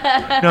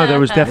 Arnie. No, there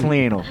was definitely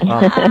anal.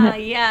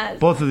 Yes.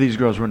 Both of these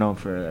girls were known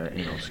for their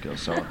anal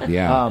skills. So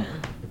Yeah.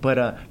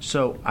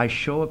 So I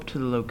show up to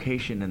the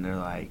location and they're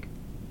like,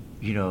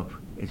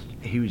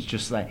 he was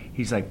just like,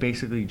 he's like,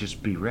 basically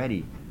just be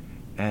ready.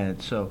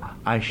 And so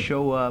I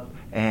show up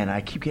and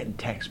I keep getting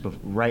texts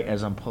right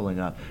as I'm pulling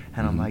up,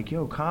 and I'm like,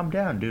 yo, calm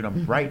down, dude.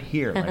 I'm right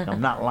here. Like, I'm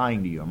not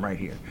lying to you. I'm right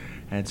here.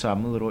 And so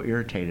I'm a little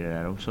irritated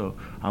at him. So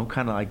I'm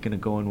kind of like going to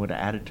go in with an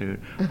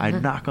attitude. I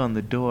knock on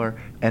the door,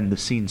 and the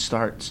scene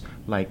starts.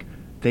 Like,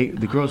 the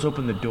girls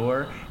open the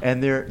door,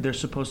 and they're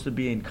supposed to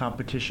be in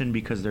competition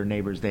because they're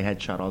neighbors. They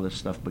had shot all this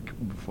stuff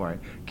before I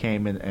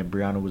came, and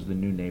Brianna was the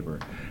new neighbor.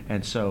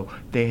 And so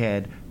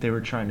they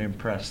were trying to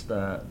impress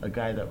a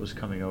guy that was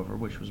coming over,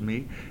 which was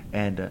me.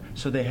 And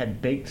so they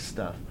had baked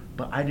stuff.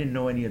 But I didn't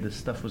know any of this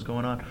stuff was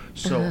going on,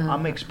 so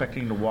I'm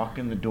expecting to walk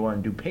in the door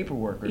and do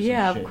paperwork or some shit.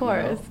 Yeah, of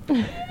course. You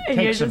know?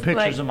 Take some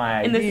pictures of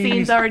my IDs. And the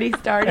scene's already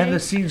started. And the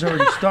scene's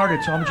already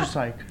started, so I'm just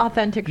like...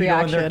 Authentic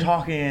reaction. And they're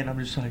talking, and I'm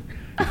just like...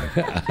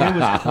 It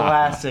was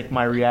classic.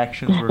 My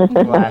reactions were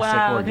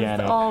classic,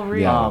 organic. It's all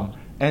real.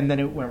 And then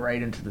it went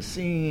right into the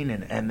scene,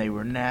 and they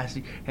were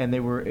nasty, and they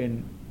were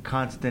in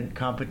constant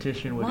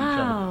competition with each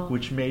other,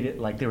 which made it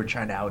like they were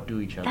trying to outdo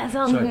each other. That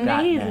sounds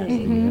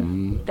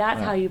amazing. That's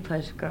how you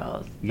push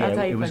girls. That's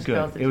how you push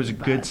girls. It was a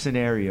good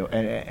scenario,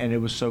 and it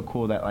was so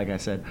cool that, like I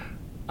said,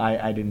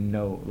 I didn't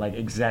know like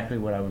exactly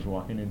what I was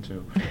walking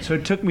into. So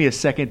it took me a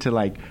second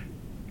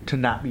to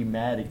not be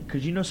mad,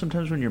 because you know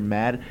sometimes when you're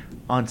mad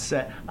on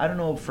set, I don't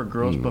know for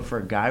girls, but for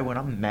a guy, when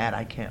I'm mad,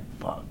 I can't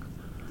fuck.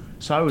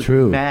 So I was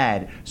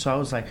mad. So I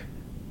was like,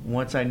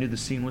 once I knew the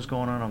scene was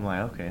going on, I'm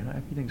like, okay,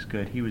 everything's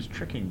good. He was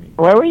tricking me.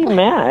 Why were you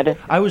mad?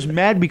 I was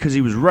mad because he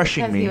was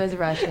rushing me. Because he was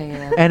rushing you.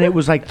 And it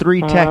was like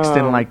 3 texts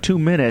in like 2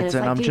 minutes,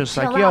 and I'm just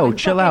like, yo,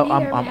 chill out.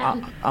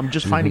 I'm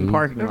just finding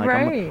parking.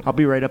 Like, I'll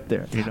be right up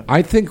there. You know?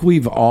 I think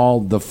we've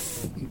all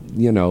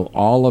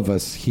all of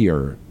us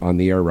here on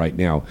the air right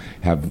now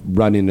have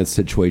run into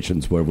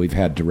situations where we've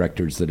had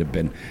directors that have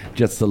been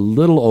just a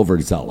little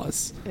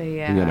overzealous,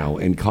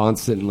 and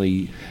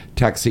constantly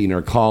texting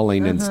or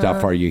calling and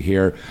stuff. Are you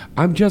here?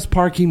 I'm just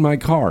parking my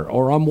car,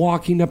 or I'm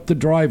walking up the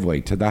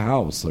driveway to the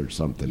house or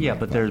something. Yeah,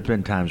 but there's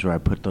been times where I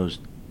put those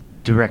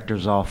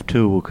directors off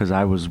too because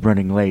I was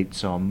running late,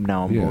 so I'm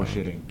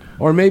bullshitting.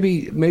 Or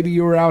maybe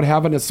you were out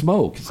having a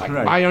smoke. It's like,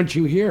 why aren't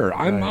you here?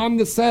 I'm on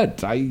the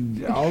set. I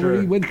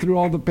already went through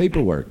all the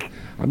paperwork.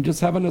 I'm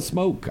just having a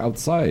smoke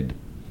outside.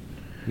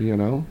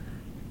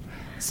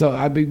 So,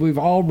 I mean, we've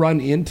all run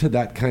into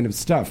that kind of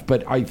stuff.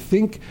 But I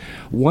think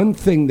one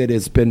thing that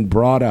has been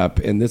brought up,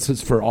 and this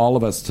is for all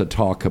of us to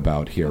talk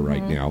about here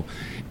right now,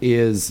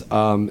 is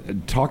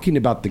talking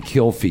about the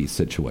kill fee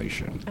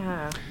situation.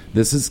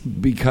 This has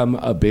become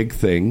a big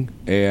thing,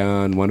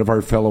 and one of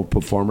our fellow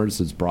performers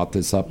has brought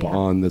this up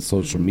on the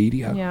social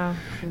media. Yeah.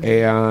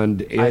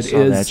 And I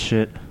saw that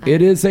shit.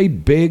 It is a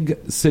big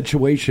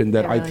situation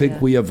that I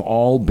think we have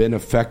all been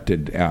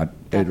affected at.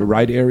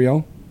 Right,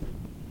 Ariel?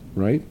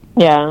 Right?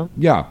 Yeah.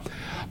 Yeah.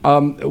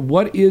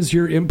 What is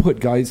your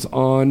input, guys,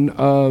 on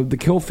the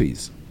kill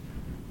fees?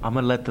 I'm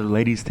gonna let the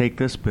ladies take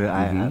this, but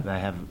I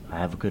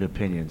have a good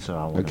opinion, so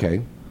I want.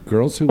 Okay,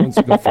 girls, who wants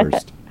to go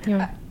first?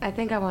 Yeah. I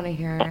think I want to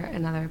hear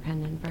another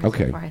opinion first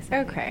before I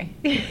say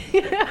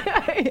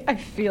it. I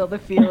feel the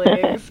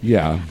feelings.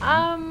 Yeah.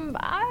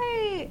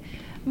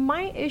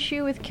 My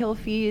issue with kill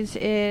fees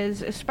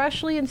is,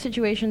 especially in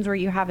situations where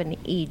you have an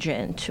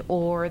agent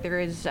or there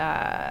is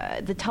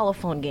the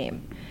telephone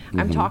game.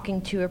 I'm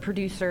talking to a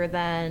producer,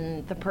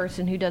 then the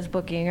person who does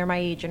booking, or my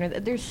agent. Or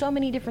there's so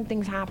many different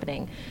things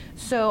happening.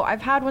 So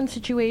I've had one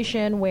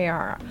situation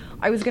where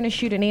I was going to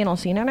shoot an anal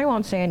scene, and I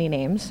won't say any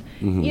names.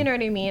 You know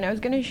what I mean? I was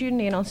going to shoot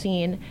an anal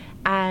scene,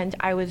 and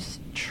I was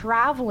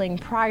traveling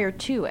prior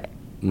to it.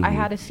 I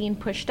had a scene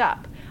pushed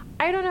up.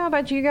 I don't know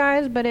about you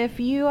guys, but if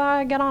you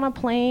get on a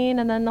plane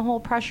and then the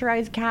whole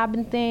pressurized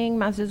cabin thing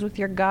messes with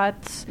your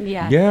guts.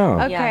 Yeah.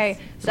 Okay.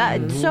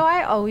 Yes. So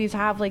I always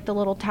have like the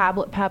little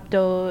tablet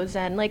Peptos,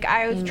 and like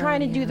I was trying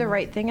to do the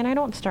right thing, and I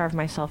don't starve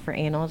myself for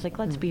anal. It's like,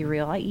 let's be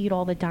real. I eat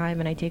all the time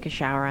and I take a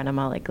shower and I'm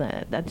all like,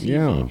 that's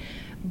easy.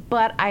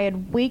 But I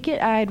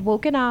had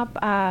woken up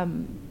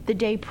the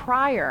day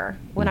prior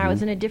when I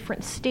was in a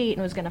different state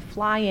and was going to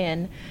fly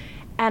in.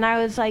 And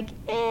I was like,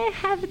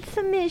 having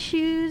some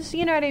issues,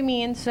 you know what I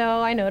mean?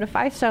 So I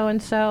notify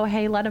so-and-so,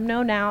 hey, let them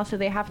know now, so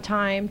they have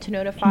time to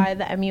notify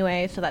the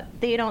MUA so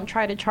that they don't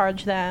try to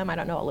charge them. I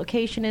don't know what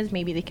location is.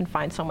 Maybe they can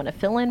find someone to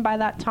fill in by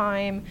that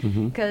time,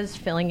 because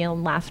filling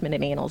in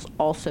last-minute anal is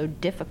also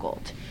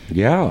difficult.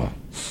 Yeah.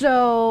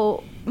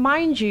 So,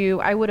 mind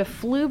you, I would have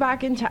flew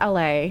back into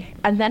LA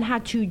and then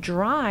had to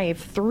drive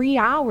 3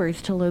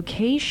 hours to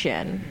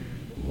location.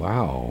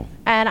 Wow.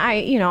 And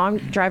I'm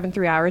driving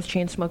 3 hours,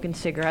 chain smoking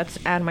cigarettes,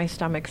 and my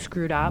stomach's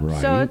screwed up.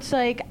 Right. So it's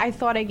like, I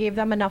thought I gave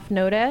them enough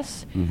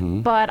notice,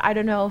 but I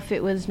don't know if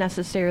it was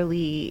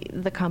necessarily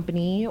the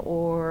company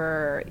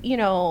or,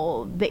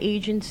 the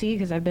agency,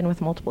 because I've been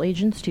with multiple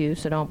agents too,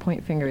 so don't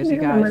point fingers,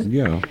 you guys.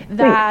 Yeah.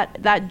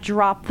 That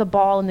dropped the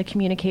ball in the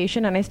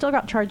communication, and I still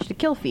got charged a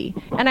kill fee.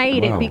 And I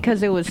ate it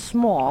because it was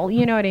small,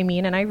 you know what I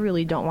mean? And I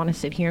really don't want to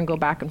sit here and go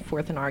back and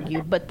forth and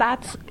argue, but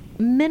that's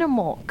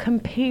minimal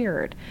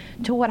compared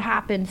to what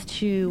happens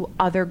to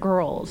other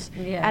girls.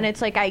 And it's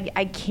like,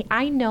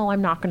 I know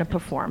I'm not going to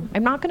perform.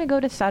 I'm not going to go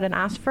to set and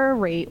ask for a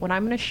rate when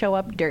I'm going to show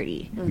up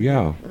dirty.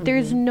 Yeah.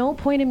 There's no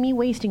point in me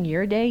wasting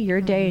your day,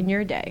 and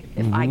your day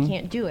if I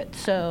can't do it.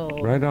 So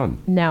right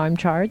on. Now I'm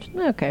charged.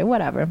 Okay,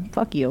 whatever.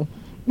 Fuck you.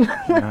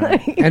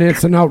 And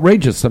it's an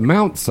outrageous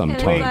amount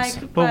sometimes.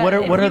 But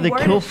what are the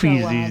kill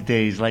fees these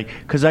days? Like,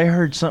 because I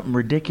heard something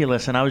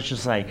ridiculous, and I was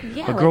just like,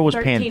 a girl was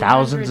paying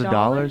thousands of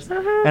dollars,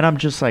 and I'm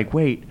just like,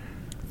 wait.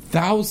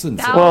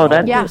 Thousands. Whoa,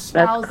 that's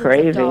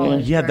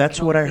crazy. Yeah,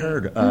 that's what I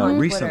heard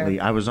recently.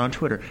 I was on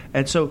Twitter.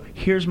 And so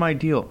here's my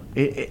deal.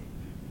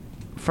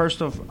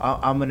 First off,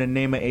 I'm going to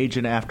name an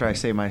agent after I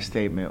say my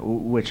statement,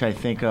 which I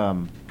think,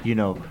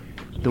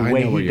 the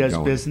way he does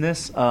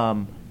business,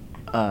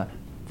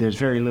 there's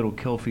very little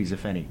kill fees,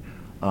 if any.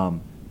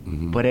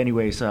 But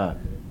anyways,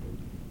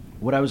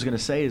 what I was going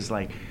to say is,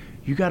 like,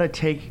 you got to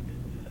take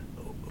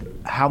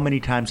how many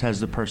times has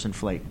the person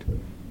flaked.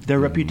 Their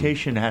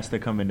reputation has to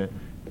come into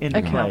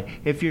play.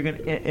 If you're going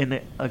to, in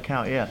an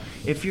account, yeah.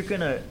 If you're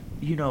going to,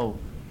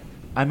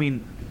 I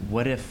mean,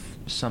 what if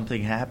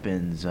something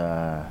happens,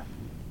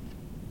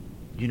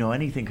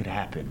 anything could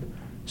happen.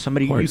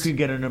 You could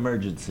get an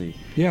emergency,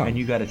 and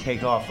you got to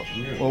take off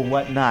or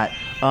whatnot.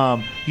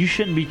 You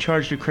shouldn't be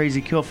charged a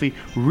crazy kill fee.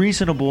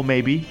 Reasonable,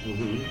 maybe,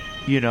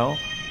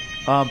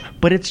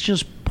 but it's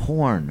just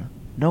porn.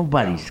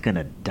 Nobody's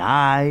gonna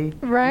die,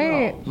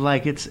 right?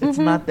 Like it's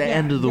not the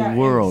end of the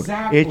world.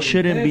 Exactly. It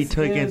shouldn't be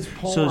taken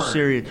so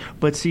serious.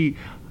 But see,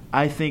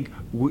 I think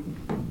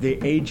the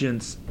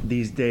agents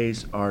these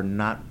days are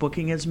not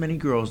booking as many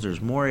girls.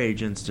 There's more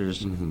agents.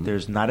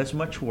 There's not as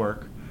much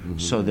work.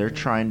 So they're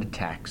trying to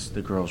tax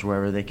the girls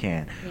wherever they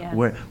can. Yes.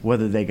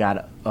 Whether they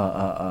got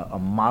a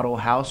model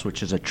house,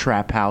 which is a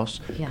trap house,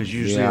 because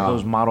usually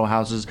those model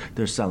houses,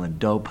 they're selling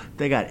dope.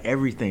 They got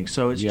everything.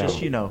 So it's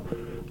just,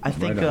 I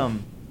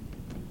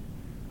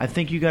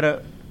think you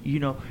gotta,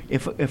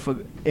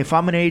 if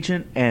I'm an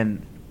agent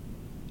and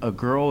a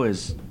girl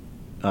is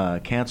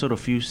canceled a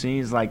few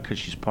scenes, like because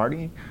she's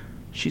partying,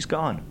 she's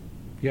gone.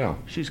 Yeah,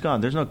 she's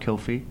gone. There's no kill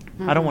fee.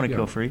 I don't want to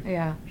kill free.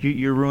 Yeah,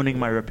 you're ruining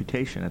my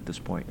reputation at this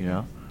point.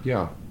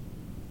 Yeah.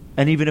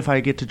 And even if I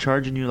get to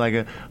charging you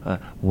like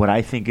what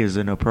I think is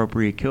an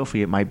appropriate kill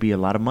fee, it might be a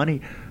lot of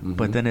money,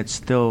 but then it's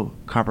still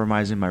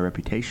compromising my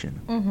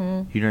reputation.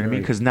 You know what I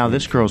mean? Because now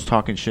this girl's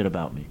talking shit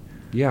about me.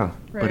 Yeah.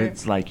 But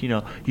it's like,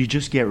 you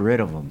just get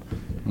rid of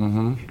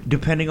them.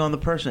 Depending on the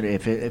person.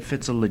 If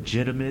it's a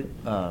legitimate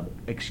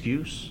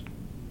excuse,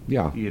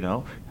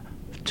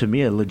 to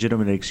me a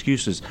legitimate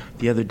excuse is,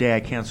 the other day I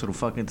canceled a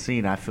fucking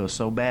scene. I feel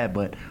so bad,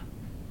 but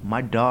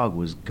my dog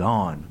was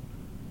gone.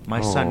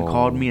 My son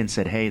called me and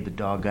said, "Hey, the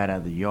dog got out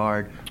of the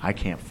yard. I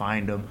can't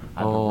find him.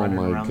 I've been running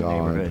around the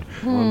neighborhood."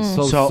 I'm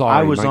so sorry.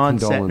 I was on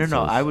set.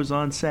 No, I was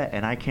on set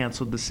and I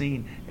canceled the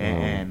scene.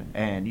 And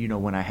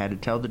when I had to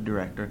tell the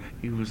director,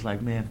 he was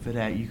like, "Man, for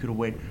that you could have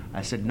waited."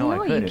 I said, "No, I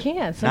couldn't. You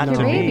can't. It's not like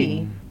to your me,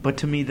 baby." but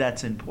to me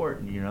that's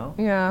important,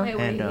 Yeah.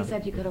 Wait, you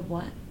said you could have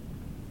what?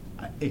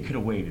 It could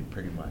have waited,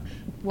 pretty much.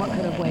 What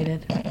could have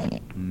waited?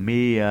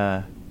 Me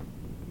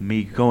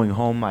going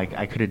home, I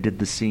could have did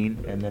the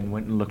scene and then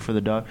went and looked for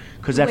the dog.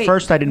 Because at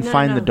first I didn't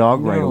find the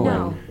dog right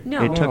away.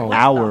 No, it took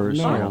hours.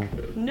 No.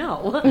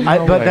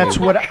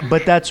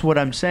 But that's what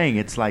I'm saying.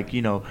 It's like,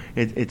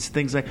 it's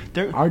things like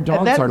our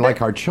dogs are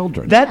like our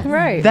children. That's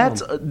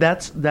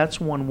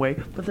one way.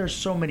 But there's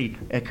so many.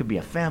 It could be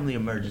a family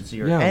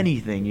emergency or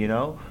anything.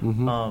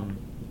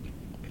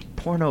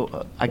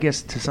 Porno. I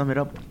guess to sum it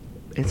up,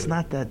 it's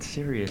not that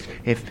serious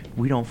if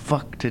we don't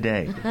fuck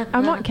today.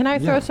 Can I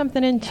throw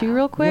something in too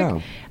real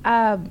quick?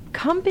 Yeah.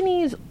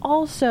 Companies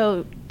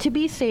also, to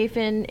be safe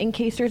in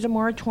case there's a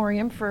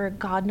moratorium for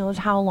God knows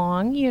how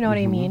long, you know what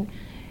I mean?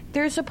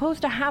 They're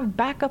supposed to have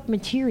backup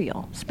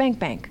material, spank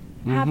bank.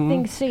 Have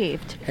things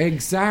saved.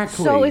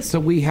 Exactly. So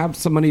we have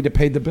some money to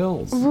pay the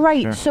bills.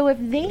 Right. Sure. So if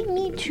they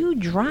need to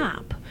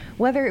drop,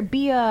 whether it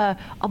be a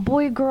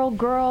boy,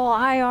 girl,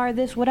 IR,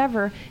 this,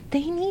 whatever,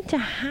 they need to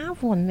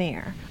have one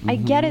there. I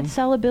get it,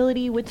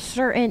 sellability with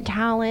certain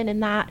talent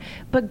and that,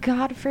 but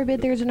God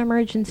forbid there's an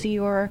emergency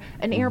or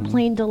an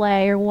airplane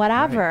delay or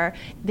whatever,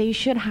 they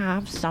should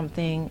have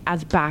something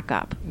as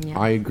backup. Yeah.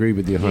 I agree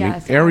with you, honey.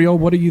 Yes, Ariel,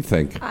 what do you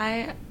think?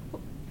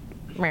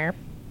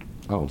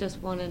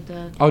 Just wanted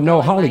to... Oh,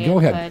 no, Holly, go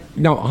ahead.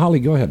 No, Holly,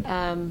 go ahead.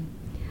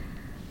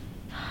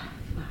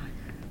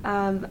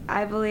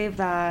 I believe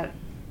that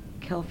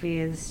kill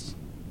fees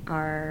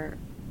are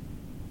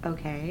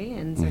okay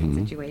in certain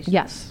situations.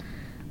 Yes.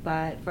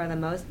 But for the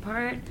most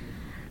part,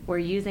 we're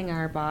using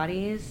our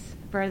bodies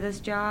for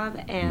this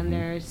job, and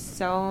there's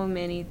so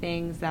many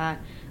things that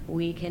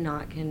we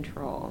cannot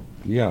control.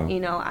 Yeah.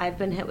 I've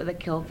been hit with a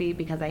kill fee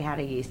because I had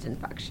a yeast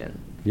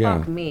infection. Yeah.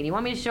 Fuck me. Do you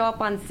want me to show up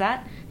on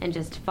set and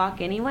just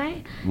fuck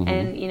anyway?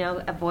 And,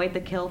 avoid the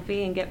kill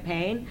fee and get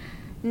paid?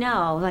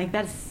 No,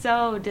 that's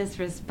so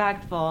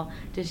disrespectful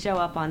to show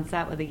up on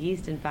set with a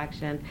yeast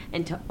infection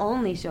and to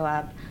only show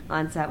up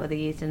on set with a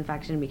yeast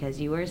infection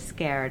because you were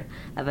scared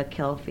of a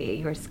kill fee.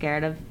 You were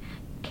scared of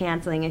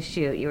canceling a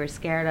shoot. You were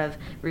scared of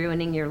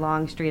ruining your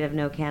long streak of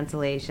no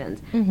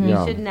cancellations.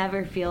 You should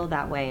never feel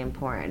that way in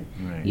porn.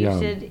 Right.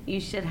 You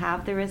should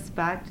have the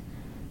respect,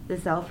 the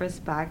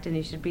self-respect, and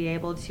you should be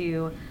able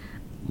to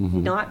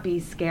not be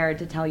scared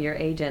to tell your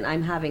agent,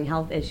 I'm having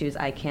health issues,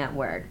 I can't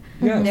work.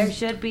 Yes. There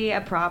should be a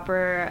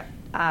proper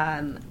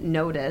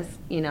notice,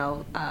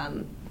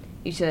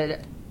 you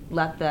should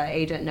let the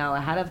agent know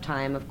ahead of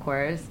time, of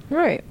course.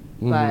 Right.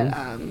 But,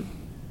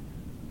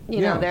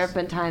 there have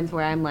been times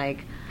where I'm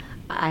like,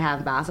 I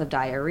have massive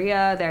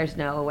diarrhea. There's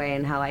no way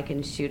in hell I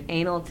can shoot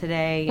anal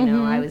today.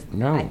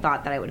 I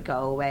thought that I would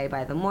go away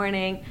by the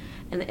morning,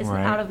 and it's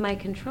out of my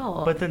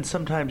control. But then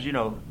sometimes,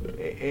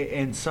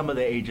 in some of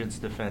the agents'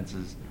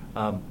 defenses,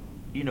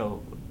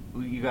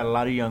 you got a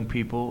lot of young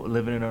people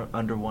living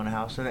under one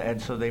house, and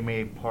so they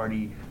may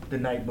party the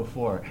night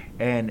before,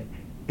 and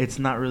it's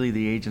not really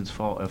the agent's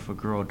fault if a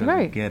girl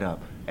doesn't get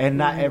up. And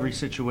not every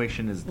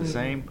situation is the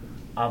same.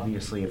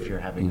 Obviously, if you're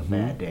having a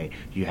bad day,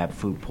 you have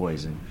food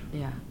poisoning.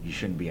 Yeah, you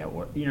shouldn't be at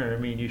work. You know what I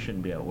mean? You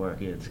shouldn't be at work.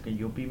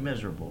 You'll be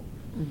miserable.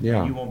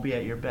 Yeah, you won't be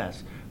at your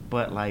best.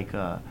 But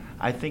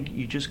I think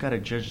you just got to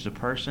judge the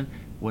person,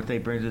 what they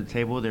bring to the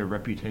table, their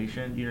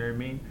reputation. You know what I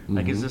mean?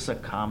 Like, is this a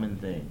common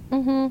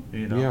thing?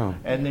 Yeah.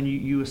 And then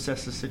you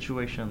assess the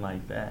situation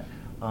like that.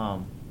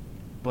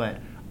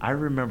 But I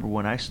remember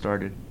when I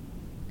started,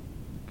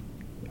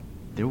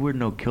 there were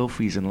no kill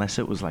fees unless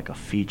it was like a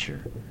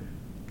feature.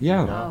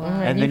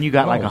 Yeah, and then you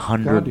got like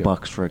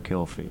 $100 for a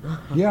kill fee.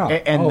 Yeah,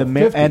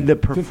 and the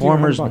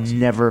performers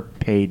never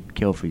paid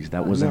kill fees.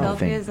 That wasn't a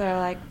thing. Kill fees are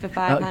like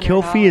 $500.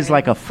 Kill fee is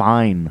like a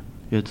fine.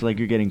 It's like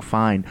you're getting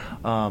fined.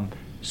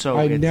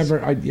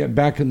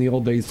 Back in the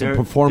old days, the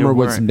performer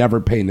was never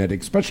paying it,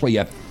 especially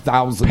at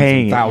thousands.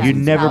 You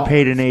never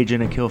paid an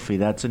agent a kill fee.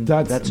 That's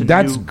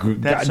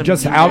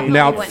just out and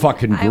out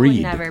fucking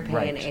greed. I would never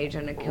pay an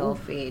agent a kill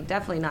fee.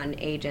 Definitely not an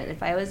agent.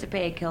 If I was to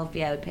pay a kill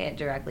fee, I would pay it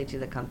directly to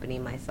the company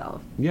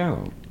myself.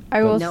 Yeah.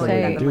 I will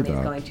say that the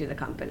money's going to the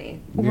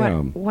company.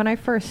 When I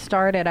first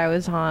started, I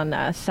was on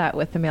a set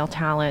with the male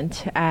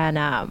talent,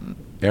 and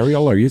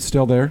Ariel, are you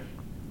still there?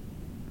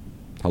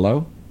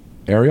 Hello,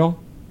 Ariel?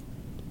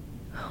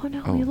 Oh,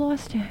 no, we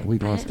lost it. We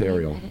lost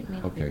Ariel.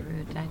 Okay.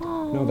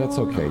 No, that's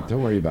okay.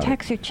 Don't worry about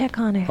text her, check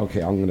on her.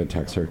 Okay, I'm going to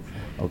text her.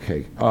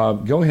 Okay.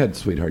 Go ahead,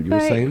 sweetheart. You were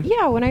saying?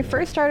 Yeah, when I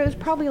first started, it was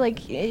probably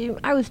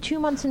I was 2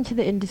 months into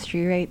the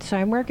industry, right? So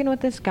I'm working with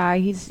this guy.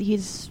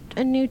 He's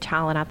a new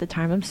talent at the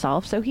time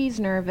himself, so he's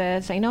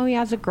nervous. I know he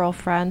has a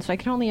girlfriend, so I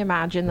can only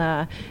imagine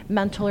the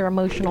mental or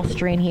emotional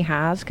strain he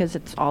has, because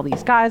it's all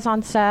these guys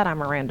on set.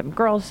 I'm a random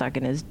girl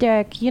sucking his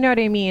dick. You know what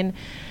I mean?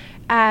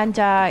 And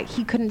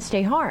he couldn't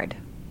stay hard.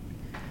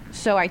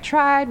 So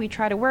we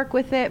tried to work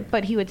with it,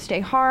 but he would stay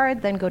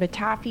hard, then go to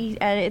taffy,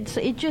 and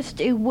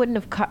it wouldn't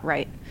have cut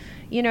right.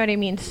 You know what I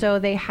mean? So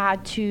they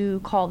had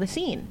to call the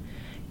scene.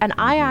 And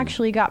I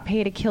actually got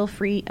paid a kill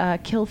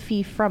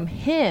fee from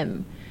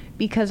him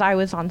because I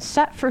was on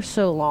set for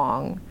so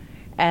long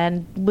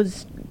and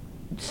was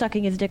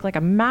sucking his dick like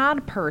a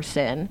mad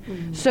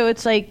person. So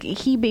it's like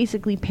he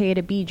basically paid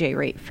a BJ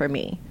rate for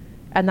me.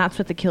 And that's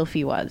what the kill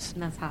fee was.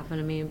 And that's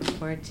happened to me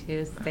before,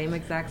 too. Same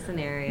exact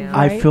scenario.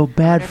 I feel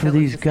bad for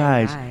these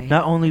guys.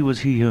 Not only was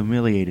he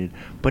humiliated,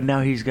 but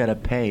now he's got to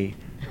pay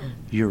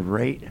your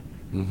rate.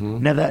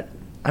 Now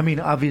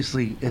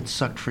obviously, it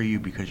sucked for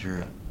you because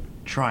you're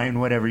trying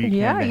whatever you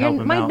can to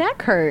help him my out. My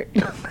neck hurt.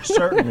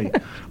 Certainly.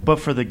 But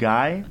for the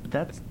guy,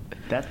 that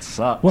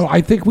sucks. Well, I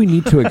think we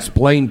need to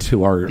explain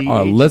to our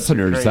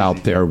listeners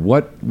out there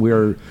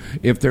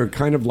if they're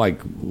kind of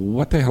like,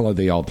 what the hell are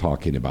they all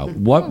talking about?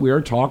 What we're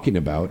talking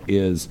about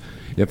is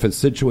if a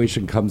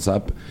situation comes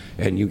up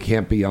and you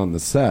can't be on the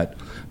set,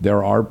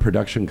 there are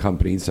production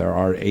companies, there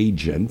are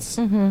agents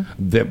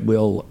that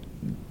will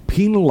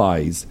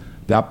penalize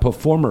that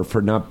performer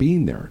for not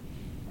being there.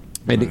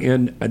 And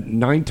in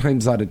 9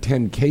 times out of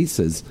 10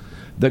 cases,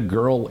 the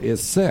girl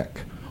is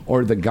sick.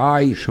 Or the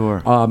guy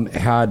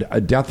had a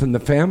death in the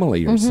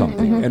family or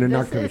something, and they're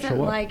not going to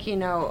show up. This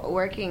isn't like,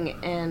 working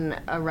in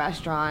a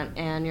restaurant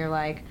and you're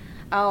like,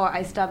 oh,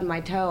 I stubbed my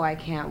toe, I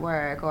can't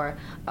work. Or,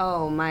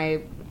 oh,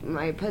 my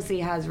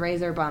pussy has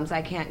razor bumps,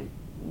 I can't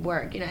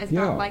work. It's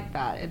not like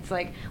that. It's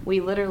like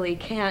we literally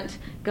can't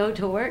go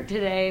to work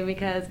today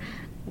because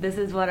this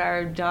is what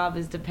our job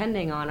is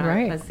depending on,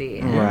 our pussy.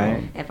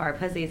 And if our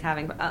pussy is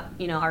having,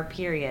 our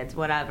periods,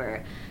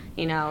 whatever.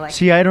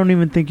 See, I don't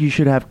even think you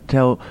should have to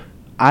tell...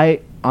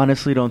 I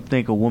honestly don't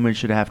think a woman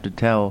should have to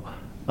tell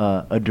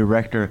a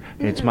director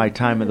it's my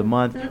time of the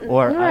month,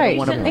 or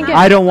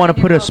I don't want to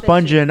put a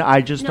sponge in.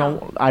 I just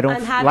don't. I don't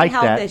like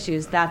that. Health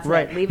issues. That's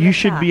right. Leave you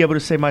should be able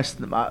to say my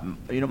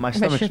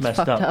stomach's messed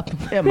up.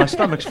 Yeah, my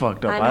stomach's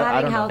fucked up. I'm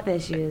having health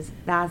issues.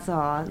 That's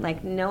all.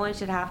 Like no one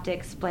should have to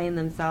explain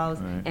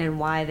themselves and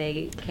why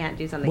they can't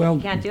do something. Well,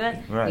 you can't do it.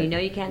 Right.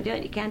 You can't do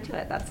it. You can't do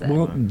it. That's it.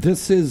 Well,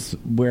 this is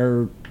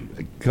where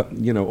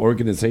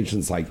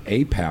organizations like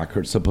APAC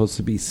are supposed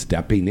to be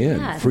stepping in.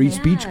 Yes, Free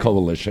Speech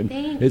Coalition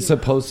is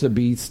supposed to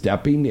be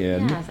stepping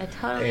in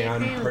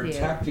and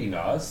protecting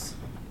us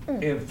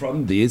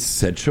from these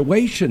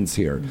situations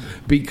here,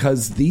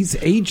 because these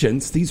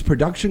agents, these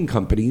production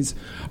companies,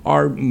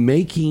 are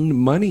making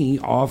money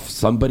off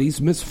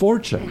somebody's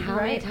misfortune. How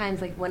many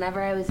times,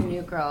 whenever I was a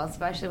new girl,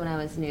 especially when I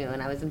was new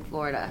and I was in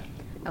Florida,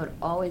 I would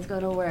always go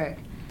to work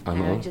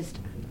and I would just,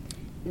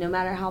 no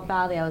matter how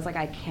badly I was like,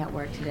 I can't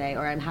work today,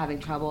 or I'm having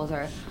troubles,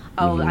 or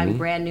I'm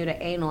brand new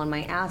to anal and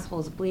my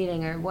asshole's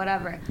bleeding or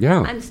whatever.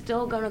 Yeah. I'm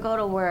still going to go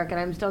to work and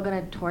I'm still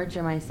going to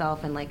torture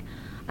myself and, like,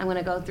 I'm going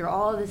to go through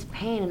all of this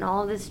pain and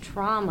all of this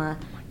trauma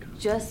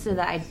just so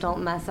that I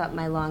don't mess up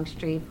my long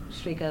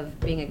streak of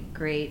being a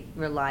great,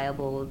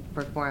 reliable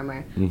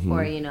performer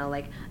or, you know,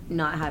 like,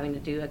 not having to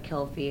do a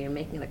kill fee or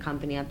making the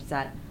company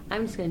upset.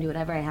 I'm just going to do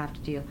whatever I have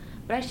to do.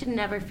 But I should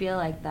never feel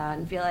like that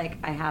and feel like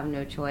I have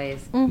no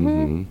choice.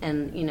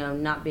 And, you know,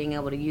 not being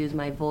able to use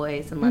my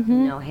voice and let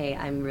them know, hey,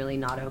 I'm really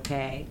not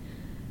okay.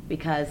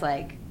 Because,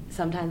 like,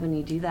 sometimes when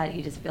you do that,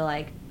 you just feel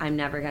like I'm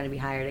never going to be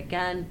hired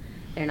again.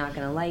 They're not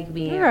going to like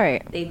me.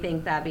 Right. They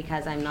think that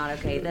because I'm not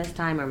okay this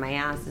time or my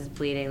ass is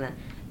bleeding that,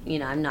 you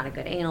know, I'm not a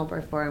good anal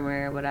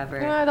performer or whatever.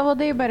 Well,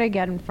 they better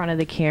get in front of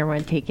the camera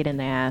and take it in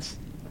the ass.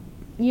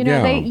 You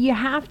know, you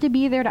have to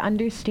be there to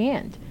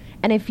understand.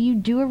 And if you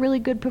do a really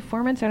good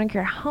performance, I don't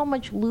care how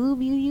much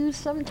lube you use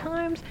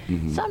sometimes,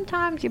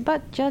 sometimes your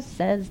butt just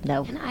says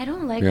no. And I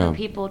don't like when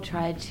people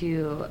try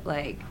to,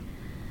 like,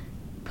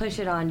 push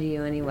it onto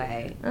you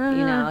anyway. You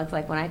know, it's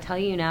like when I tell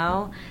you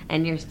no,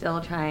 and you're still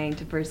trying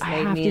to persuade me.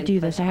 I have to do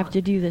this. I have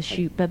to do this.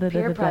 Shoot.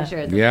 Peer pressure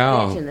is a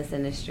bitch in this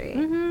industry.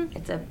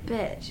 It's a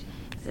bitch.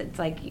 It's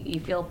like you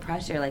feel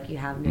pressure like you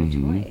have no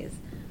choice.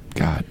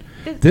 God.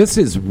 This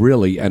is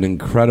really an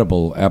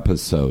incredible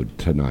episode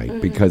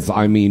tonight because,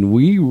 I mean,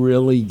 we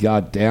really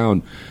got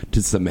down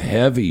to some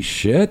heavy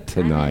shit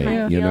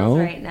tonight, you know?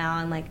 Right now,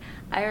 and, like,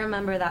 I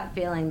remember that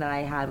feeling that I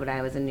had when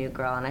I was a new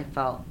girl, and I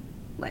felt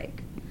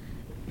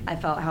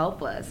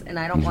helpless. And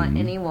I don't want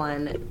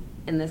anyone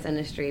in this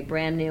industry,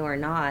 brand new or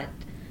not,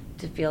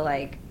 to feel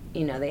like,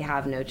 you know, they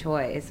have no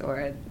choice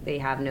or they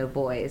have no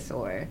voice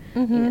or,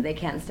 you know, they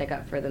can't stick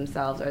up for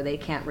themselves or they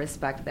can't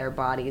respect their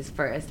bodies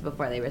first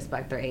before they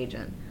respect their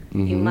agent.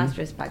 You must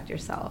respect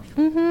yourself.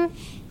 And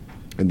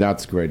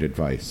that's great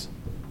advice.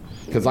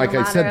 Because like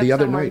I said the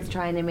other night... someone's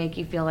trying to make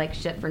you feel like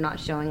shit for not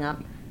showing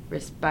up,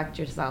 respect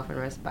yourself and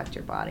respect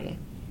your body.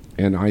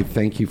 And I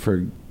thank you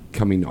for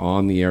coming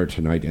on the air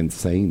tonight and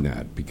saying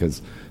that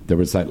because there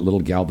was that little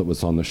gal that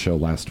was on the show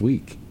last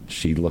week.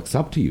 She looks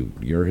up to you.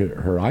 You're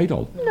her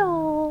idol.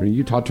 No.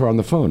 You talked to her on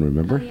the phone,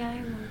 remember? Oh, yeah, I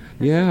remember.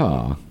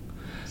 Yeah.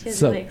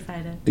 She's really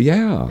excited.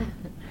 Yeah.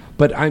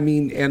 But, I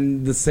mean,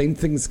 and the same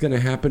thing's going to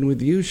happen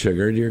with you,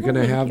 Sugar. You're going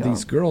to have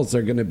these girls.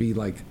 They're going to be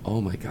like,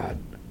 oh, my God,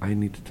 I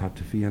need to talk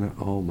to Vienna.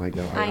 Oh, my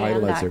God, I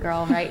am that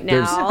girl right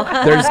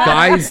now. There's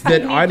guys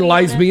that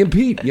idolize me and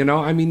Pete. You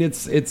know, I mean,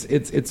 it's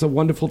a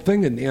wonderful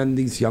thing. And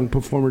these young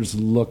performers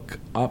look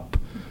up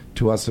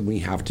to us, and we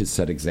have to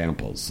set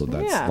examples. So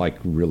that's, like,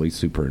 really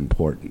super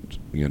important,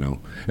 you know,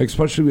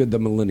 especially with the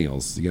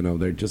millennials. You know,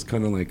 they're just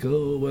kind of like,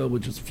 oh, well,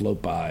 we'll just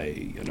float by,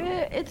 you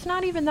know. It's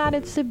not even that.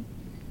 It's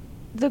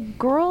the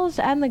girls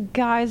and the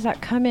guys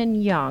that come in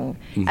young,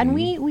 and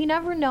we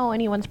never know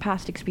anyone's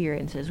past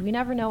experiences. We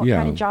never know what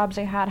kind of jobs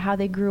they had, how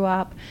they grew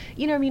up.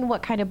 You know what I mean?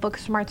 What kind of book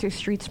smarts or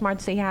street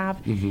smarts they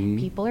have.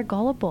 People are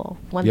gullible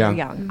when they're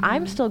young.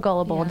 I'm still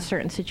gullible in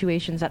certain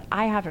situations that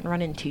I haven't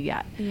run into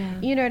yet.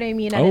 You know what I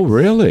mean? And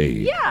really?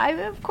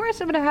 Yeah, of course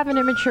I'm going to have an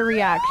immature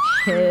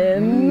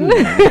reaction.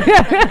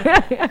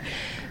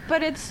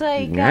 But it's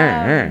like...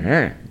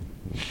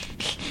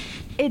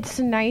 it's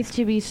nice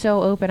to be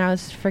so open. I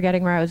was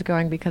forgetting where I was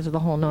going because of the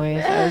whole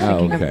noise. I was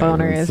thinking of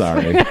boners.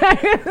 Sorry.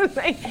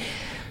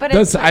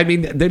 But I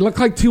mean, they look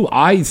like two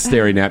eyes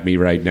staring at me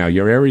right now.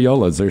 Your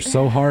areolas are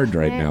so hard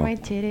right now. My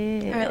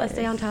titties. All right, let's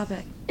stay on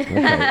topic.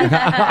 Okay.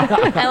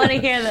 I want to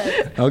hear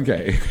this.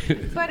 Okay.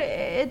 But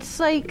it's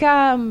like...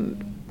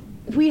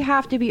 we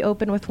have to be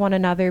open with one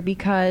another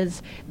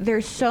because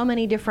there's so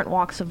many different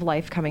walks of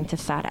life coming to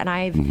set. And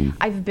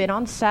I've been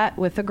on set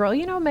with a girl,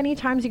 you know, many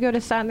times you go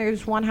to set and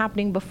there's one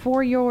happening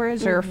before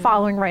yours or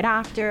following right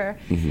after.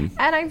 And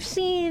I've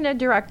seen a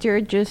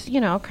director just,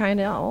 you know, kind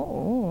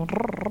of,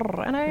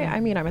 and I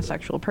mean, I'm a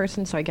sexual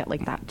person, so I get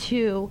like that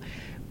too.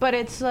 But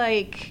it's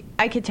like,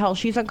 I could tell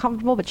she's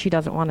uncomfortable, but she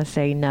doesn't want to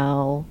say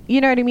no. You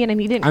know what I mean?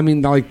 And he didn't. I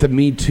mean, like the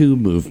Me Too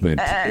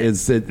movement.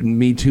 Is it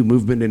Me Too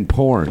movement in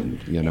porn,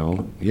 you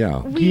know?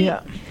 Yeah.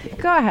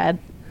 Go ahead.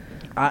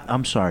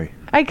 I'm sorry.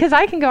 Because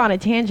I can go on a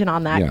tangent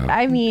on that. Yeah.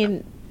 I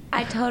mean...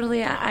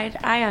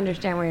 I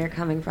understand where you're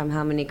coming from,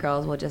 how many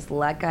girls will just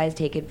let guys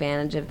take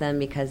advantage of them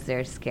because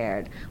they're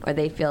scared or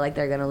they feel like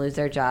they're going to lose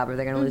their job or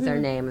they're going to lose their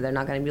name or they're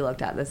not going to be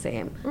looked at the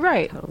same.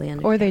 Right. Totally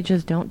understand. Or they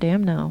just don't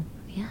damn know.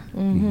 Yeah.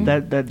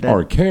 That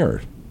or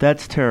care.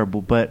 That's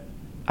terrible. But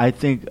I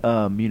think,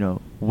 you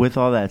know, with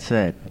all that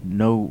said,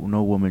 no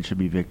woman should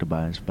be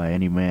victimized by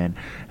any man.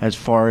 As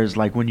far as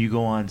like when you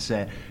go on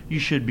set, you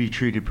should be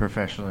treated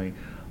professionally.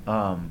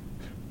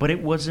 But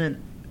it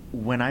wasn't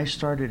when I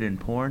started in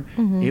porn.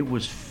 It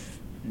was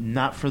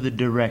not for the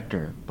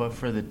director, but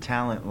for the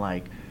talent.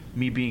 Like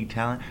me being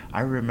talent,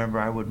 I remember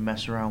I would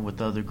mess around with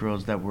other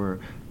girls that were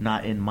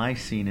not in my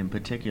scene in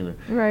particular.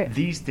 Right.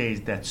 These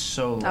days, that's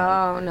so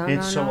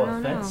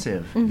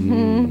offensive.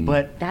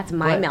 But that's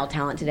my male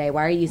talent today.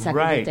 Why are you sucking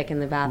your dick in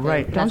the bathroom?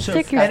 Right. Don't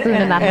stick your spoon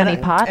in that honey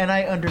pot. And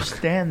I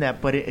understand that,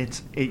 but it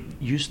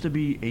used to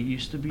be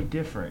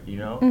different, you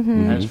know,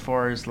 as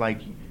far as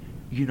like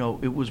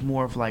it was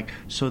more of like,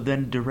 so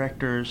then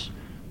directors,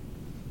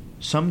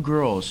 some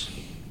girls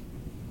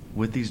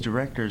with these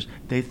directors,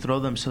 they throw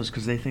themselves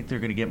because they think they're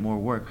going to get more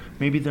work.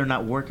 Maybe they're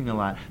not working a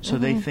lot, so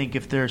they think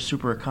if they're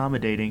super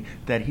accommodating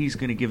that he's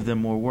going to give them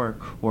more work,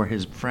 or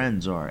his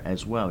friends are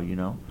as well,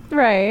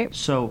 Right.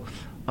 So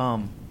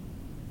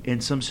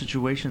in some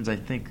situations, I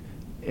think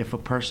if a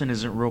person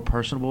isn't real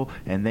personable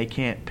and they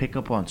can't pick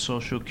up on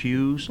social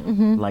cues,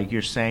 like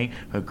you're saying,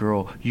 a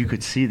girl, you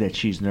could see that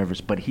she's nervous,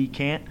 but he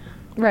can't.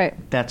 Right.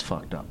 That's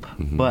fucked up.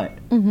 But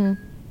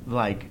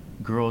like,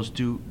 girls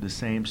do the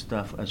same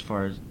stuff as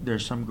far as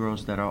there's some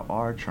girls that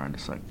are trying to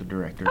suck the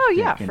director's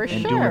dick for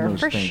and sure, doing those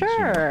for things,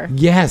 sure.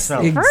 Yes,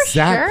 So- exactly.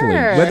 For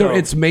sure. Whether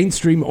it's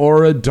mainstream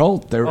or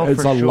adult, there is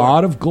for a sure.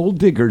 lot of gold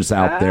diggers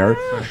out there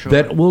sure.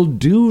 that will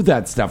do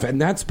that stuff, and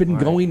that's been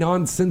going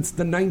on since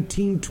the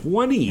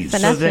 1920s.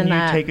 So then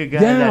you take a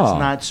guy Yeah. that's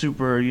not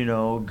super,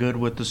 good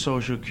with the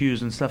social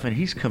cues and stuff, and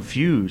he's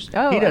confused.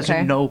 Oh, he doesn't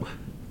okay. know,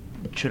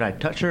 should I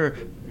touch her?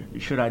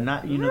 Should I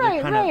not?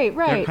 Right, they're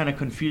right. kind of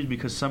confused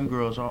because some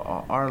girls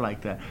are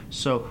like that.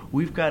 So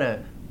we've got to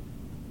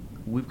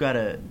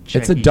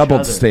check It's a each double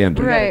other.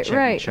 standard. We gotta Right, check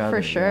right, each other,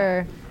 for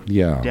sure.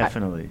 Yeah.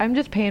 Definitely. I'm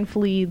just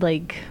painfully,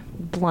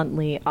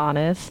 bluntly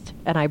honest,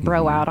 and I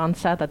bro out on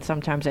set that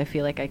sometimes I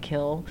feel like I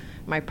kill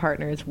my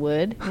partner's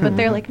wood, but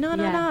they're like, no,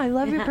 I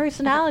love your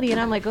personality,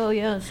 and I'm like, oh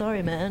yeah,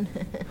 sorry, man.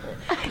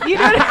 You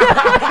know what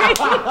I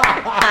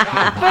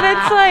mean? But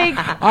it's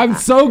like, I'm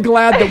so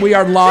glad that we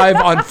are live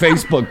on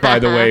Facebook, by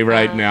the way,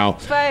 right now.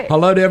 But-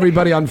 Hello to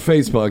everybody on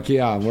Facebook.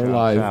 Yeah, we're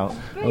live. out.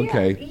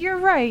 Okay. You're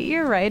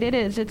right. It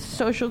is. It's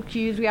social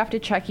cues. We have to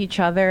check each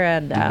other.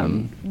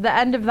 And the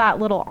end of that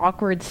little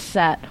awkward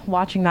set,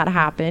 watching that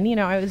happen,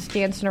 I was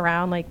dancing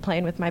around,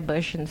 playing with my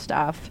bush and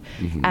stuff.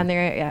 And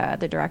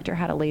the director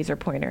had a laser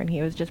pointer, and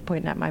he was just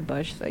pointing at my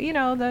bush. So,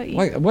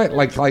 What?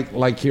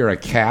 Like you're a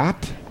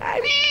cat?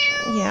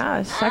 yeah,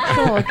 a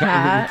sexual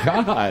cat.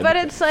 God. But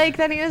it's like,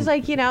 then he was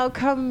like,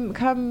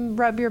 come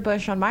rub your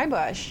bush on my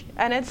bush.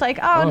 And it's like,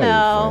 oh, Oy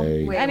no.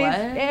 vey. Wait, And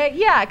what?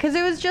 yeah, because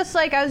it was just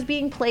like I was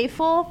being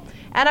playful.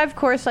 And of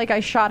course, I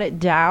shot it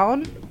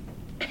down.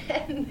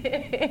 And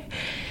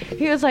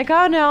he was like,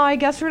 oh, no, I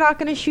guess we're not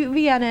going to shoot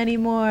Vienna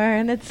anymore.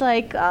 And it's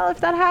like, oh, if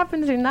that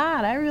happens or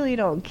not, I really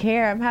don't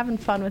care. I'm having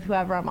fun with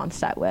whoever I'm on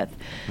set with.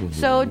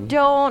 So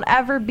don't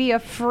ever be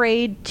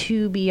afraid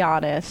to be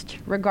honest,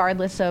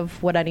 regardless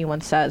of what anyone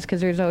says,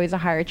 because there's always a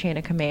higher chain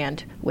of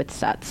command with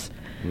sets.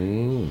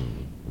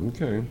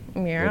 Okay.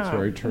 Yeah. That's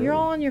very true. You're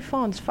all on your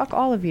phones. Fuck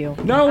all of you.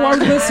 No, I'm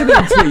listening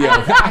to you.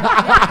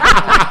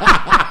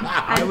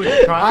 I was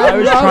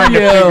trying love to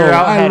figure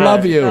out I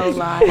love you.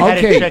 how to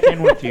Okay. check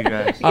in with you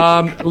guys.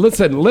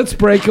 Listen, let's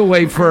break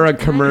away for a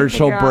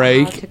commercial figure out how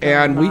break. to go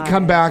And we live.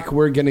 come back,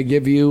 we're going to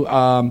give you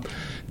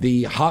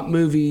the Hot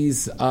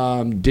Movies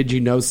Did You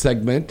Know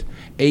segment,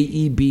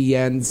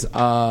 AEBN's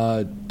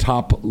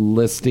top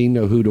listing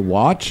of who to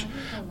watch,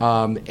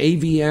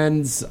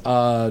 AVN's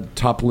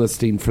top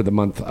listing for the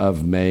month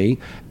of May,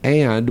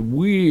 and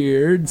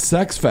weird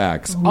sex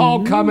facts.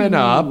 All coming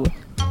up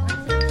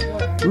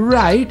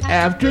right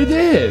after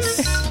this.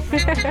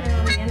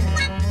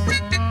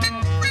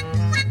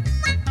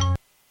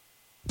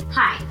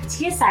 Hi,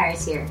 Tia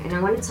Cyrus here, and I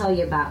want to tell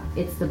you about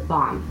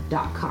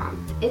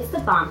It'sTheBomb.com. It's the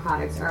Bomb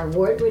products are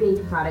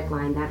award-winning product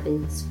line that have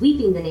been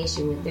sweeping the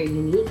nation with their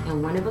unique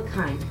and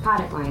one-of-a-kind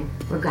product line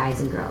for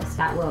guys and girls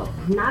that will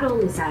not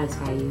only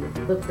satisfy you,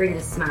 but bring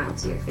a smile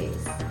to your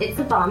face. It's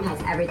the Bomb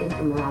has everything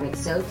from erotic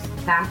soaps,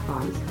 bath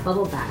bombs,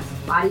 bubble baths,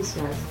 body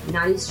scrubs,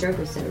 naughty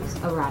stroker soaps,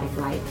 erotic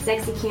light,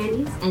 sexy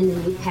candies, and the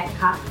new Pet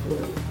Cock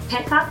Willy.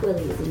 Pet Cock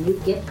Willy is a new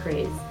gift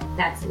craze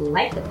that's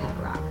like the Pet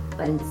Rock,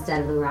 but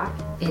instead of the rock,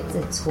 it's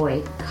a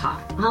toy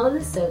cock. All of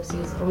the soaps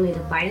use only the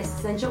finest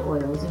essential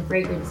oils and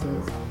fragrances,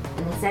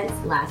 and the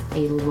scents last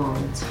a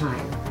long time.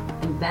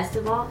 And best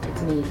of all,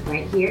 it's made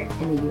right here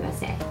in the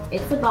USA.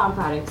 It's the Bomb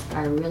products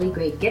are a really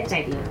great gift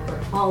idea for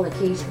all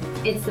occasions.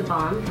 It's the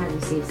Bomb has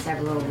received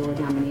several award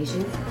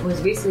nominations,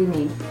 was recently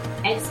named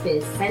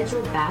XBiz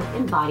Central Bath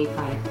and Body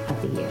Product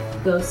of the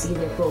Year. Go see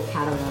their full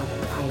catalog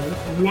of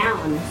items now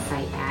on the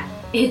site at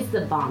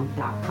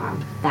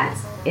It'sTheBomb.com.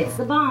 That's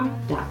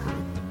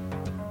It'sTheBomb.com.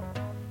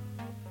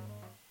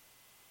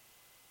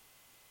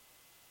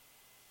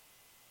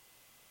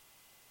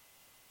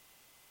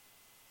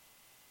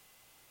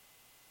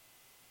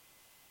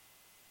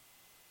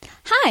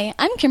 Hi,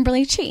 I'm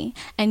Kimberly Chi,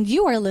 and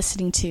you are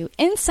listening to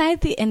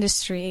Inside the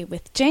Industry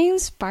with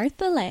James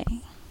Bartholet.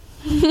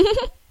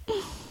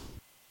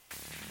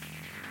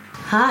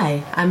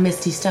 Hi, I'm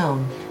Misty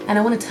Stone, and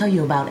I want to tell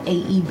you about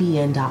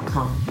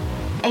AEBN.com.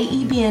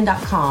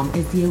 AEBN.com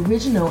is the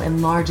original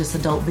and largest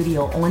adult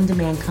video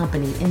on-demand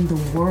company in the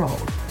world.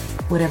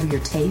 Whatever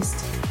your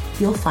taste,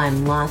 you'll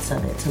find lots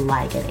of it to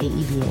like at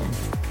AEBN.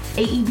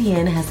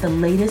 AEBN has the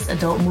latest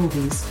adult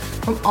movies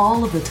from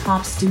all of the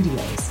top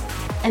studios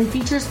and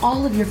features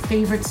all of your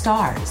favorite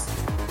stars.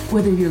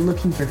 Whether you're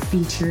looking for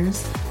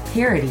features,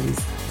 parodies,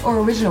 or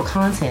original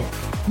content,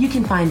 you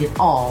can find it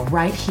all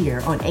right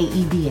here on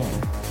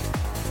AEBN.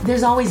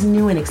 There's always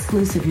new and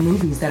exclusive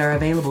movies that are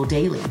available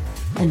daily,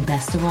 And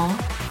best of all,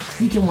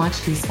 you can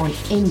watch this on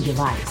any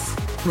device.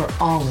 We're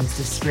always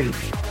discreet.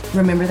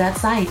 Remember that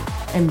site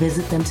and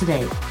visit them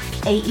today.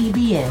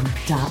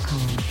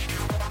 AEBN.com.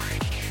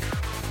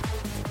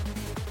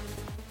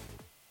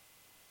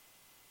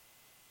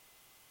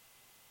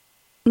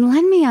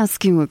 Let me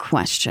ask you a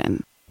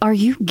question. Are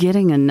you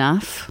getting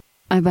enough?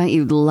 I bet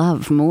you'd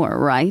love more,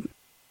 right?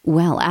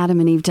 Well,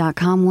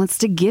 AdamandEve.com wants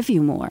to give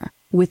you more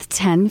with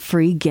 10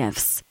 free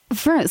gifts.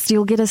 First,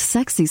 you'll get a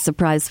sexy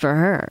surprise for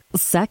her.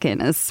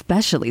 Second, a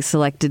specially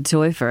selected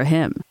toy for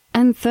him.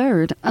 And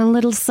third, a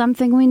little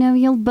something we know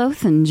you'll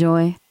both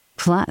enjoy.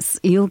 Plus,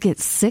 you'll get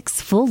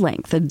 6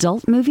 full-length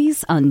adult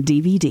movies on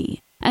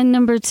DVD. And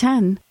number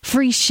 10,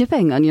 free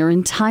shipping on your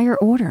entire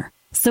order.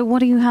 So what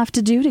do you have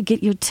to do to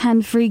get your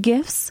 10 free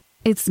gifts?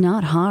 It's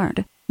not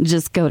hard.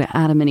 Just go to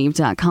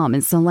AdamandEve.com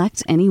and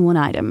select any one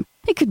item.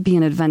 It could be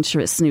an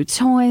adventurous new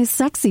toy,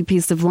 sexy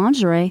piece of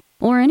lingerie,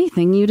 or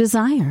anything you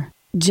desire.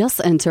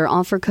 Just enter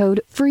offer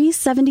code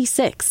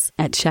FREE76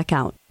 at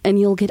checkout, and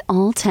you'll get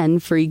all 10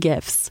 free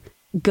gifts.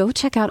 Go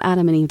check out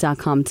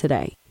AdamandEve.com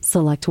today.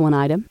 Select one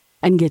item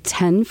and get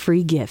 10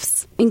 free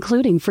gifts,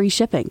 including free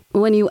shipping,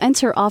 when you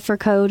enter offer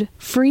code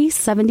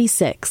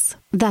FREE76.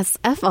 That's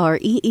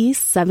FREE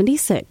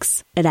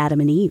 76 at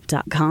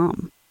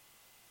AdamandEve.com.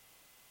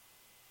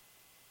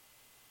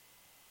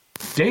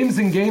 Dames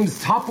and Games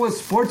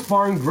Topless Sports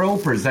Bar and Grill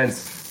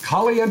presents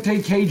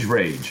Caliente Cage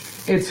Rage.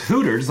 It's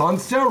Hooters on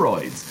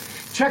steroids.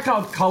 Check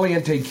out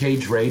Caliente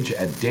Cage Rage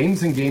at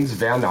Dames and Games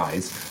Van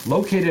Nuys,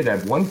 located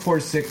at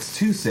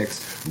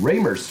 14626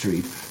 Raymer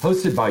Street,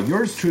 hosted by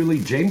yours truly,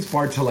 James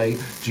Bartolet,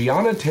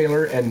 Gianna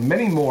Taylor, and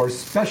many more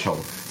special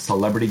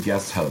celebrity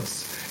guest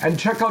hosts. And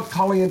check out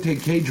Caliente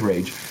Cage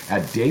Rage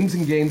at Dames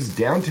and Games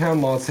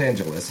downtown Los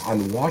Angeles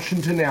on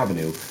Washington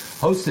Avenue,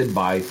 hosted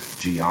by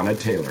Gianna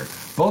Taylor.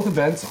 Both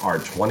events are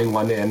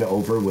 21 and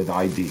over with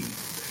ID.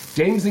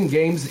 Dames and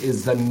Games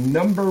is the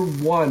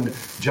 #1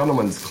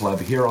 gentleman's club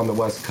here on the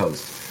West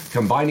Coast,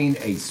 combining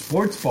a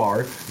sports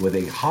bar with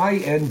a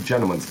high-end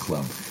gentleman's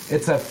club.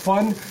 It's a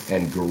fun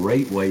and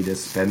great way to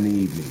spend the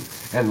evening.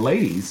 And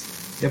ladies,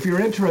 if you're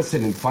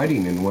interested in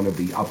fighting in one of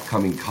the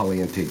upcoming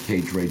Caliente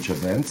Cage Rage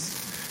events,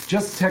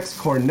 just text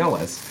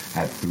Cornelis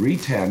at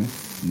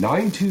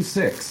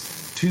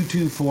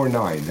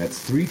 310-926-2249. That's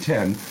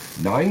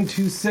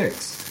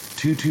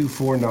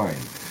 310-926-2249.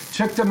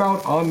 Check them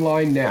out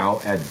online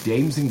now at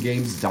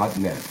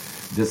damesandgames.net.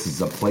 This is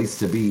a place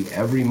to be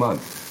every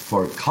month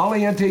for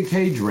Caliente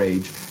Cage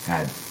Rage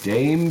at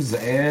Dames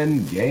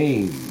and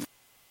Games.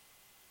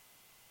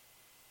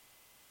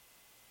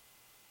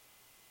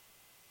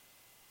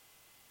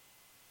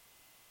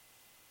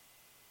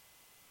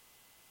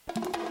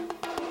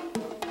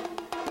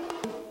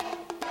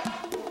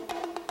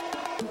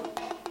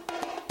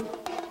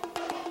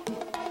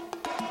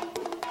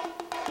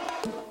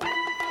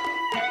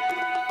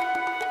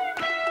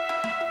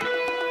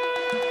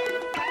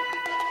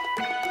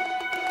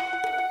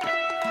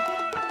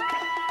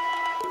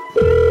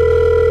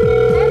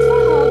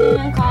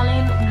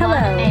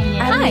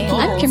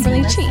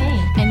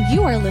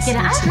 Listening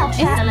Can I help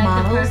select the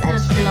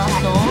person's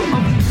love doll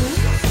of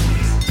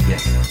dreams?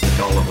 Yes, the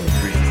doll of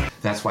dreams.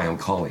 That's why I'm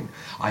calling.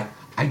 I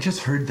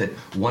just heard that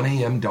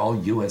 1AM Doll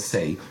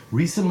USA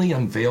recently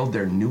unveiled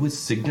their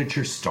newest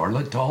signature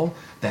starlet doll,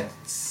 that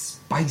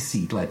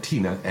spicy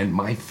Latina and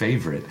my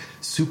favorite,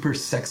 super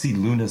sexy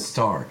Luna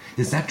Star.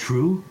 Is that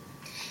true?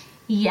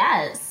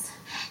 Yes.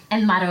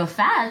 And matter of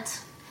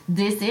fact,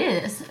 this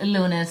is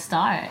Luna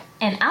Star,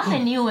 and I'm the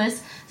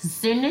newest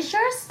signature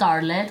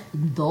starlet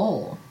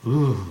doll.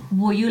 Ooh.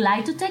 Would you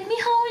like to take me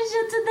home with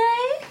you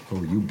today?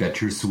 Oh, you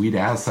bet your sweet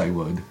ass I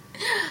would.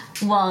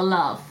 Well,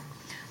 love,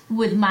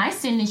 with my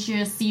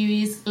signature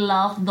series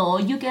Love Doll,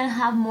 you can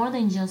have more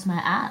than just my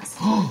ass.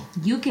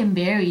 You can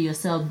bury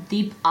yourself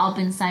deep up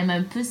inside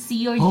my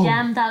pussy or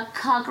jam that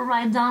cock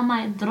right down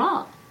my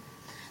throat.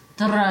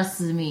 Trust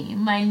me,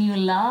 my new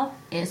love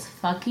is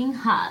fucking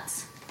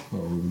hot. Oh,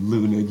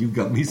 Luna, you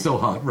got me so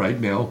hot right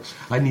now.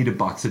 I need a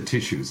box of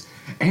tissues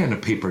and a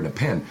paper and a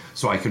pen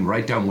so I can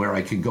write down where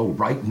I can go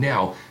right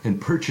now and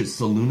purchase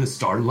the Luna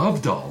Star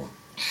Love Doll.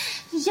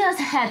 Just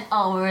head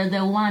over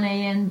to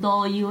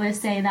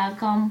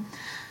 1amdollusa.com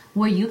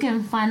where you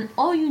can find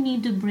all you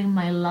need to bring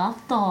my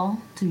love doll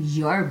to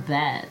your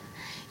bed.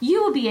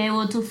 You will be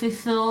able to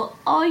fulfill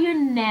all your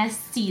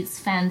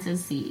nastiest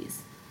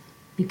fantasies.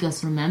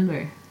 Because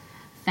remember,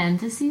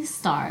 fantasy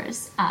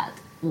starts at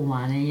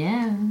 1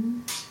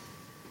 a.m.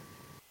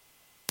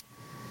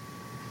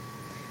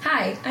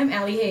 Hi, I'm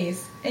Allie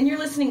Hayes, and you're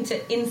listening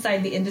to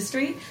Inside the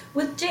Industry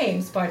with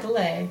James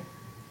Bartolet.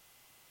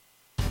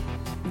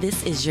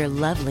 This is your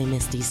lovely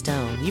Misty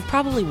Stone. You've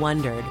probably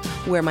wondered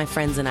where my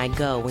friends and I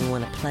go when we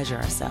want to pleasure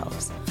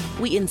ourselves.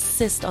 We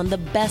insist on the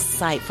best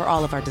site for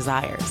all of our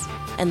desires,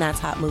 and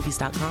that's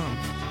HotMovies.com.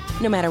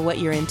 No matter what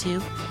you're into,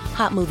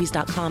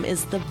 HotMovies.com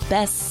is the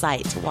best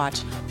site to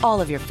watch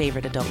all of your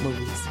favorite adult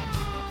movies.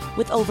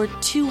 with over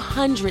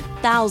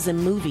 200,000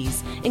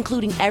 movies,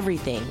 including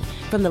everything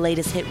from the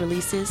latest hit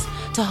releases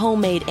to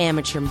homemade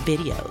amateur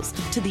videos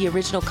to the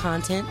original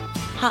content.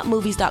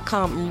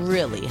 HotMovies.com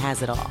really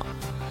has it all.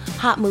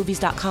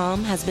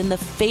 HotMovies.com has been the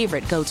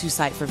favorite go-to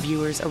site for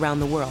viewers around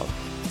the world.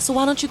 So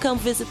why don't you come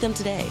visit them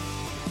today?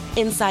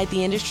 Inside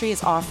the Industry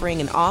is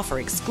offering an offer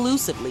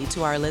exclusively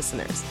to our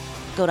listeners.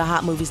 Go to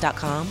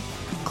HotMovies.com,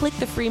 click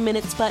the free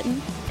minutes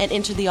button, and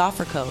enter the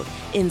offer code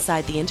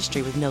Inside the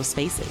Industry with no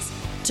spaces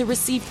to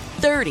receive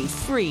 30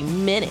 free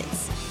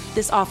minutes.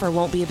 This offer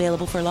won't be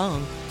available for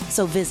long,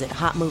 so visit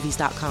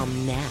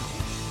HotMovies.com now.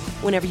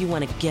 Whenever you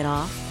want to get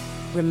off,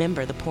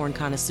 remember the porn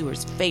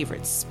connoisseur's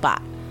favorite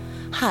spot,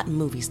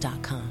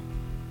 HotMovies.com.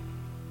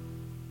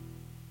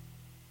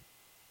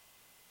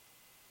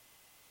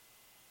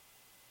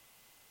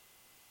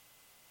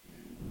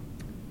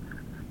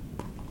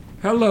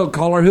 Hello,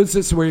 caller. Who's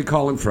this? Where are you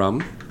calling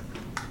from?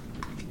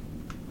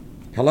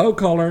 Hello,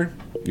 caller.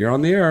 You're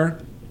on the air.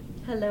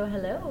 Hello,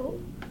 hello.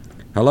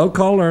 Hello,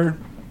 caller.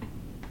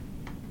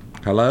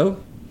 Hello?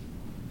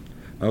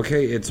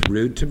 Okay, it's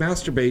rude to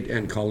masturbate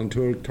and call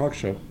into a talk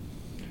show.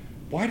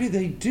 Why do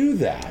they do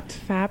that?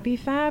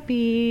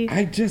 Fappy.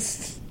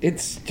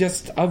 It's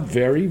just a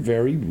very,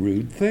 very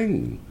rude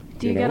thing.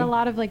 Do you get a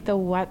lot of like the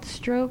wet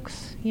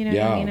strokes? You know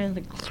what I mean? And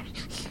like...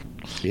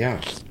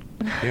 Yeah.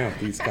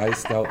 These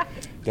guys, they'll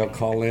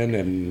call in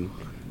and,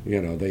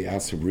 they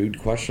ask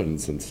rude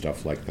questions and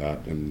stuff like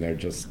that. And they're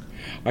just,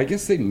 I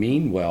guess they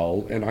mean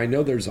well. And I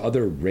know there's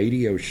other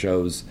radio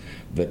shows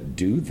that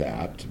do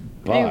that,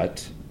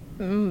 but,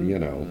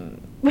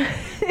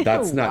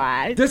 that's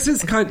not. This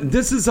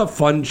is a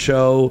fun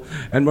show,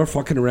 and we're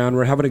fucking around.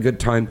 We're having a good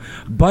time,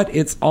 but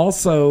it's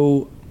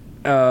also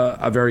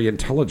a very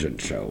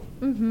intelligent show.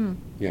 Mm-hmm.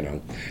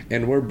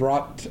 And we're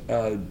brought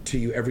to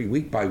you every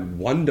week by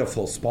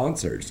wonderful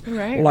sponsors,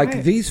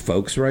 like these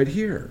folks right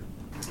here.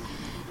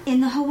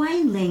 In the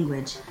Hawaiian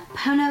language,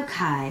 Pono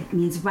Kai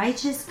means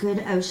righteous,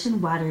 good ocean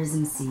waters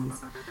and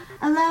seas.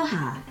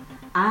 Aloha,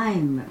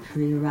 I'm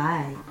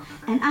Prirai,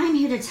 and I'm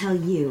here to tell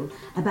you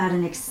about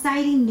an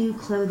exciting new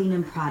clothing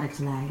and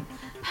product line,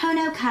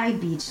 Pono Kai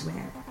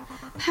Beachwear.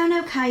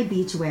 Pono Kai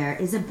Beachwear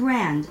is a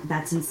brand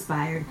that's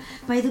inspired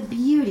by the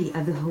beauty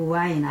of the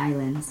Hawaiian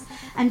Islands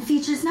and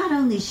features not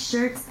only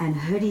shirts and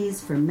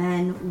hoodies for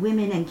men,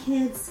 women, and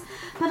kids,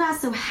 but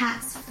also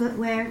hats,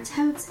 footwear,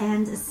 totes,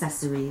 and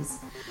accessories.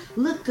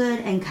 Look good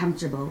and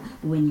comfortable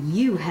when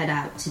you head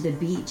out to the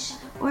beach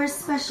or a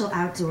special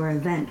outdoor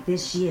event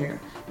this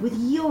year with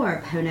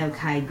your Pono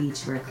Kai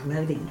Beachwear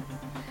clothing.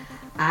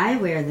 I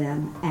wear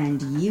them,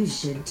 and you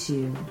should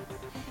too.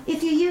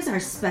 If you use our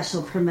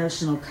special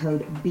promotional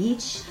code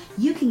BEACH,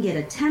 you can get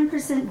a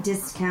 10%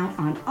 discount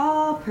on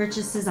all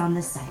purchases on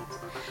the site.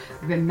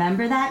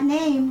 Remember that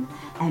name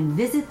and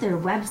visit their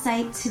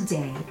website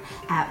today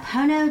at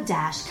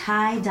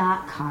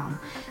pono-kai.com.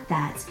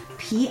 That's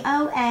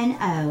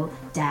PONO-KAI.com.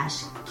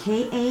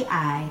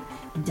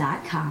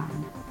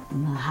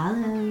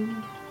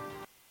 Mahalo.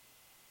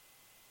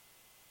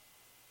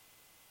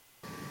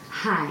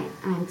 Hi,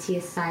 I'm Tia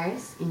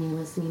Cyrus, and you're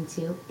listening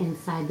to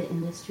Inside the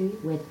Industry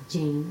with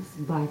James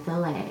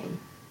Bartholet.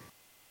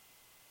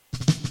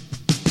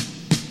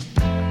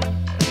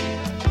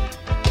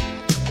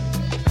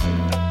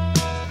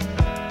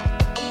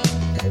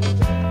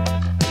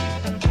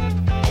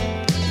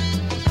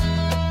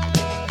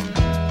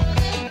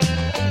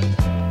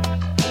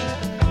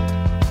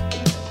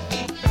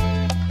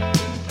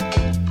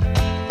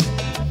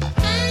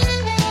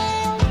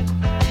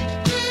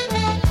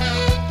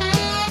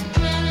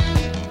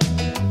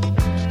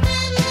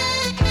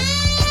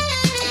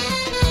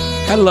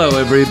 Hello,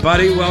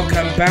 everybody.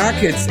 Welcome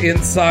back. It's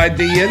Inside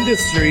the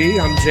Industry.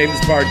 I'm James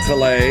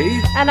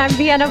Bartholet. And I'm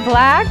Vienna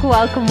Black.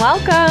 Welcome.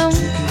 Hello,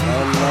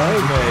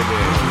 baby.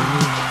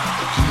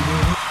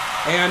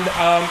 And,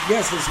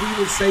 yes, as we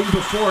were saying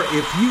before,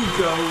 if you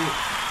go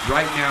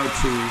right now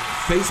to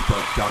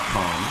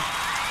Facebook.com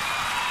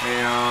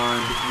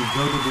and you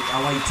go to the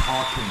LA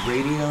Talk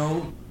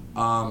Radio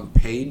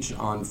page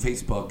on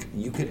Facebook,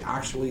 you could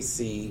actually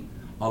see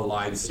a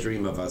live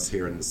stream of us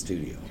here in the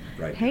studio.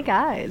 Right. Hey,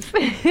 guys.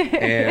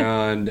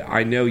 And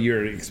I know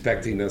you're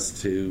expecting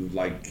us to,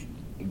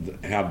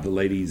 have the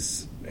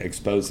ladies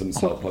expose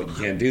themselves, but you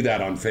can't do that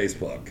on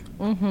Facebook.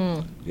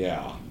 Mm-hmm.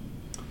 Yeah.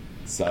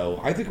 So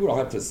I think we'll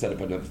have to set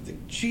up another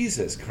thing.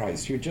 Jesus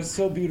Christ, you're just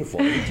so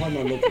beautiful. Every time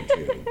I look at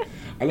you,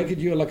 I look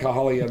at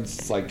Holly, I'm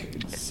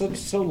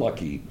just so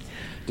lucky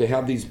to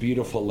have these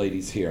beautiful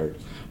ladies here.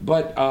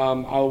 But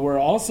we're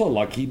also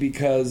lucky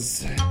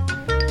because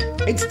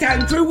it's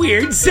time for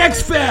Weird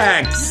Sex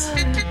Facts.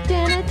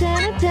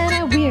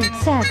 Weird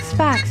sex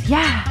facts,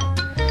 yeah.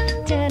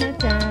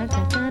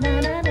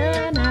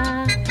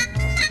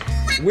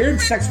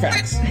 Weird Sex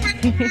Facts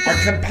are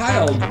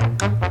compiled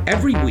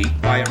every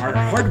week by our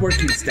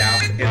hardworking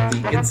staff at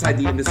the Inside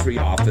the Industry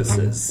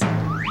offices.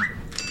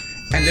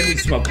 And then we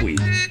smoke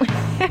weed.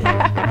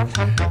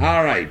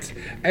 All right.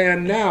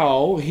 And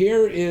now,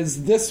 here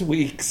is this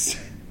week's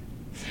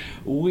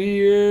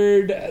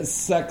Weird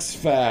sex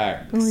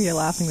facts. Oh, you're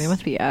laughing. They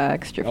must be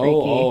extra freaky.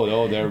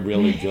 Oh, they're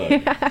really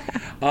good.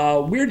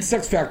 Weird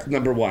sex fact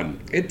number 1.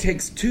 It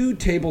takes 2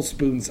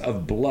 tablespoons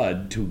of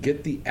blood to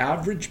get the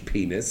average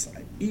penis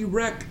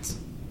erect.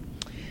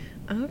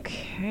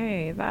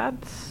 Okay,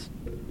 that's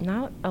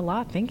not a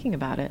lot thinking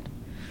about it.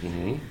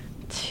 Mm-hmm.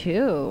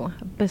 2.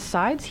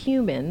 Besides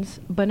humans,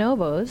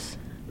 bonobos,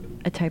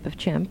 a type of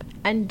chimp,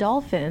 and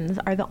dolphins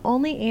are the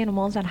only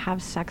animals that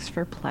have sex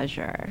for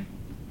pleasure.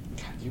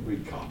 God, you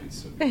read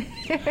copies of me.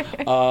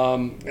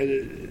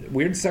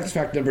 Weird sex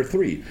fact number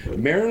 3.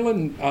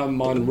 Marilyn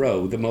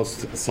Monroe, the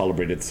most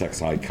celebrated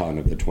sex icon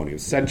of the 20th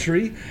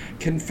century,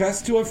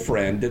 confessed to a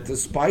friend that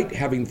despite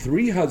having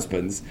 3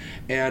 husbands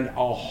and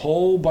a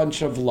whole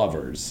bunch of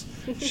lovers,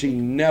 she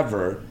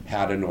never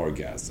had an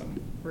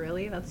orgasm.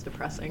 Really? That's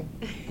depressing.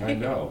 I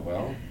know.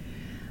 Well...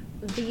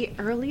 The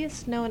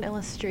earliest known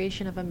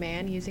illustration of a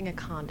man using a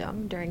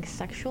condom during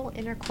sexual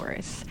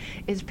intercourse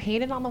is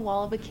painted on the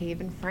wall of a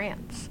cave in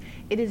France.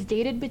 It is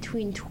dated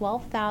between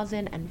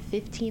 12,000 and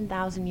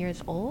 15,000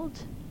 years old.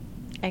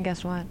 And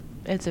guess what?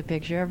 It's a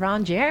picture of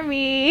Ron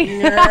Jeremy.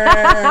 You're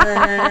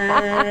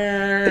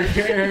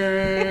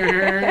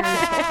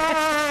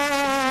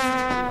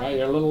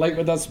a little late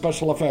with those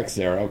special effects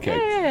there.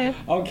 Okay.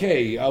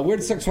 Okay,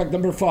 weird sex fact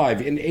number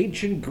 5. In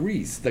ancient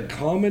Greece, the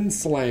common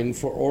slang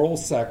for oral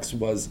sex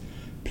was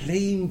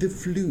playing the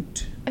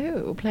flute.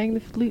 Oh, playing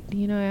the flute.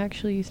 You know, I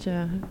actually used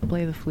to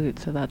play the flute,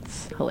 so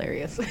that's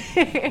hilarious.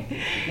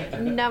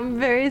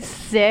 Number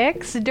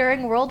 6.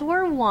 During World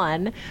War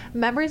I,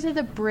 members of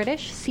the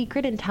British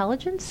Secret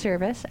Intelligence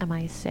Service,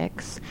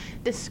 MI6,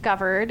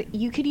 discovered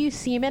you could use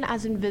semen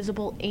as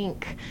invisible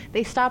ink.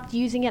 They stopped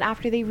using it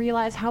after they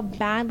realized how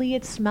badly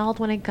it smelled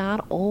when it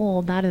got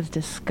old. That is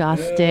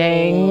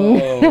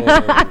disgusting.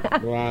 Oh,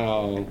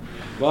 wow.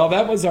 Well,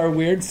 that was our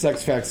weird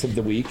sex facts of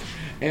the week.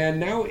 And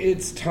now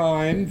it's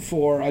time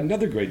for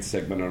another great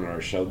segment on our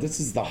show. This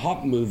is the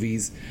Hot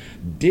Movies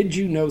Did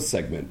You Know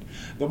segment.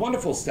 The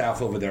wonderful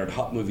staff over there at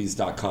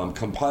hotmovies.com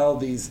compile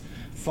these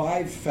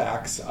 5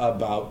 facts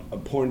about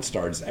porn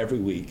stars every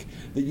week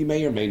that you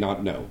may or may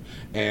not know.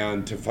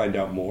 And to find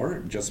out more,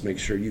 just make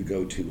sure you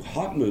go to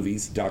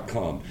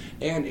hotmovies.com.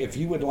 And if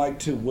you would like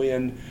to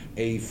win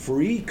a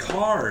free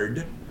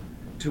card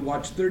to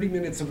watch 30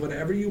 minutes of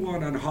whatever you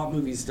want on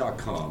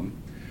hotmovies.com,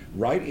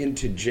 write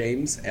into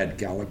James at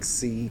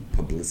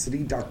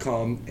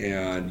galaxypublicity.com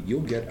and you'll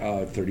get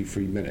 30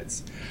 free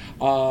minutes.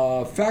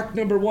 Fact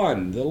number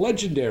 1, the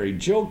legendary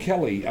Jill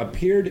Kelly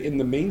appeared in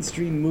the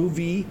mainstream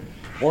movie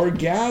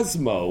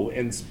Orgasmo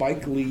and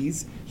Spike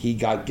Lee's He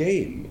Got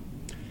Game.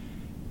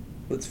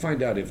 Let's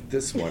find out if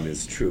this one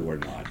is true or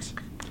not.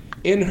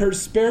 In her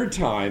spare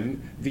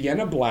time,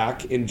 Vienna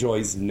Black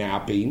enjoys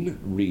napping,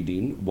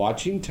 reading,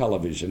 watching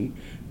television,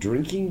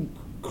 drinking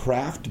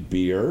craft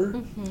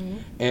beer,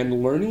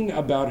 and learning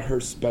about her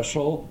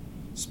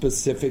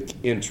specific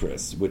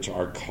interests, which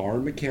are car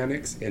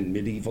mechanics and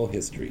medieval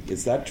history.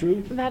 Is that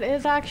true? That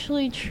is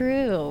actually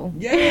true.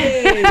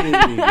 Yay!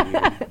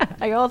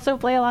 I also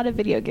play a lot of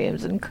video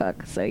games and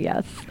cook, so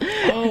yes.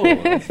 Oh,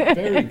 that's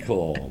very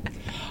cool.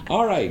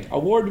 All right.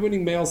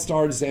 Award-winning male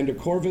star Xander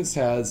Corvus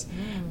has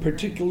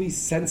particularly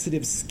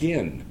sensitive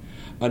skin,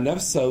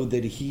 enough so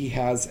that he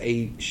has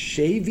a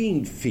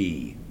shaving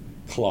fee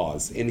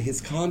clause in his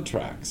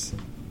contracts.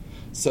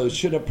 So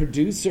should a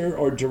producer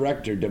or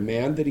director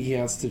demand that he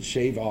has to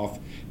shave off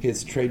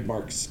his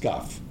trademark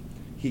scuff,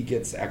 he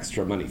gets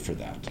extra money for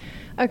that.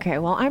 Okay,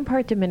 well, I'm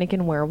part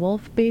Dominican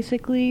werewolf,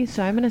 basically,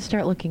 so I'm going to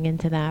start looking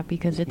into that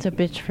because it's a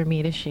bitch for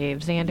me to shave.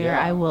 Xander,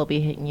 I will be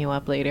hitting you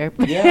up later.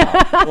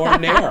 Yeah, or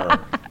nair.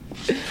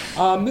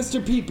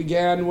 Mr. Pete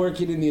began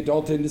working in the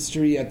adult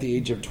industry at the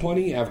age of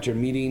 20 after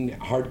meeting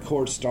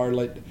hardcore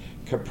starlet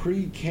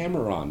Capri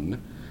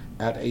Cameron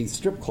at a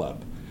strip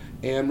club.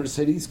 And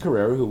Mercedes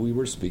Carrera, who we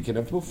were speaking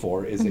of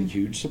before, is a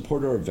huge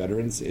supporter of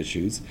veterans'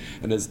 issues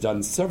and has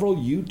done several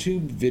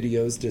YouTube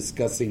videos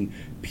discussing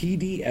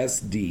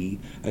PTSD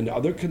and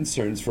other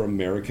concerns for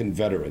American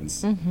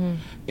veterans. And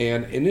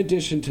in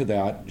addition to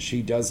that,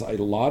 she does a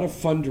lot of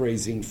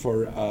fundraising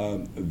for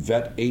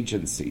vet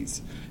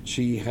agencies.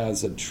 She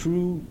has a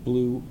true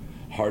blue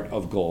heart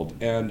of gold.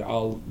 And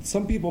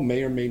some people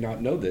may or may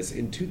not know this.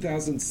 In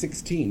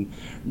 2016,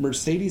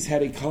 Mercedes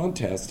had a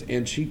contest,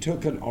 and she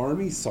took an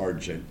Army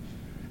sergeant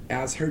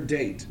as her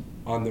date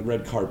on the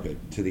red carpet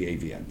to the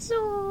AVNs.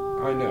 No,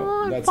 I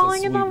know. That's I'm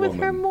falling a in sweet love with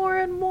woman. her more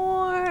and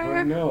more.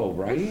 I know,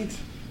 right?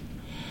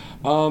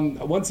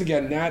 Once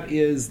again, that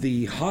is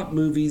the Hot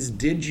Movies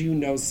Did You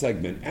Know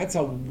segment. That's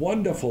a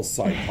wonderful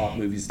site,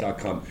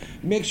 hotmovies.com.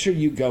 Make sure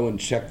you go and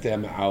check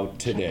them out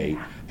today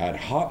at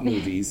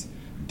hotmovies.com.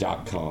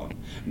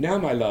 Now,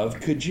 my love,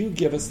 could you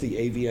give us the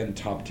AVN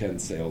Top 10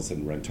 sales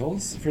and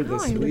rentals for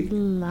this week? I would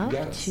love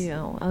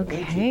to.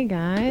 Okay,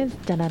 guys.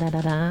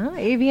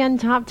 AVN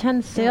Top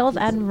 10 sales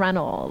and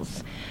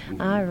rentals.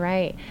 All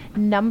right.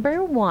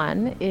 Number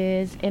 1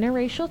 is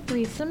Interracial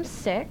Threesome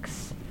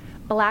 6,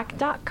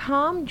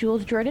 Black.com,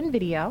 Jules Jordan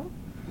Video.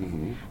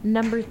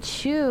 Number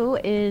 2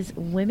 is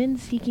Women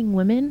Seeking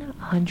Women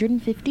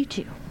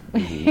 152.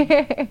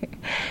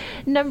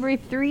 Number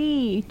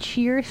 3,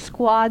 Cheer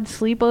Squad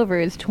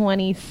Sleepovers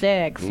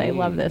 26. I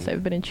love this.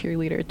 I've been a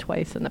cheerleader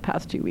twice in the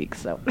past 2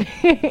 weeks. So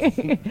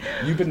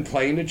You've been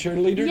playing a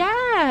cheerleader?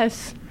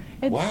 Yes.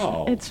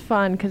 Wow. It's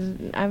fun because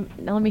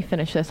let me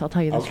finish this. I'll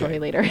tell you the story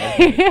later.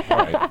 Okay. All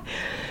right.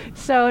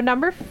 So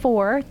number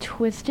 4,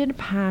 Twisted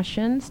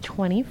Passions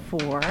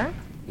 24.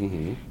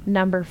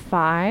 Number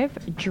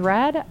 5,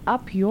 Dread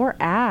Up Your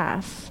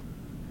Ass.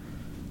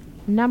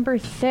 Number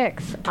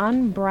 6,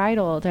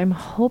 Unbridled. I'm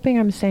hoping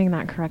I'm saying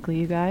that correctly,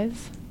 you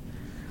guys.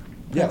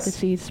 Yes.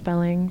 Parentheses,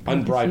 spelling.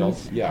 Unbridled,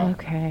 yeah.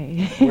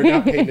 Okay. We're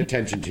not paying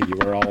attention to you.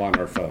 We're all on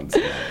our phones.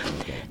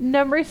 Okay.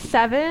 Number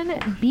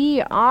 7,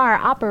 BR,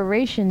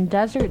 Operation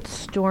Desert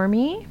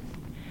Stormy.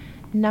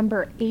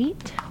 Number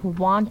 8,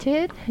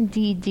 Wanted,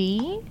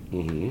 DD.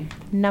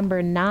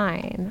 Number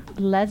 9,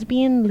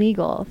 Lesbian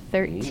Legal,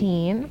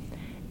 13.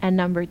 And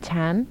number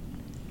 10,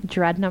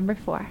 Dread number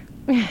 4.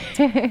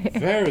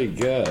 Very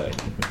good.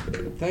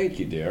 Thank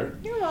you, dear.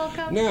 You're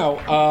welcome.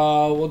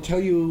 Now, we'll tell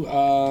you,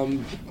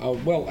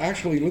 well,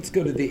 actually, let's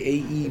go to the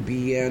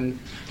AEBN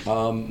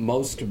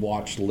most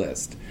watched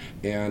list.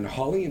 And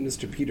Holly and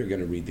Mr. Pete are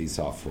going to read these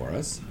off for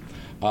us.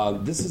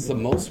 This is the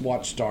most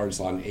watched stars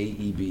on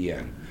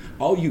AEBN.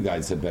 All you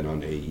guys have been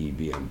on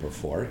AEBN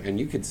before, and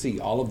you could see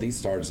all of these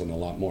stars and a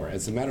lot more.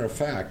 As a matter of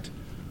fact,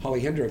 Holly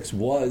Hendricks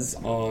was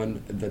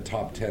on the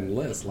top 10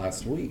 list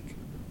last week.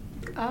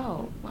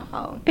 Oh,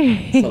 wow.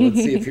 So let's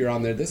see if you're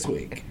on there this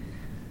week.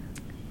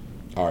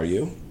 Are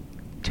you?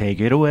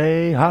 Take it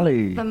away,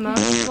 Holly. The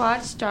most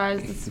watched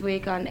stars this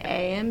week on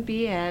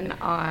AMBN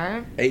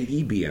are...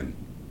 AEBN.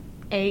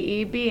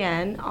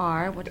 AEBN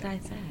are... What did I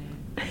say?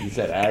 You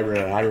said...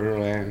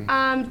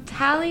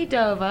 Tally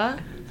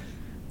Dova,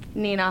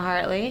 Nina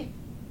Hartley,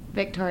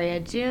 Victoria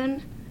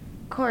June,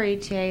 Corey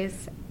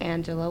Chase,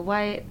 Angela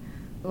White,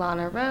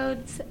 Lana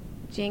Rhodes,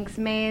 Jinx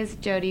Mays,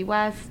 Jody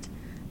West,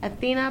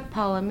 Athena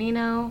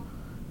Palomino,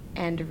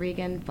 and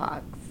Regan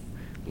Fox.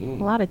 A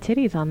lot of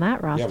titties on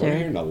that roster. Yeah, we're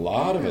hearing a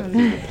lot of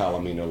Athena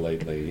Palomino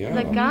lately. Yeah.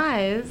 The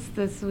guys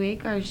this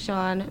week are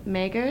Sean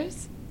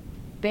Magers,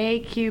 Bay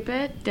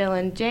Cupid,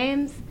 Dylan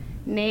James,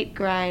 Nate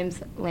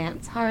Grimes,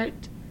 Lance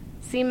Hart,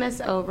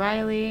 Seamus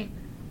O'Reilly,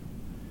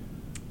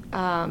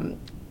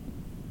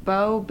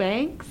 Bo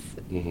Banks,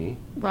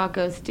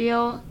 Rocco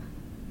Steele,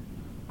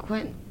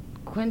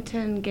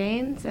 Quentin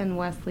Gaines, and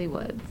Wesley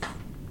Woods.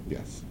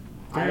 Yes.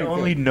 I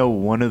only know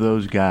one of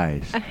those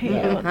guys. I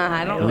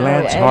don't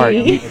Lance know.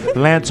 Hart.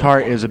 Lance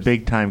Hart is a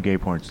big-time gay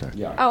porn star.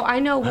 Yeah. Oh, I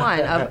know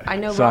one. I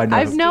know. So Rocco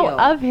I know Steele.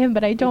 of him,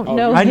 but I don't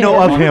know. I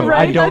know of him.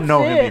 Right? I don't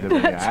know him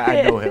That's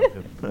either. it.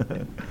 But yeah, I know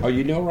him. Oh,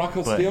 you know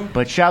Rocco Steele?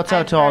 But shouts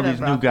out to all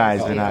these new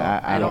guys, and Steele.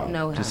 I don't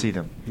know him. to see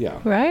them. Yeah.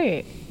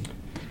 Right.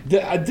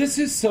 This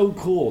is so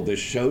cool, this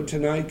show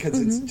tonight, because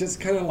it's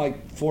just kind of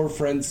like 4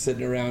 friends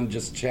sitting around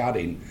just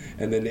chatting,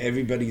 and then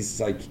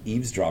everybody's like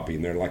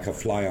eavesdropping. They're like a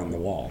fly on the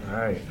wall.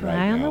 Right.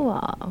 Fly on the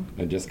wall.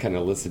 And just kind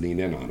of listening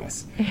in on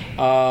us.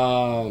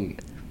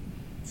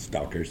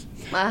 Stalkers.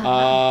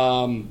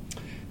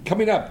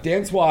 Coming up,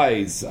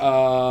 dance-wise,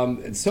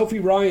 Sophie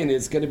Ryan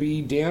is going to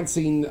be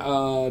dancing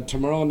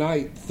tomorrow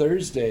night,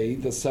 Thursday,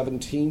 the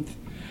 17th,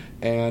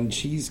 and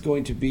she's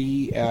going to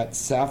be at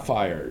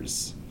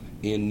Sapphires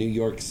in New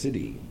York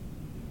City.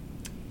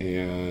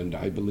 And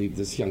I believe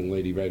this young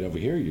lady right over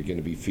here, you're going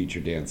to be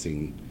feature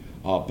dancing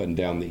up and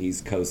down the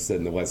East Coast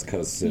and the West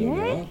Coast soon,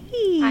 huh?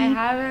 I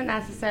haven't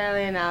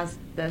necessarily announced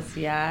this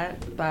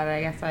yet, but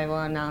I guess I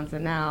will announce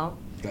it now.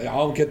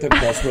 I'll get the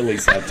press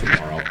release out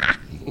tomorrow.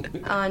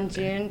 On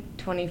June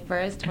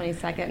 21st,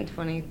 22nd, and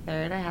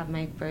 23rd, I have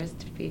my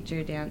first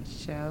feature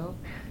dance show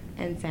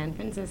in San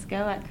Francisco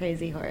at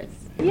Crazy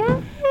Horse.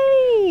 Yay!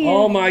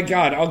 Oh my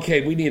God.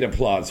 Okay, we need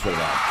applause for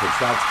that, because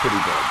that's pretty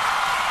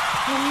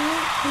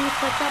Can you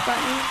click that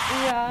button?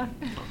 Yeah.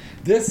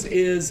 This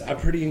is a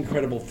pretty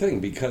incredible thing,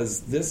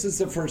 because this is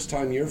the first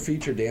time you're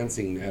feature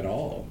dancing at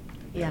all.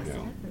 Yes,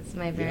 it's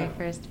my very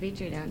first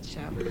feature dance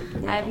show.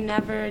 I've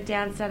never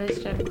danced at a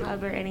strip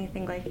club or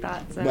anything like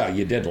that. So. Well,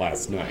 you did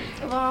last night.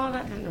 Well,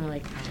 that didn't really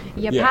count.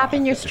 You're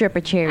popping your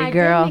stripper cherry,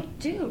 girl.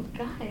 Dude,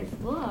 guys,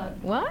 look.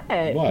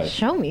 What?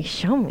 Show me.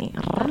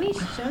 Let me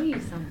show you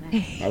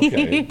something.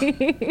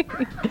 Okay.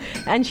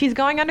 And she's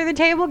going under the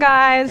table,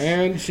 guys.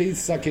 And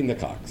she's sucking the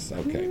cocks.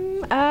 Okay.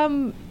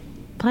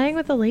 Playing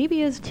with the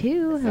labias,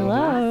 too.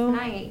 Hello.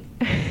 Last night,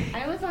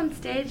 I was on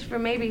stage for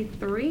maybe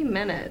 3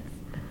 minutes.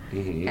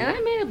 And I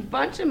made a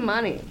bunch of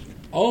money.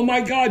 Oh my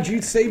God!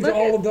 You saved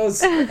all of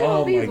those.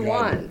 Oh these my God!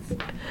 ones.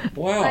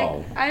 Wow!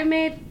 Like, I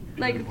made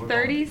like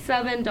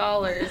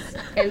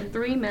 $37 in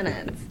 3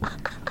 minutes.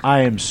 I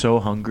am so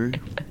hungry.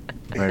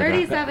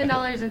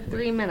 $37 in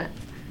 3 minutes.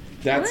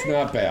 That's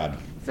not bad.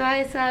 So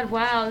I said,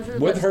 "Wow, this is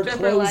with what her stripper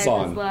clothes life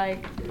on. is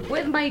like."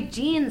 With my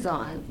jeans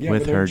on. Yeah,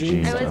 with her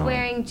jeans I was on.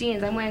 wearing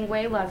jeans. I'm wearing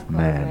way less clothes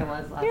than I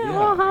was last Yeah, night.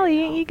 well,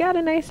 Holly, you got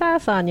a nice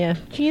ass on you.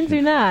 Jeans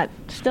or not,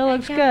 still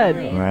looks good.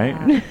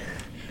 Right?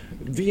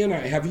 Vienna,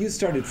 have you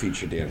started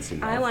feature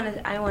dancing? I want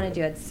to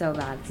do it so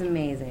bad. It's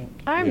amazing.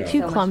 I'm too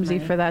So much clumsy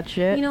money. for that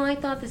shit. You know, I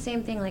thought the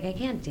same thing. Like, I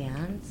can't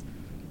dance.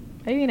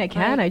 I mean, I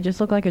can. I just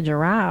look like a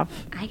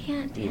giraffe. I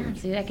can't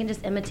dance, dude. I can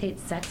just imitate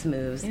sex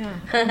moves. Yeah.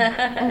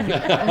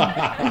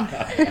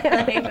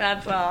 Like,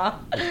 that's all.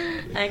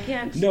 I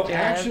can't. No, strip.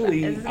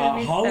 actually, It's gonna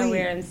be Holly. so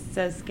weird. I'm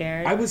so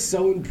scared. I was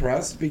so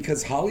impressed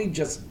because Holly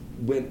just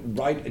went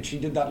right, and she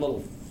did that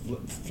little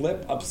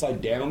flip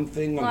upside down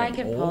thing on Well, the I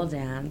could pole. pole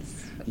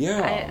dance.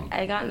 Yeah.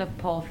 I got into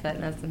pole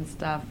fitness and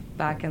stuff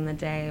back in the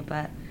day,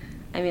 but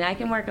I mean, I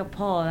can work a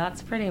pole.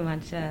 That's pretty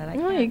much it.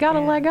 Well, you got a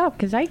leg up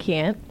because I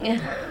can't.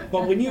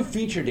 But when you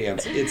feature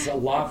dance, it's a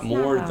lot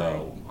more,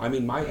 though. I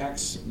mean, my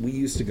ex, we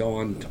used to go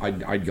on.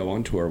 I'd go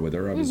on tour with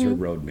her. I was her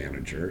road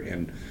manager,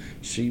 and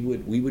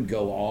we would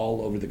go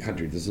all over the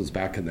country. This was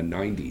back in the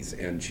 '90s,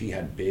 and she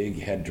had big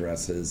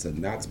headdresses,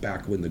 and that's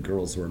back when the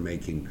girls were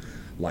making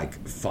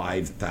like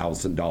 $5,000,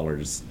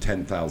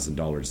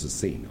 $10,000 a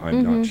scene.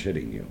 I'm not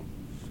shitting you.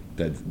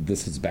 That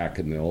this is back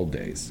in the old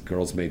days.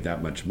 Girls made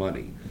that much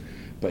money.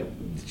 But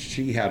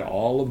she had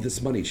all of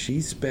this money.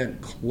 She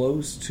spent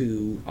close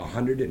to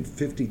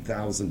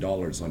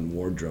 $150,000 on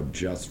wardrobe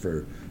just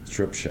for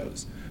strip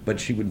shows. But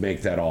she would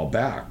make that all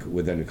back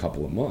within a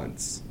couple of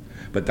months.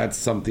 But that's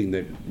something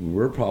that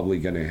we're probably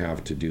going to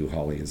have to do,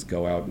 Holly, is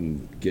go out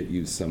and get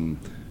you some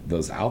of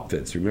those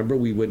outfits. Remember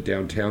we went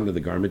downtown to the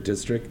garment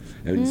district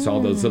and we saw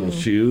those little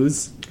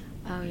shoes?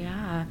 Oh,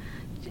 yeah.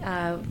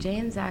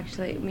 James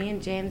actually, me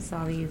and James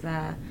saw these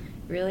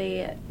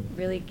really,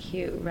 really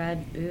cute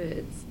red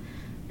boots.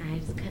 I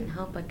just couldn't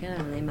help but get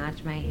them. They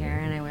match my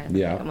hair, and I wear them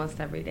like almost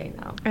every day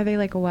now. Are they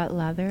like a wet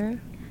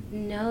leather?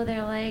 No,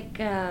 they're like,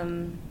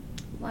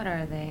 what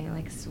are they?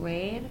 Like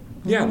suede?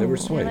 Yeah, they were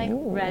suede. They're like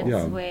red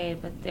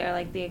suede, but they're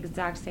like the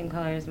exact same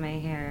color as my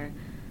hair,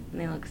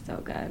 and they look so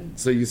good.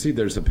 So you see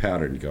there's a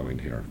pattern going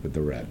here with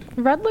the red.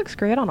 Red looks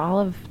great on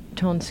olive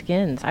tone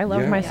skins. I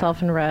love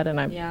myself in red, and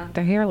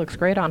the hair looks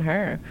great on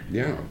her.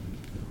 Yeah.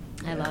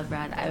 I love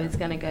red. I was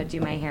going to go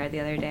do my hair the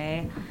other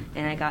day,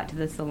 and I got to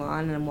the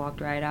salon and walked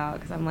right out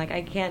because I'm like,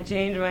 I can't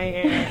change my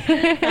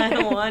hair. I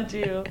don't want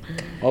to.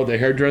 Oh, the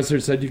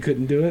hairdresser said you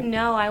couldn't do it?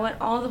 No, I went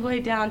all the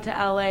way down to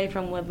L.A.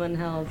 from Woodland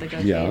Hills to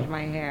go change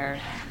my hair.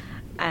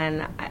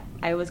 And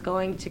I was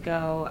going to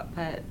go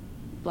put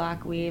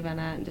black weave in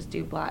it and just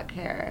do black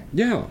hair.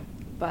 Yeah.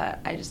 But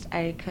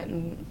I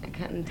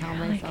couldn't tell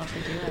myself to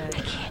do it.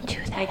 I can't do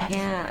that. I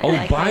can't. Oh,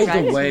 I by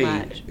the too way,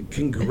 much.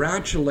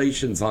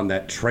 congratulations on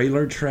that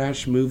Trailer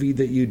Trash movie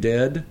that you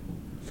did.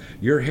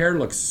 Your hair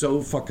looks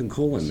so fucking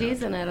cool in that.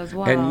 She's in it as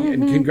well.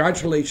 And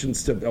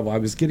congratulations to, I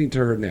was getting to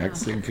her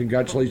next, and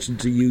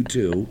congratulations to you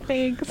too.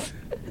 Thanks.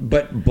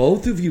 But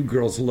both of you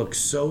girls look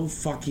so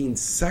fucking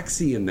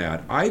sexy in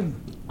that.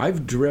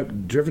 I've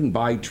driven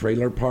by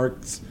trailer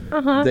parks.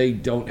 They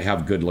don't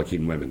have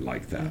good-looking women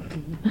like that.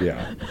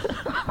 Yeah.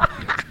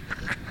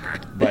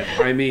 But,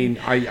 I mean,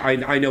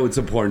 I know it's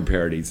a porn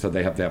parody, so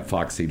they have to have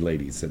foxy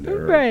ladies in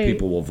there, or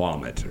people will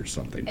vomit or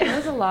something. It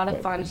was a lot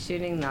of fun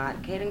shooting that.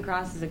 Caden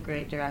Cross is a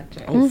great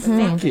director. Oh,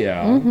 fuck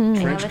yeah.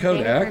 Trench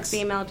Coat X. For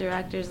female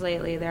directors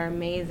lately, they're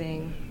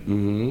amazing.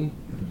 Mm-hmm.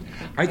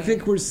 I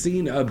think we're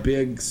seeing a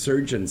big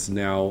surgence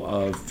now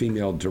of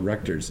female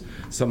directors.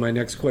 So my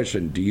next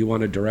question, do you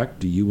want to direct?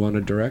 Do you want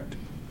to direct?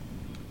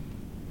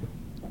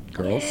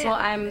 Girls? Well,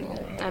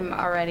 I'm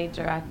already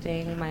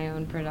directing my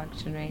own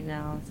production right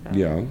now. So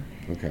Yeah,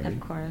 okay. Of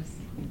course.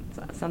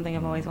 It's something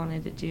I've always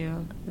wanted to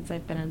do since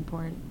I've been in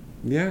porn.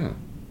 Yeah.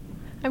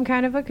 I'm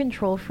kind of a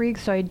control freak,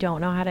 so I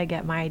don't know how to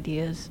get my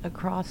ideas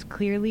across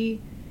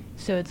clearly.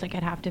 So it's like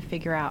I'd have to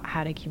figure out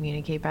how to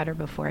communicate better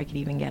before I could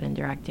even get in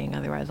directing.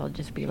 Otherwise, I'll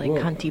just be like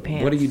cunty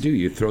pants. What do?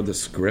 You throw the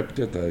script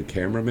at the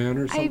cameraman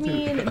or something?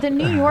 I mean, the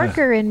New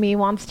Yorker in me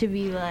wants to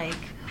be like,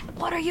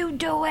 what are you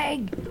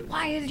doing?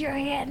 Why is your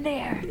hand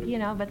there? You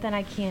know, but then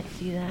I can't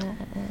do that.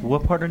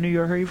 What part of New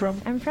York are you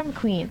from? I'm from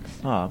Queens.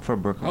 Oh, I'm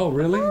from Brooklyn. Oh,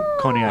 really?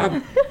 Coney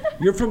Island.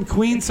 You're from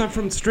Queens? I'm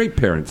from straight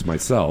parents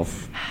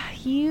myself.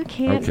 You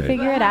can't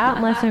figure it out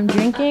unless I'm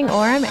drinking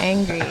or I'm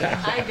angry.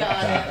 I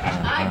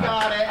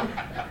got it.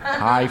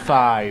 High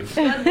five.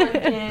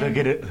 Look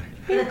at it.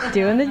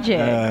 Doing the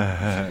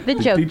jig. The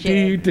joke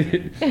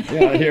jig.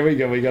 Yeah, here we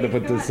go. We got to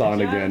put this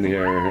on again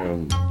here.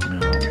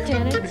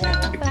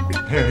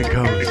 There it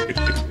goes.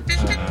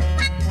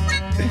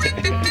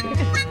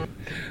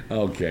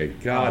 Okay,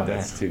 God,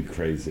 that's too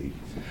crazy.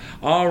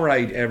 All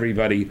right,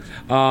 everybody.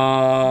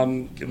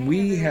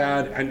 We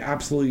had an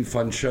absolutely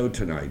fun show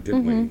tonight,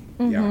 didn't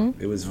we? Yeah,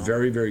 it was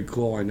very, very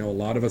cool. I know a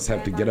lot of us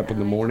have to get up in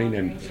the morning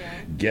and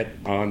get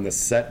on the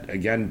set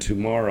again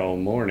tomorrow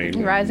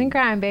morning. Rise and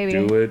crime, baby.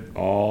 Do it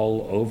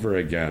all over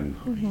again.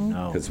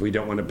 Because we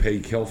don't want to pay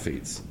kill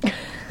fees.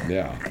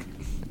 Yeah.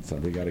 So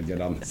we got to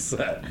get on the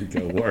set and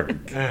go work.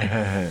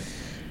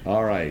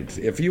 All right.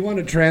 If you want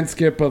a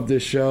transcript of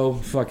this show,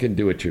 fucking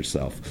do it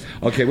yourself.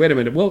 Okay, wait a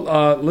minute. Well,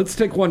 let's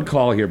take one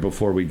call here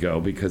before we go,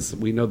 because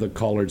we know the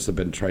callers have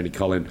been trying to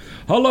call in.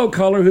 Hello,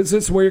 caller. Who's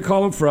this? Where you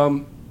calling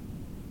from?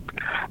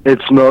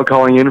 It's Mo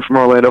calling in from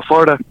Orlando,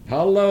 Florida.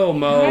 Hello,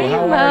 Mo. Hey,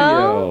 How Mo.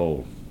 are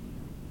you?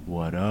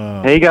 What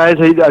up? Hey, guys.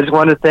 I just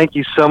wanted to thank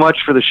you so much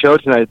for the show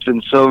tonight. It's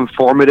been so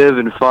informative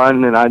and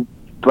fun, and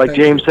like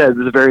James said,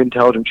 this is a very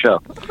intelligent show.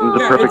 This is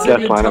a perfect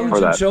guest lineup for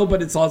that. It's show,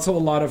 but it's also a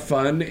lot of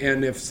fun.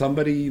 And if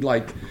somebody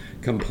like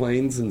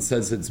complains and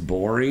says it's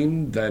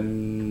boring,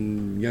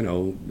 then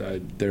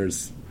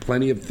there's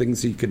plenty of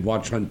things you could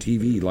watch on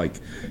TV, like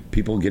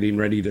people getting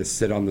ready to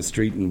sit on the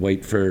street and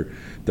wait for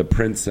the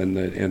prince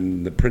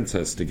and the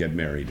princess to get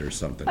married or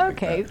something.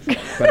 Okay. Like that.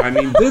 But I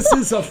mean, this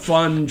is a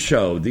fun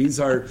show.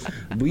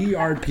 We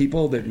are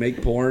people that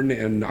make porn,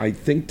 and I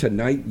think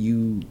tonight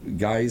you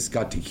guys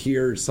got to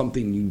hear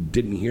something you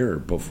didn't hear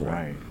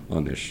before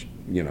on this,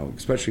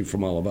 especially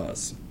from all of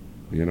us.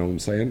 You know what I'm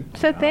saying?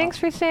 So thanks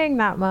for saying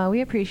that, Mo.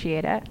 We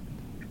appreciate it.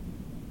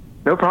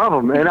 No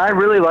problem. And I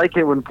really like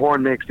it when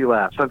porn makes you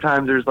laugh.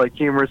 Sometimes there's like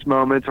humorous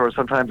moments, or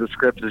sometimes the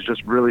script is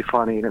just really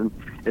funny, and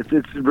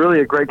it's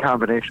really a great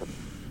combination.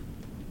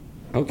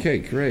 Okay,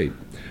 great.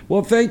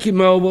 Well, thank you,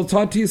 Mo. We'll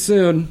talk to you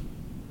soon.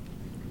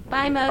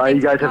 Bye, Mo. Bye,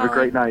 you guys have a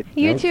great night.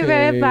 You too,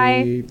 babe.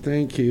 Bye.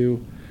 Thank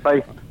you.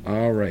 Bye.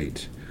 All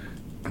right.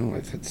 Oh,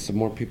 I thought some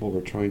more people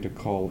were trying to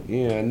call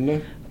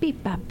in.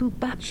 Beep, bop, boop,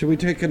 bop. Should we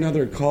take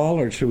another call,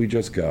 or should we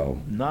just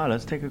go? No,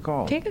 let's take a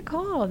call. Take a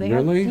call.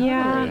 Really?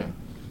 Yeah.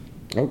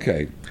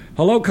 Okay.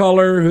 Hello,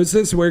 caller. Who's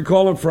this? Where are you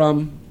calling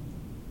from?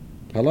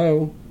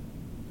 Hello?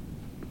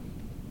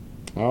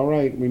 All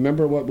right.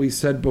 Remember what we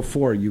said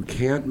before. You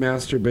can't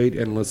masturbate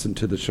and listen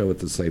to the show at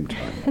the same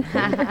time.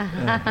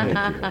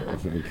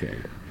 Thank you. Okay.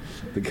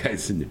 The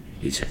guy's in there.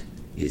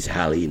 Is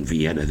Holly in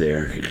Vienna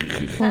there?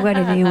 What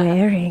are they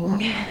wearing?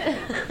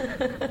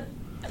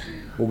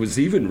 What was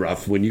even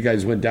rough when you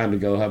guys went down to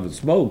go have a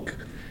smoke,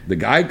 the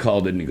guy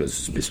called in and he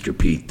goes, "Is Mr.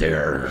 Pete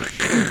there?"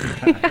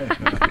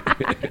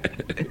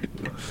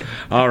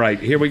 All right,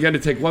 here we're going to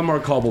take one more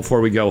call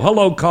before we go.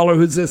 Hello, caller.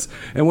 Who's this?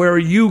 And where are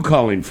you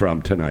calling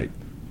from tonight?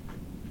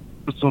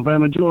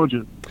 Savannah,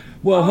 Georgia.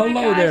 Well,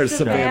 hello there,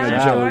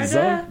 Savannah,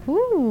 Georgia.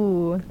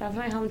 Ooh. That's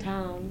my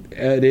hometown.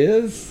 It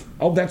is?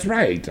 Oh, that's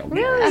right. Okay.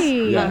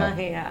 Really? Yeah.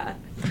 Yeah.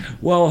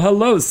 Well,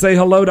 hello. Say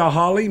hello to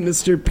Holly,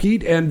 Mr.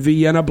 Pete, and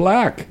Vienna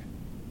Black.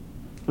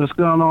 What's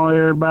going on,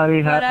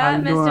 everybody? What how up,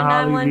 you doing, Mr.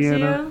 Holly,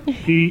 Vienna,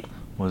 Pete?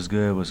 What's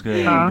good?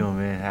 How you doing,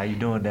 man? How you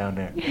doing down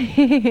there?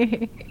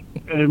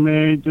 Hey,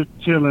 man, just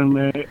chilling,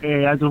 man.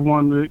 Hey, I just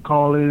wanted to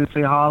call in and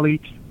say, Holly,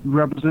 you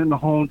representing the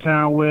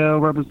hometown well,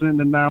 representing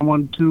the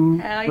 912.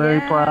 Hell Very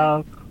yeah.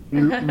 proud.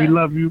 We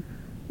love you.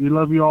 We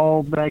love you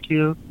all back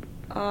here.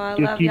 Oh, I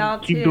just love y'all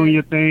keep too. doing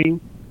your thing.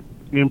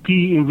 And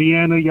Pete and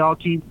Vienna, y'all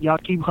keep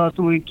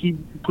hustling,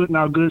 keep putting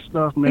out good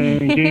stuff, man.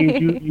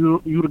 James,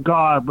 you the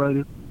God,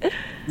 brother.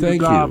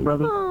 Thank God, you,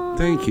 brother.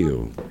 Thank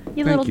you.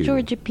 You little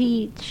Georgia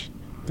peach.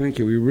 Thank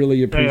you. We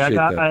really appreciate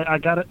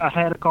that. I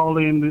had to call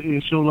in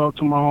and show love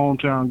to my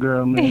hometown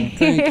girl, man.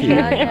 Thank you.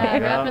 Yeah,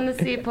 repping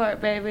the seaport,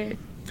 baby.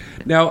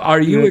 Now,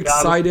 are you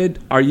excited?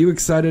 Are you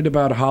excited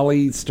about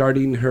Holly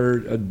starting her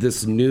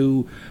this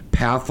new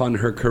path on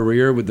her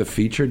career with the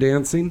feature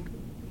dancing?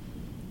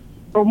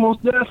 Oh,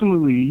 most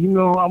definitely. You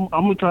know, I'm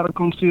gonna try to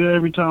come see her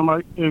every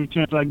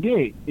chance I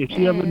get. If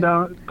she ever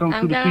comes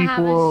to the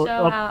people,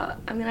 I'm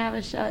gonna have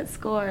a show at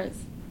Scores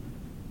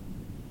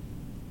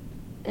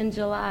in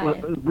July.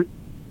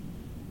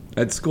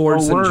 At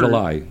Scores in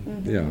July,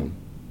 yeah.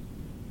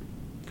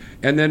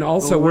 And then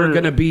also we're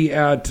going to be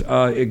at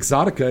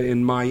Exotica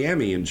in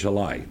Miami in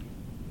July.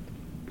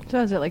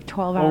 So is it like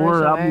 12 hours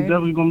away? I'm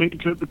definitely going to make the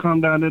trip to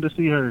come down there to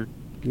see her.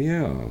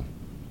 Yeah.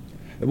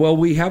 Well,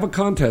 we have a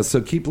contest,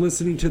 so keep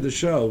listening to the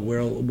show.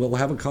 We'll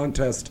have a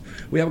contest.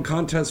 We have a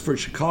contest for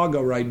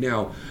Chicago right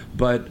now,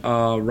 but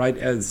right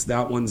as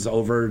that one's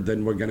over,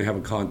 then we're going to have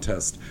a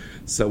contest.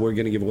 So we're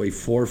going to give away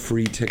 4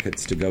 free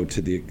tickets to go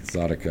to the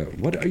Exotica.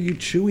 What are you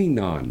chewing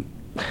on?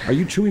 Are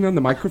you chewing on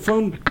the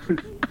microphone?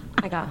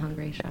 I got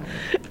hungry, Sean.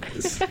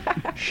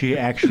 She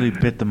actually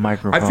bit the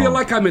microphone. I feel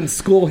like I'm in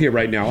school here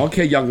right now.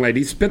 Okay, young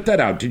lady, spit that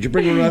out. Did you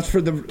bring the rest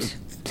for the?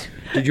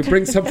 Did you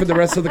bring some for the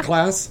rest of the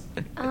class?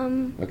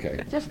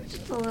 Okay.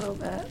 Just a little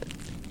bit.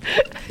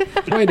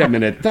 Wait a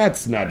minute.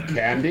 That's not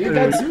candy.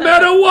 That's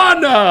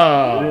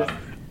marijuana.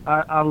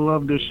 I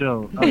love this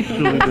show. I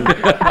truly do.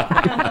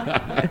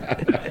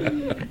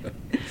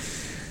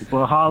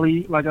 But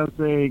Holly, like I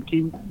said,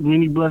 keep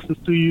many blessings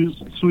to you,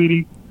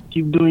 sweetie.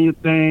 Keep doing your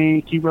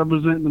thing. Keep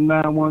representing the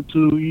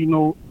 912. You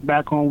know,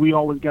 back home, we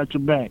always got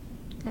your back.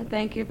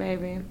 Thank you,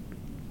 baby.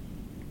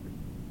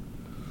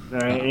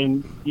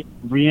 And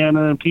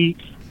Brianna and Pete,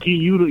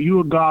 you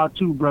a god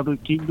too, brother.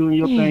 Keep doing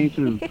your thing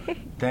too.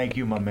 Thank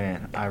you, my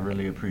man. I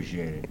really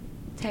appreciate it.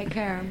 Take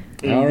care.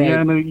 And all right.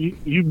 Brianna,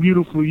 you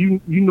beautiful.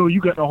 You know you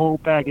got the whole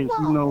package.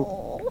 You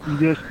know,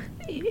 you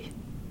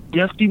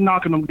just keep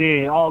knocking them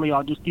dead. All of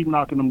y'all, just keep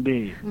knocking them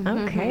dead.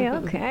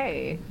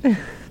 Okay.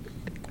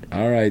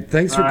 All right.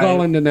 Thanks for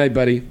calling tonight,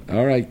 buddy.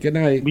 All right. Good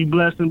night. Be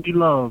blessed and be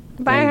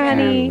loved. Bye,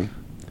 honey.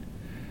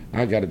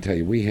 I got to tell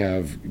you, we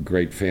have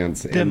great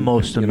fans. The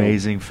most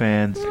amazing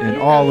fans in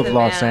all of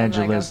Los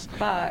Angeles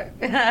and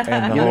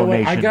the whole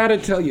nation. I got to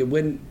tell you,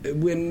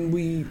 when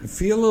we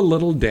feel a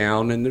little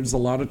down, and there's a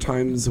lot of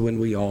times when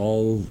we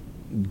all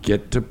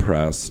get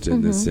depressed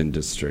in this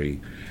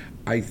industry,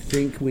 I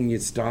think when you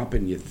stop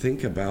and you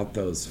think about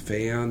those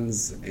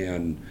fans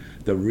and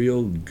the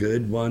real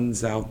good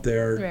ones out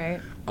there,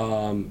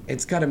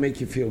 it's got to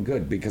make you feel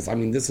good, because I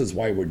mean, this is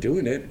why we're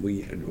doing it.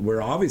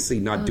 We're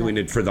obviously not doing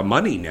it for the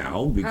money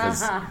now,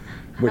 because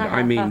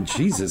I mean,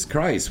 Jesus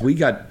Christ, we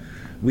get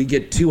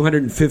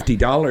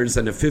 $250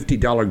 and a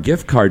 $50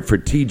 gift card for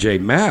TJ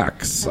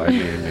Maxx. I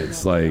mean,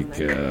 it's like,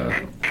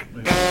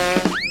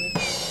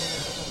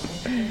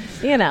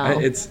 you know,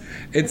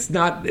 it's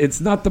not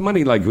the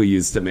money like we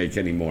used to make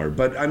anymore.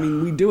 But I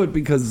mean, we do it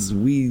because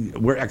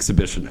we're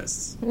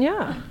exhibitionists.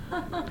 Yeah,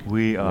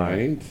 we are.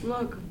 Right?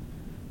 Look.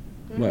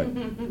 What?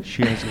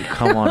 She has to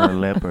come on her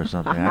lip or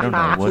something. I don't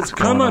know what's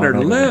going on. Come on her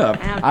lip.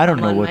 I don't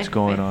know what's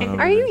going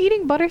on. Are you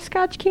eating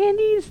butterscotch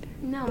candies?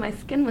 No, my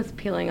skin was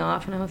peeling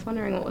off, and I was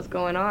wondering what was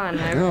going on.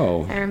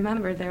 I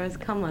remembered there was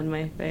cum on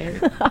my face.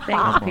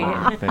 Thanks,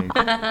 Pete.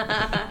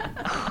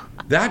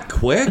 That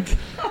quick?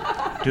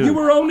 Dude. You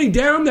were only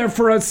down there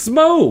for a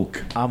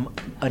smoke. I'm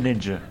a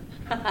ninja.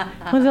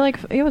 Was it like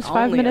it was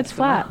 5 minutes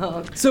flat?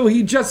 So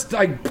he just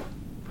like.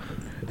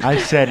 I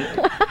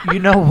said, you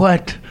know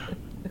what?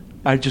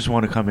 I just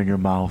want to come in your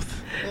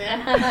mouth.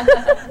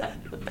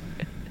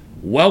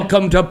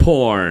 Welcome to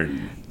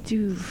porn.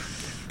 Dude.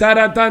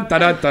 Da-da-dun,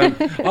 da-da-dun.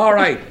 All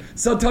right.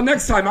 So till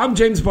next time, I'm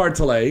James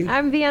Bartolet.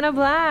 I'm Vienna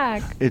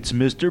Black. It's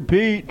Mr.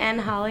 Pete.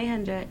 And Holly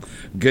Hendricks.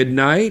 Good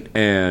night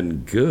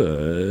and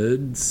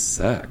good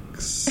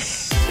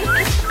sex.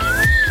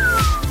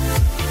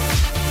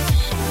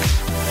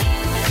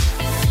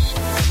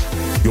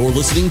 You're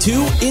listening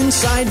to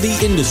Inside the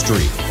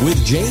Industry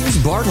with James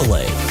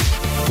Bartolet,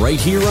 right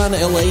here on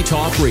LA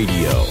Talk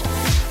Radio.